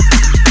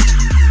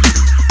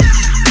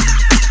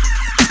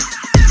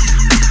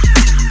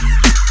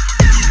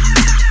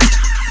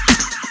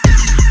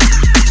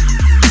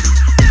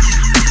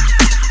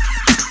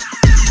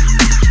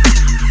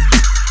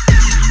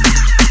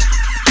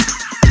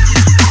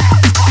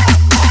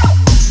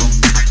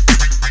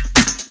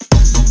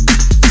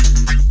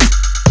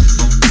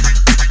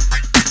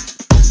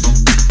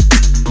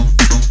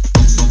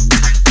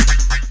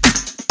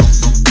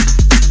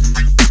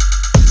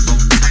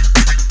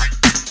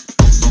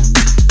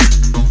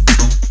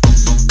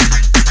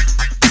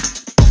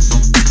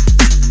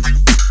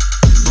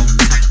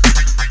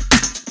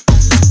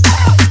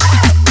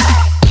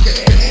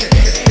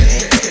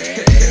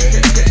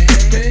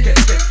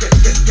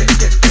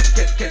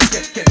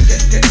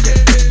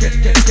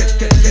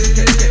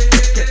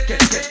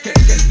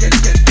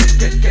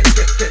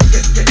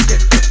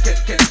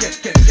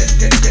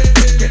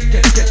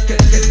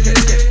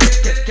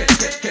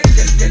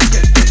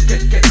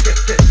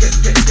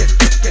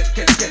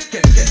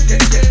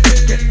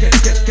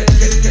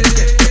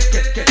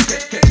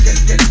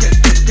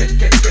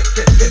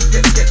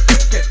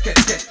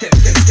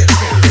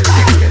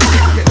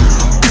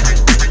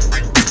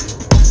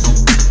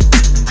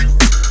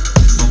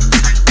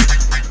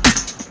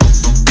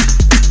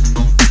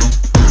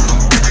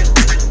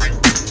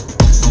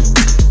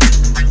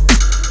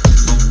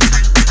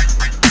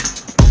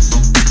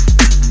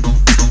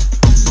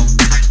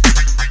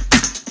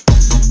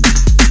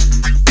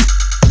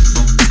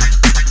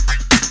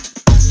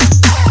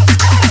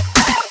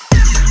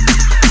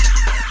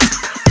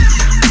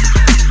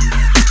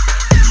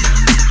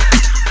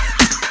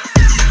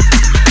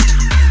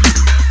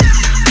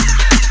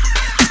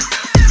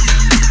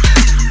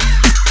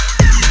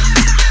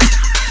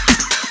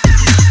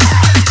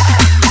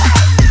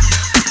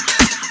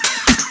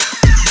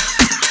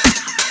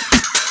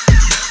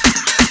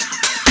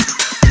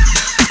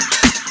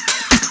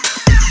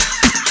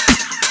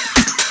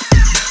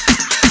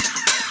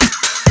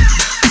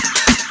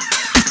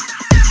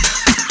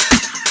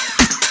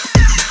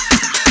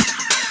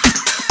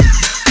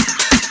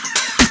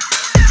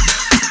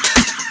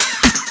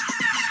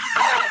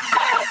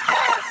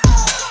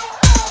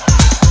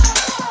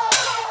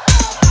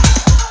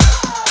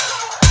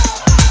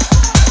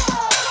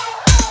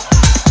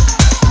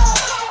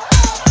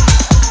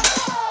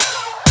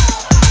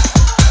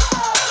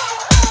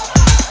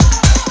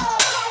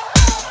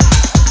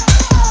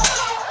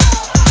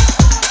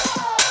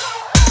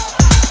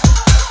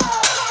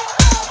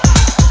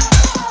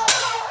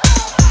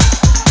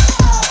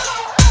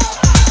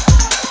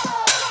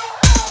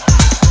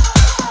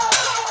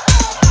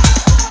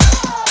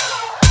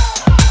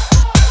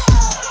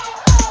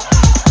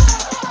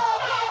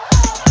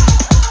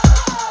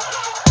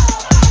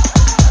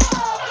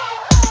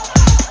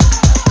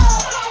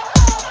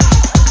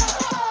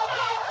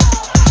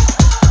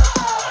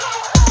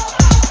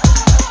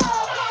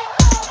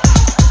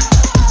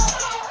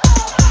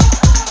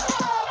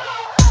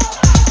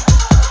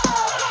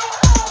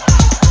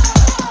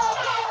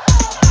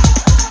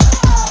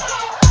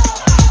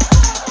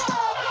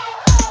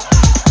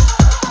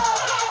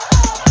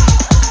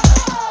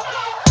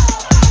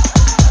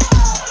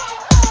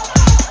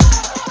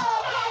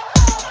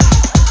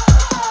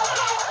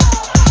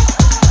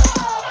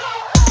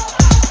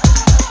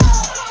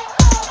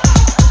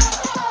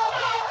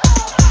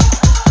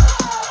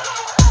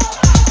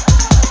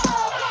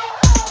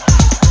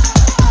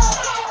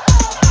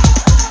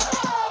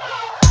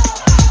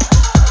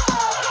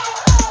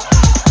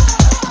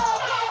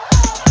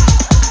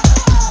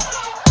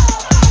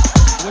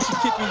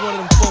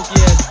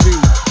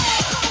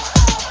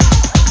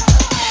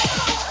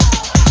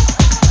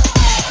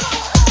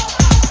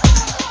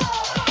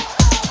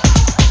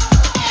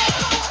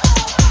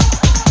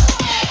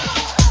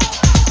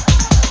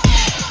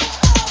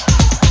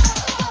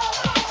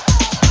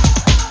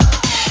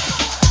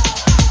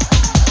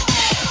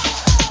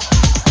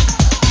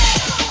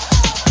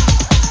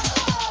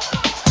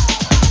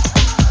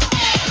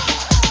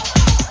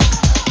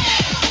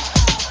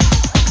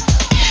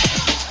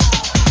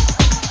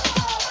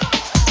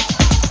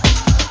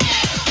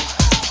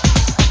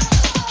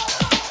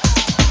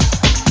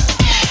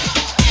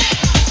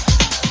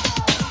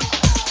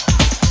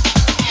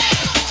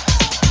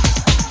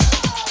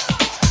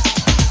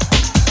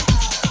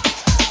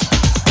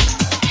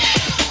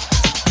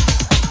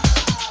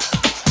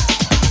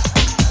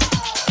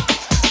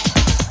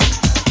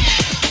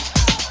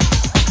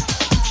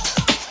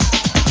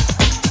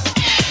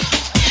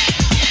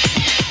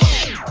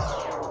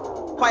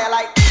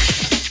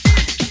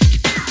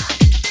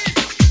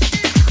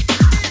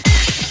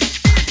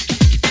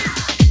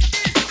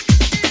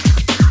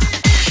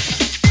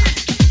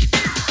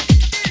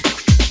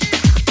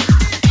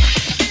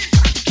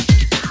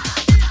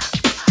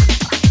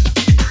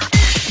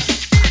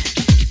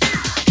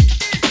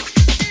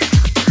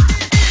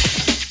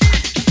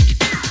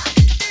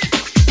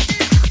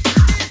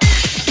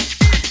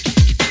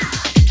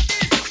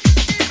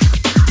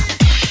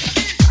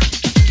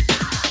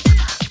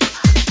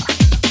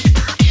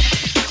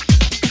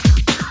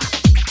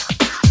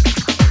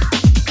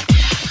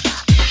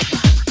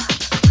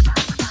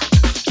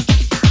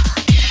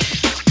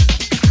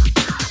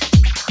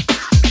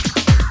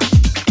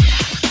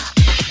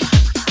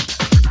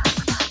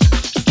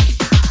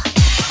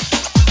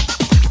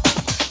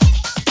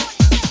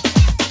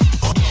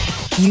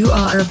 You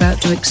are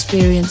about to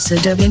experience a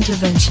dub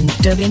intervention,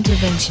 dub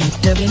intervention,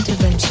 dub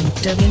intervention,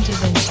 dub intervention, dub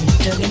intervention,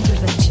 dub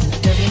intervention,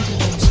 dub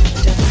intervention.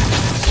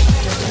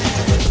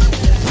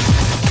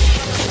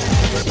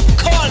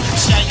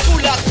 Culture,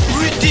 full of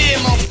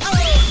redeemer.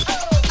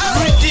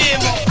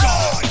 Redeemer.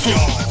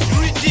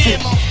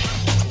 Redeemer.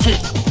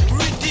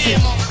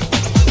 Redeemer.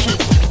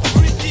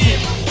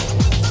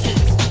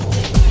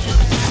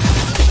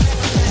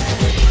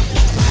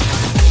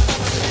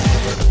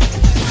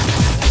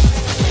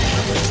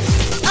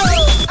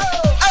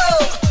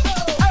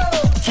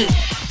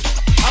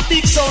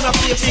 Big sound of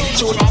the big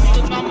tune.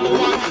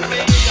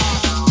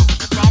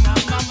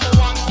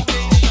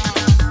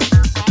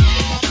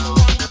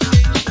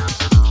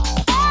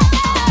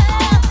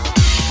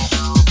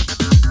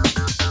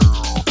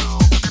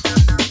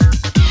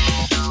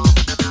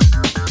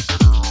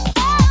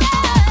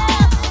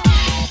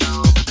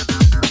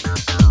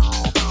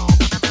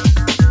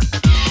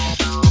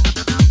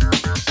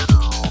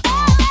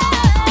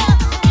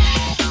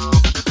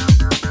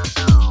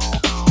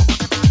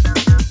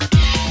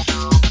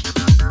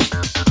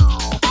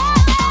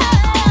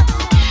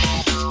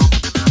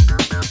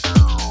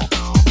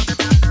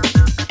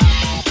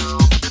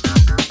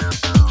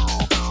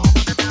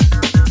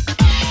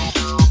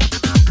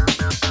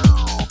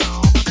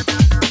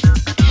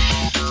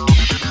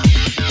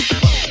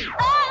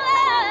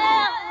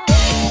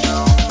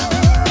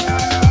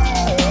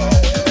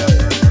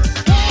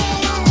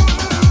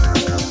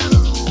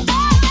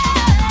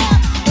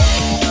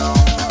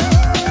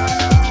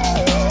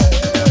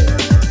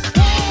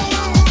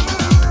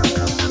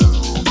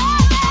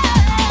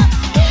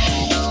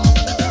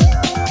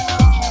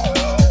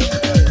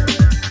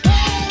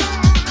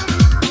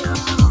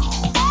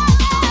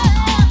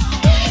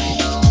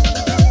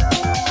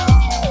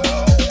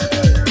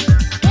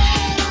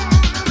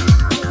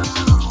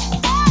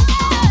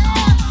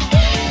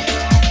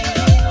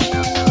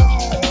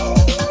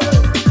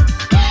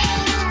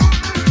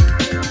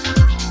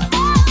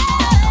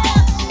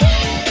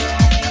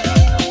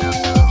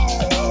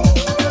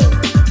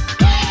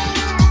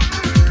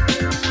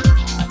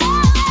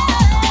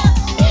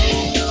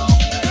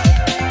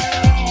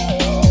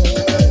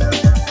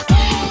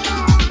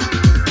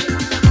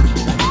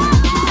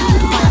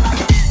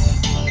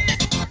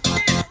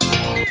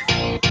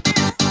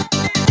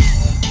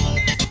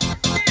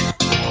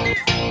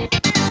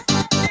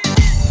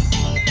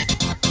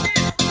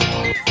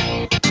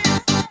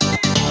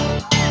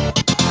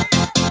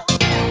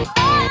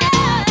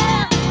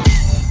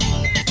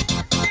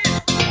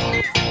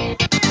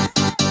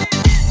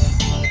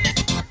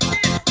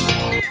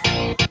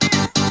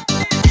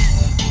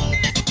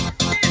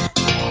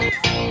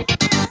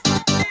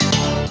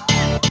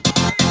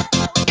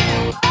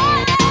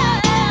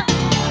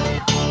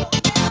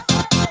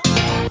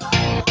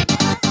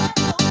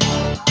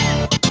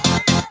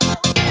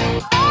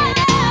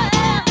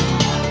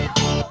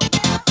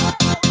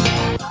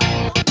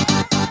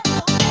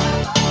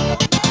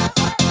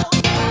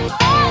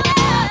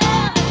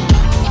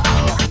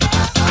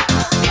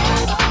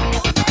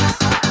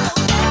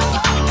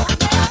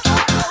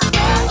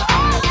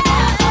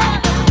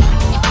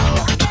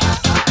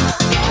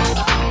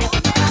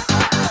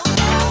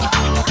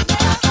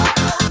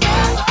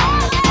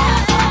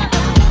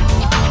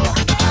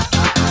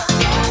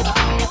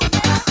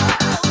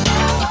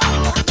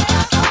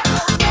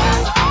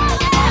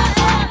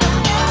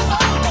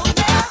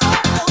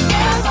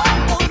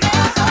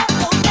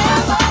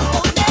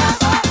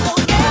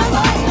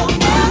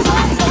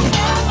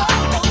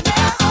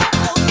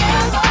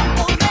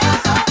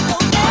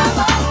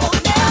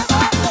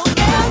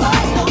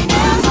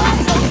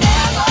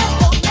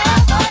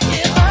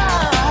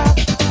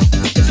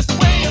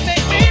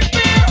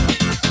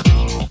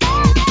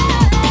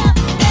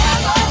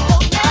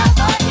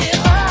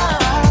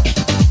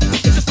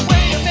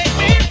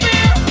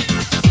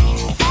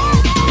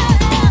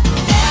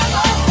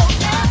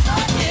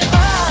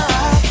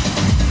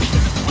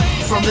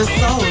 the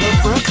soul of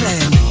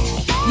Brooklyn.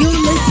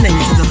 You're listening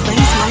to The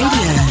Face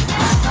Radio.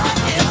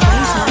 The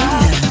Face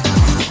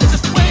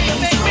Radio.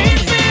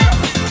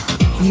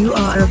 You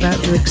are about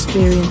to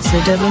experience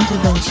a dub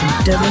intervention,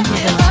 dub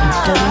intervention,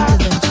 dub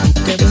intervention,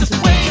 dub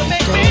intervention,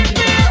 dub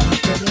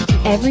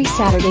intervention. Every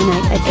Saturday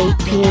night at 8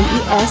 p.m.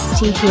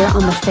 EST here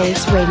on The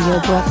Face Radio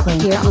Brooklyn.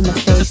 Here on The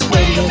Face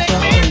Radio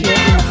Brooklyn.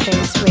 Here on The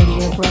Face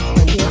Radio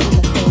Brooklyn. Here on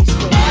The Face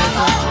Radio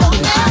Brooklyn.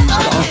 This is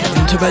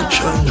Dub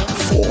Intervention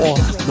for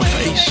The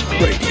Face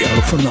Radio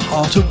from the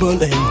heart of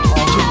Berlin,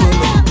 heart of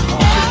Berlin,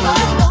 heart of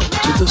Berlin,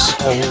 to the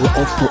soul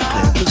of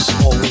Brooklyn, the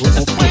soul of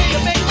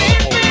Brooklyn, the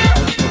soul of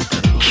Brooklyn.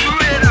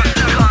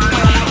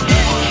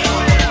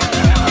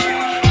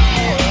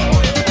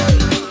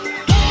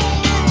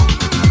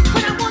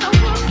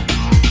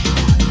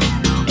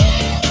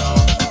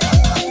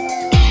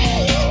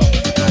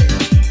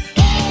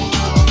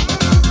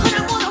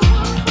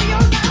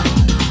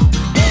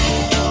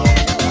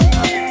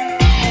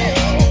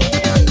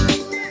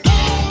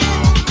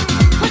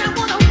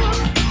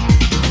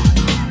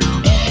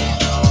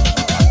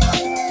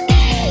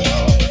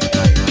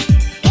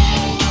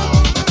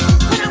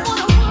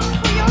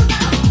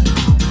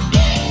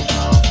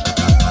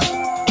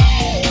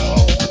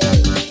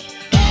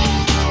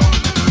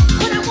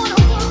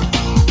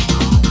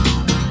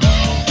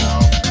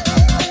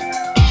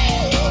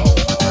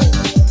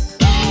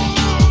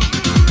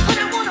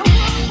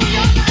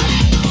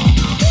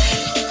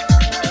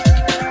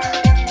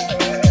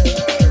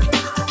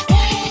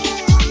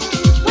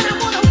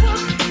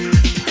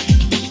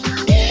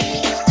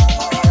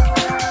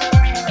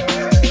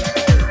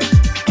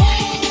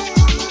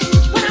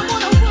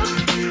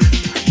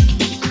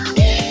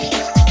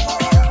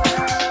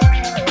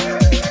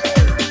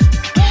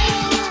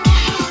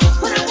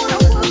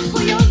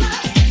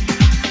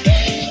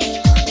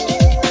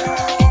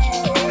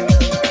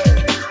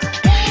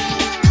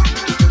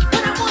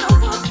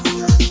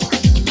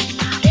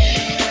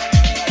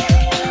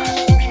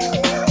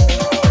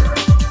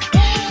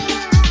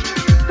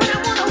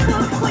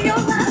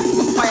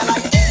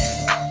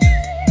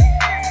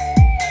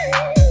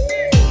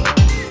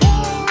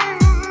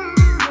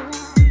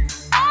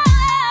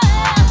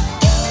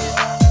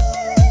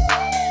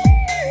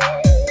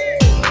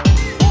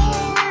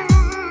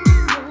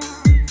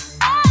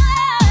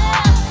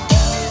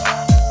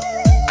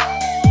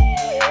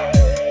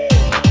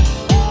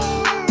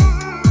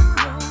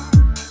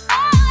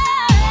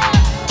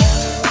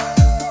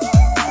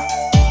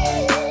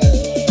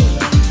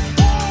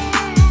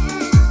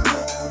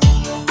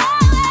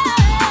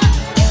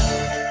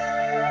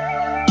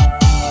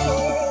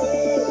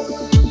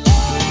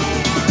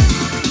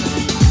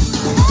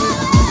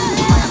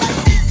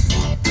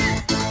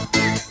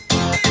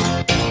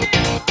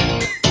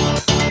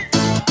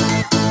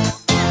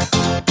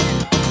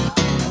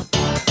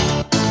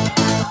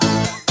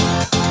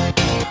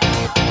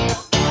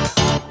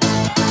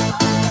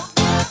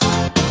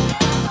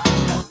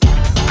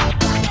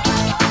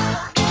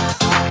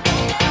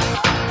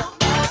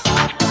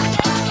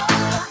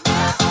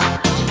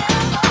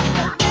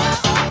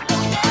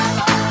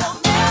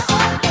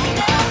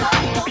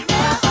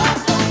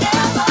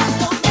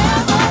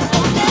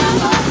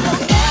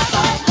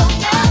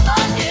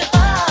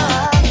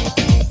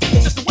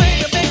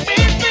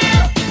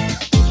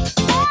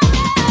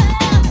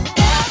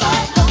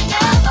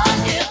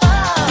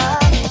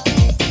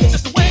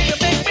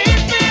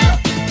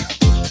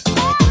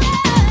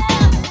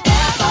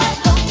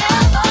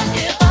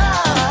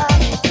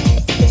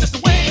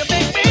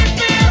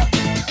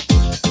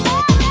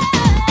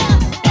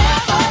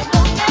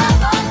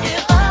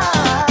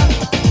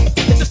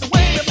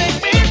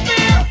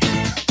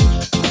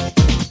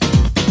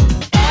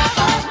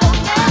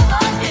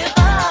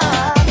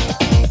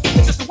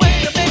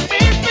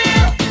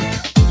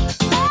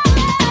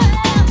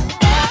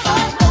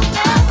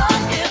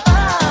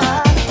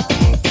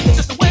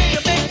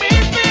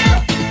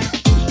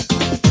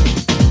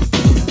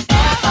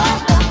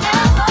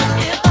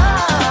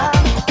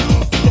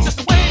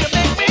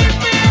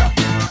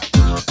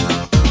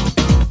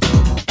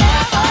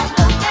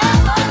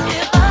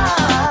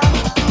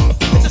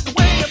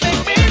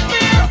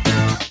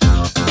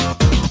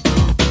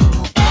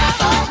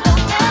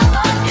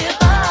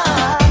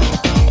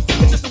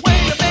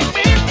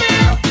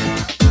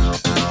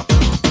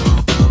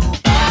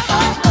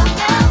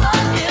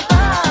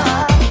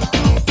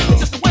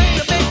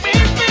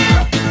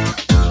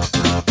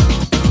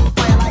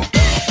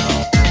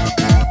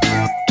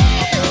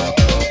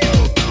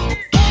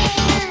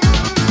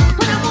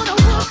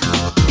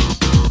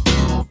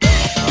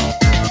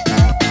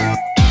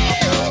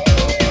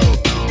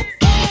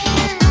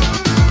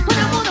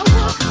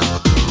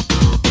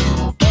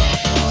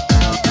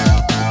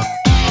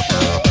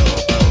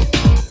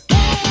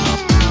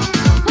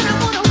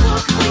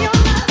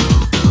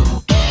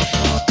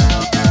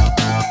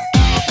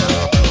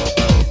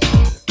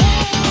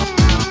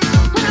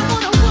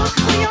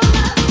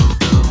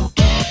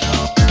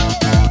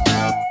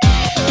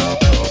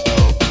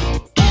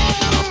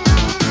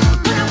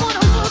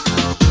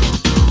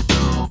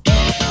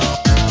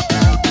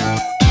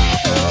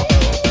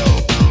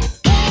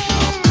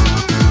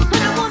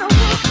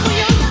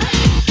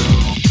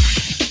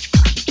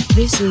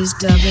 This is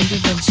Dub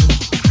Intervention,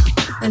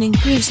 an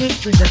inclusive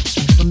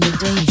production from the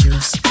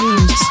Dangerous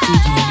Dreams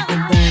studio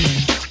in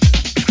Berlin.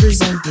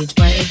 Presented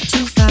by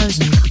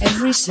Ed2000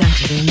 every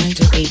Saturday night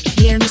at 8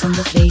 p.m. on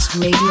the Face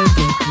Radio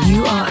Group.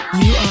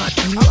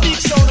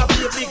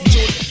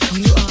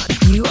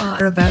 You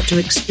are about to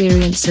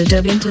experience a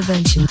dub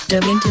intervention,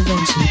 dub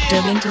intervention,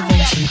 dub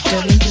intervention,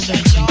 dub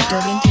intervention,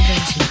 dub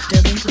intervention,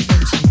 dub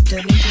intervention,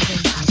 dub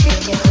intervention.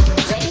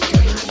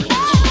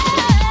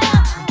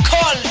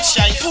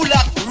 Culture full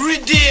of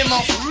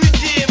redeemer,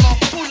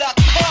 full of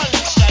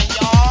culture,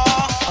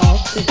 y'all.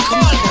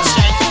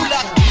 Culture full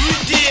of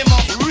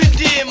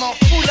redeemer,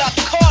 full of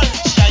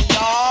culture,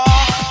 y'all.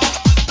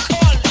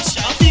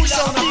 Culture full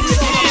of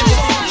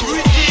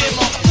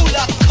redeemer, full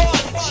of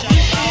culture,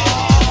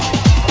 y'all.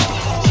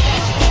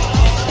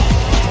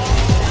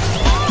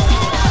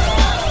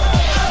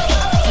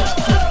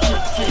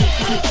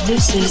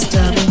 This is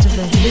dub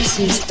intervention. This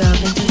is dub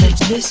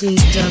intervention. This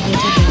is dub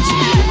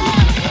intervention.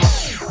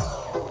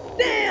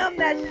 Damn,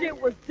 that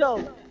shit was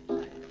dope.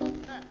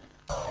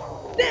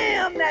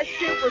 Damn, that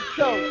shit was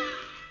dope.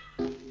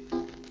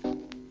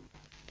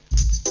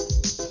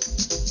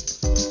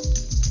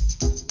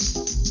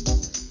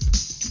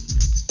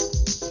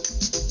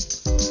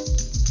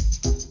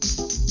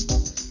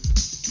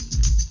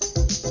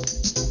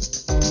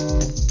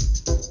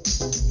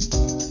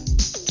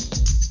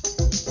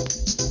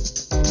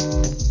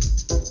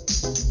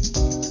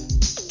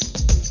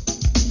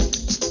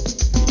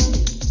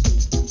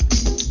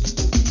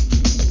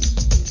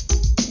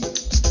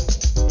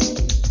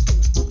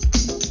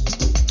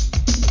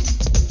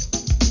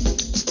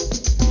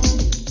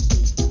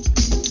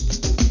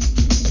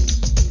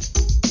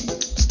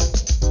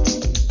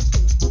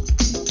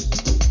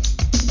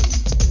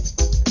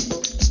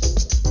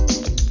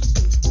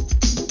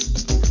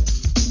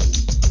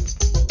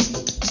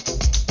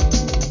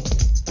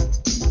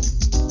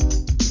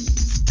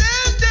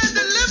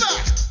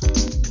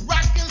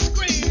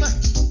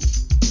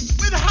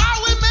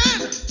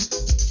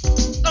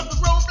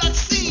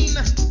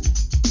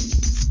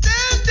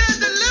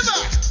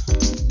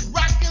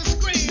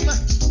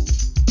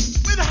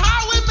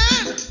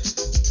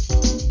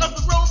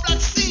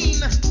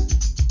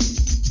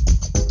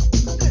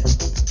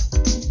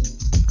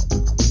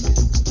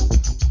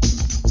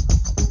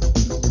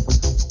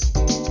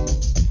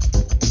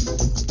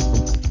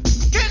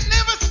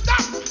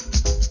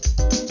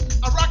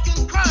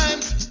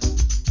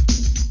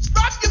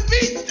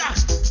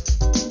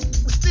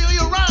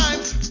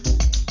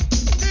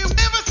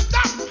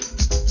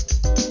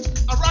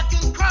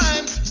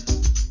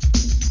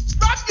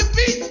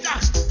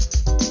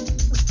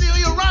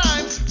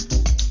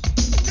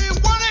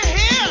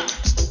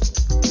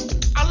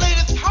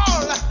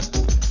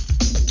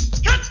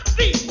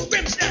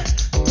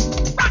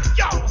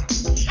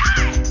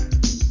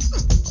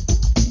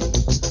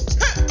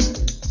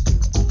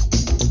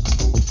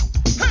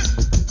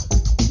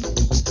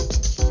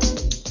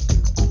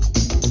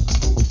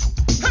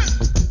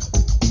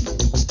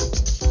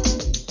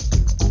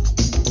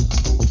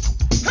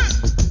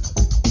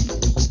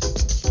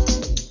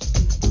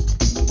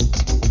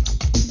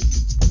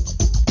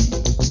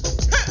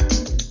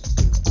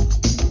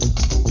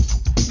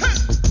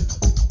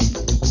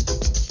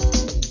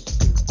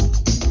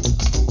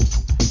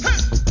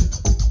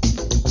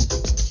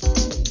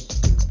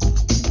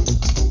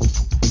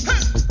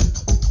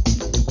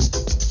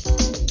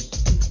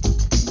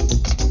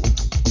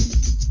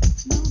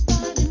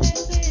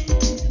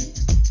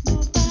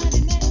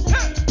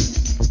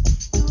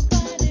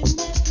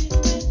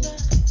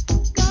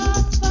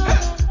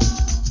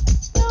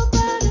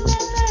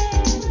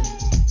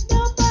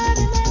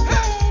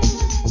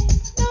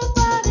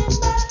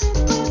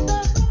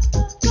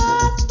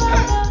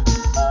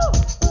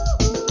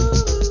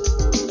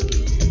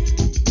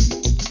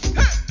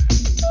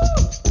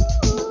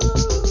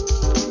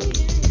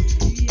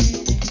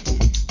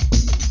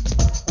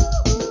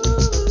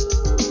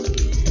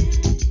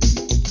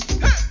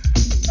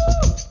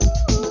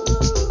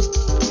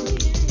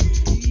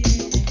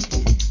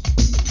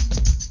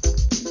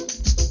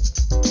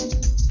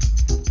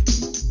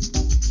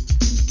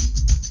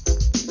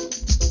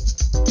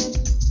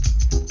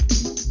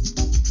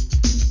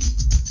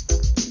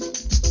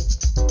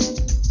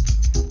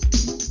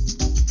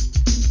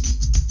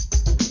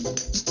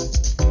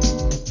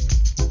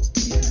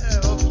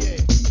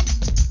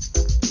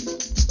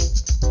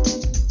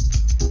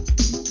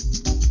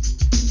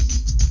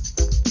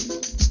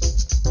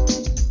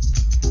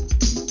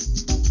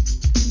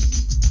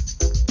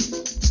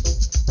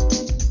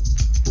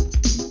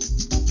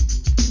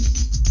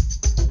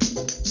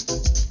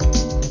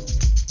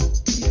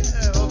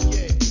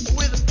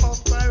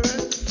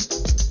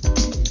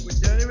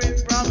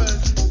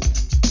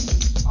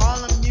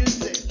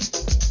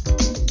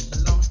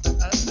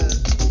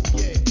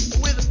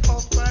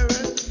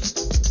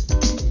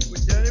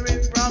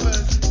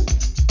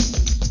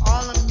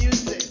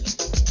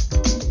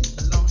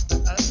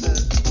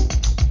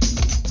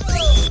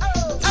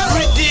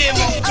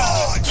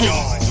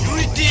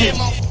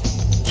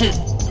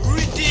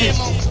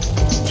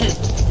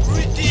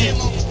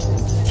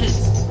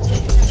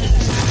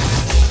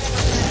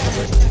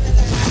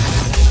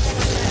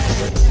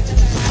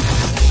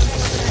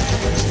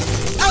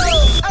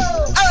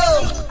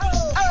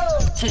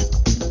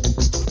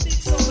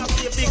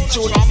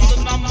 from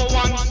the number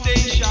one station.